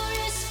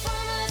forest for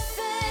my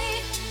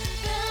fate,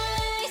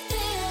 found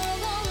anything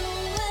along the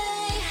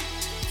way,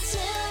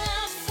 till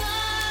I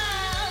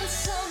found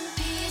some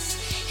peace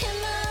in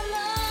my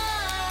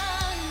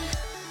mind.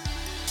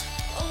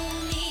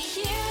 Only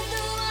here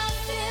do I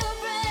feel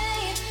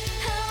brave.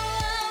 How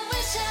I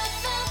wish I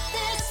felt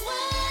this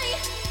way.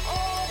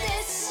 All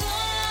this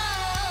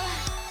sorrow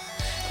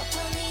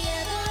upon the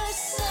other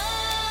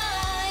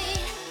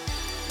side.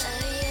 My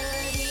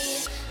reality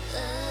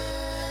lies.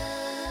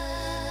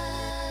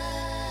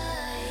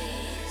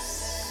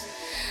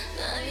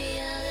 My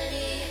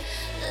reality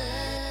lies.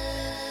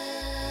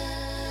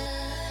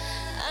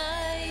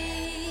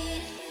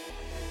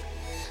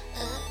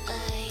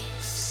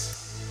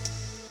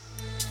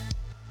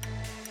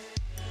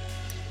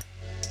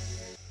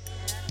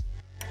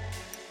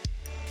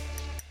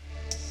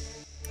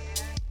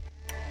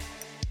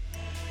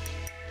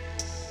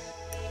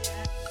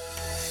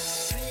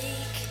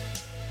 Break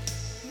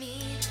me,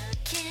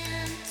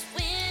 can't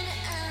when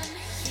I'm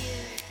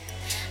here.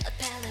 A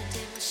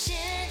paladin will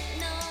shed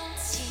no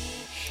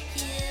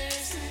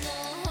tears, no.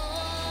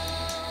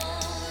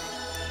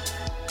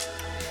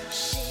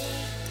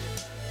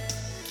 Shaking,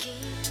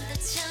 the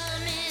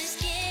time is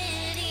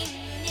getting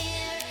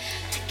near.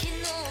 I can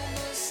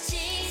almost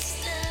taste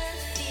the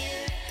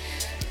fear.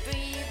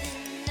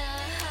 Breathing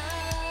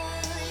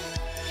out,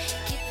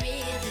 keep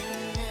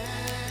breathing out.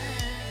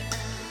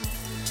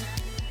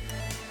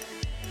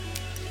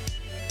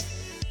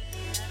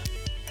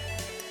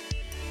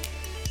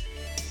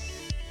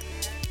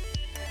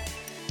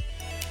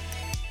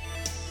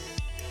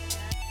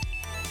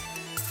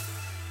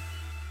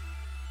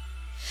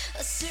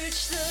 I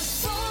search the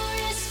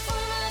forest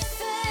for my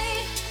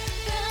fate,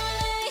 found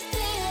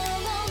anything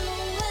along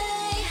the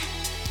way,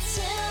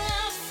 till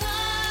I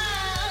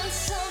found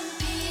some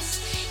peace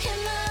in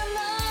my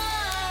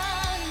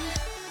mind.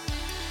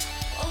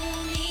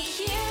 Only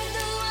here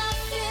do I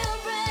feel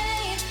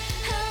brave.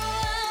 How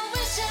I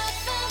wish I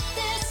felt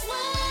this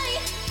way.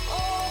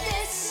 All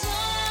this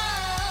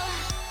sorrow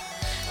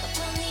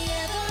upon the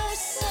other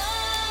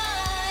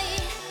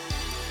side.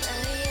 My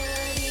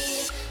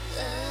reality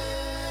lies.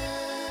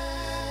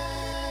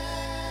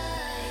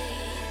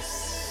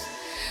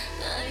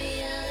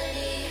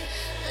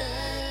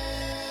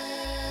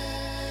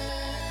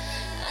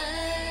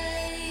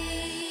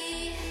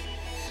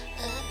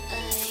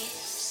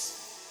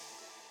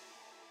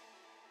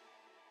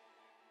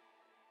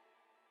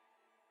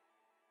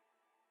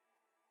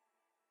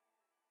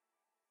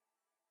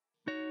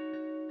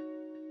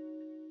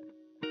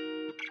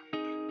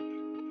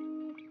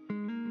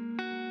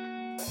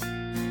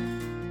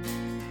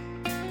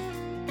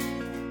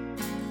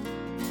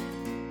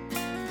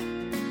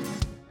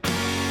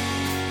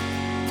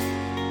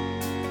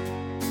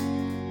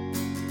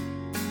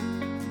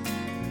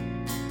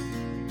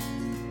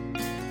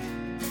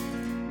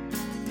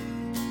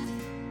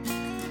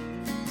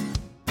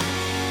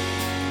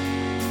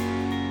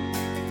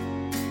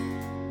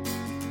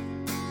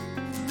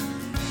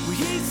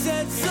 He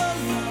said, so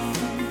long,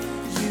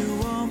 you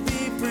won't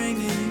be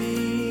bringing me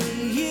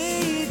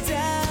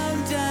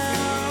down,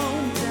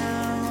 down,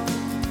 down.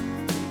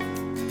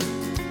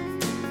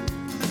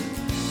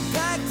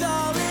 Packed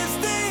all his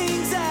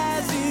things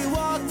as he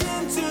walked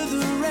into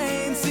the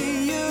rain.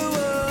 See you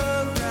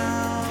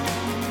around.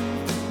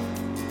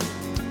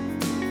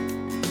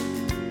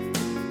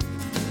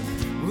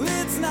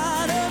 It's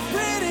not a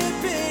pretty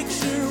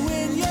picture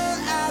when you're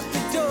at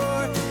the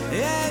door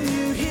and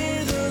you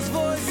hear those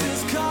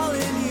voices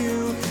calling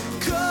you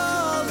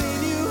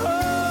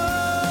home.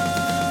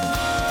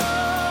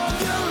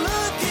 You're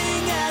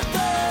looking at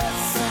the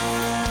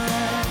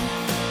sun.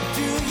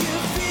 Do you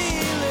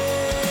feel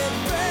it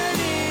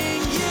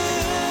burning you?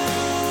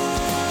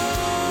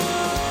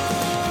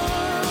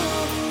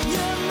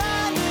 Your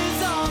mind is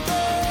on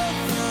the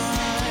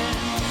run.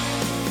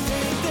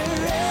 Think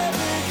they're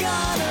ever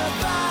gonna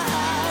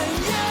find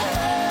you.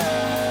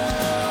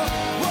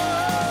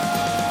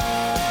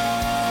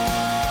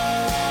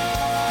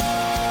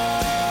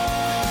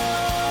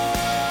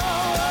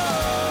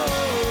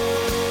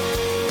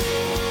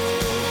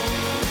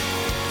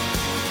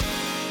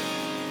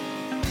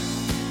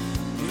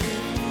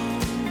 It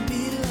won't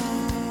be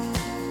long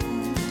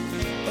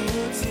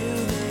till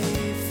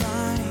they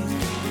find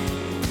you.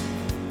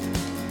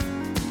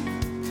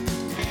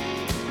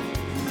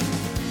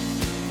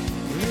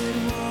 It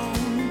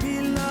won't be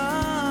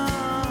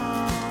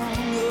long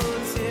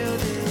till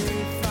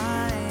they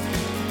find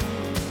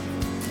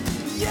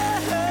you. Yeah.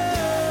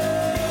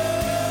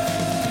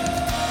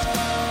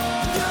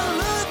 You're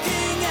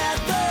looking at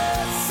the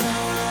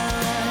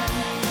sun.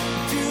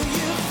 Do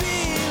you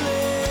feel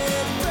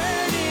it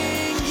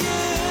burning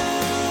you?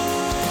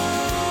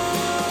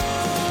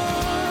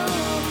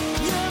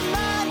 Your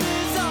mind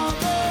is on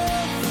the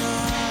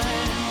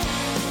run.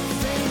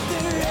 Think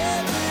they're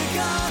ever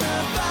gonna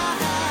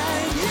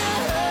find you.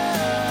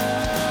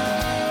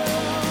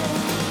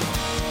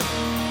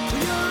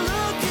 You're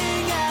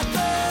looking at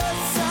the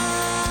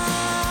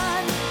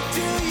sun.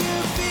 Do you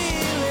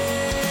feel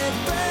it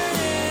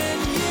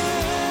burning you?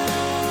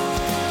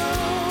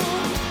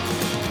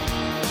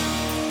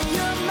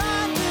 Your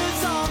mind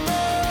is on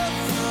the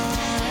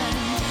run.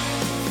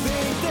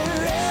 Think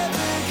they're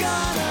ever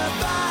gonna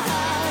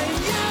find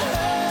you.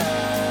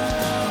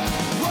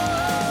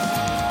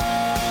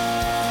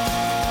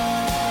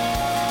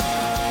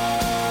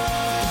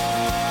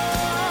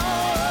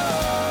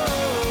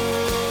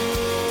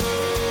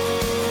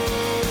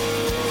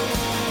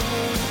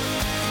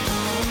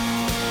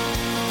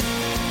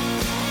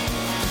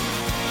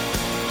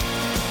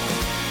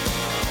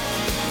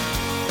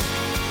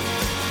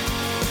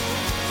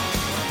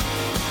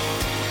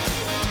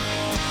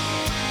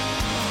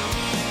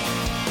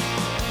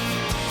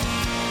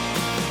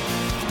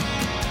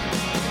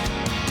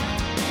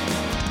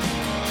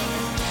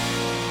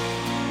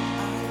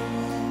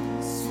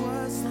 Once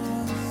was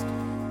lost,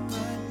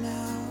 but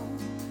now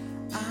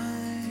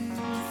I'm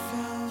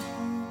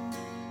found.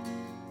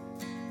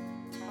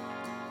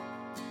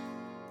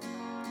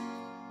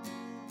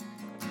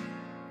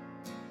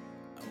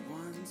 I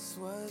once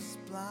was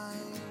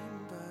blind,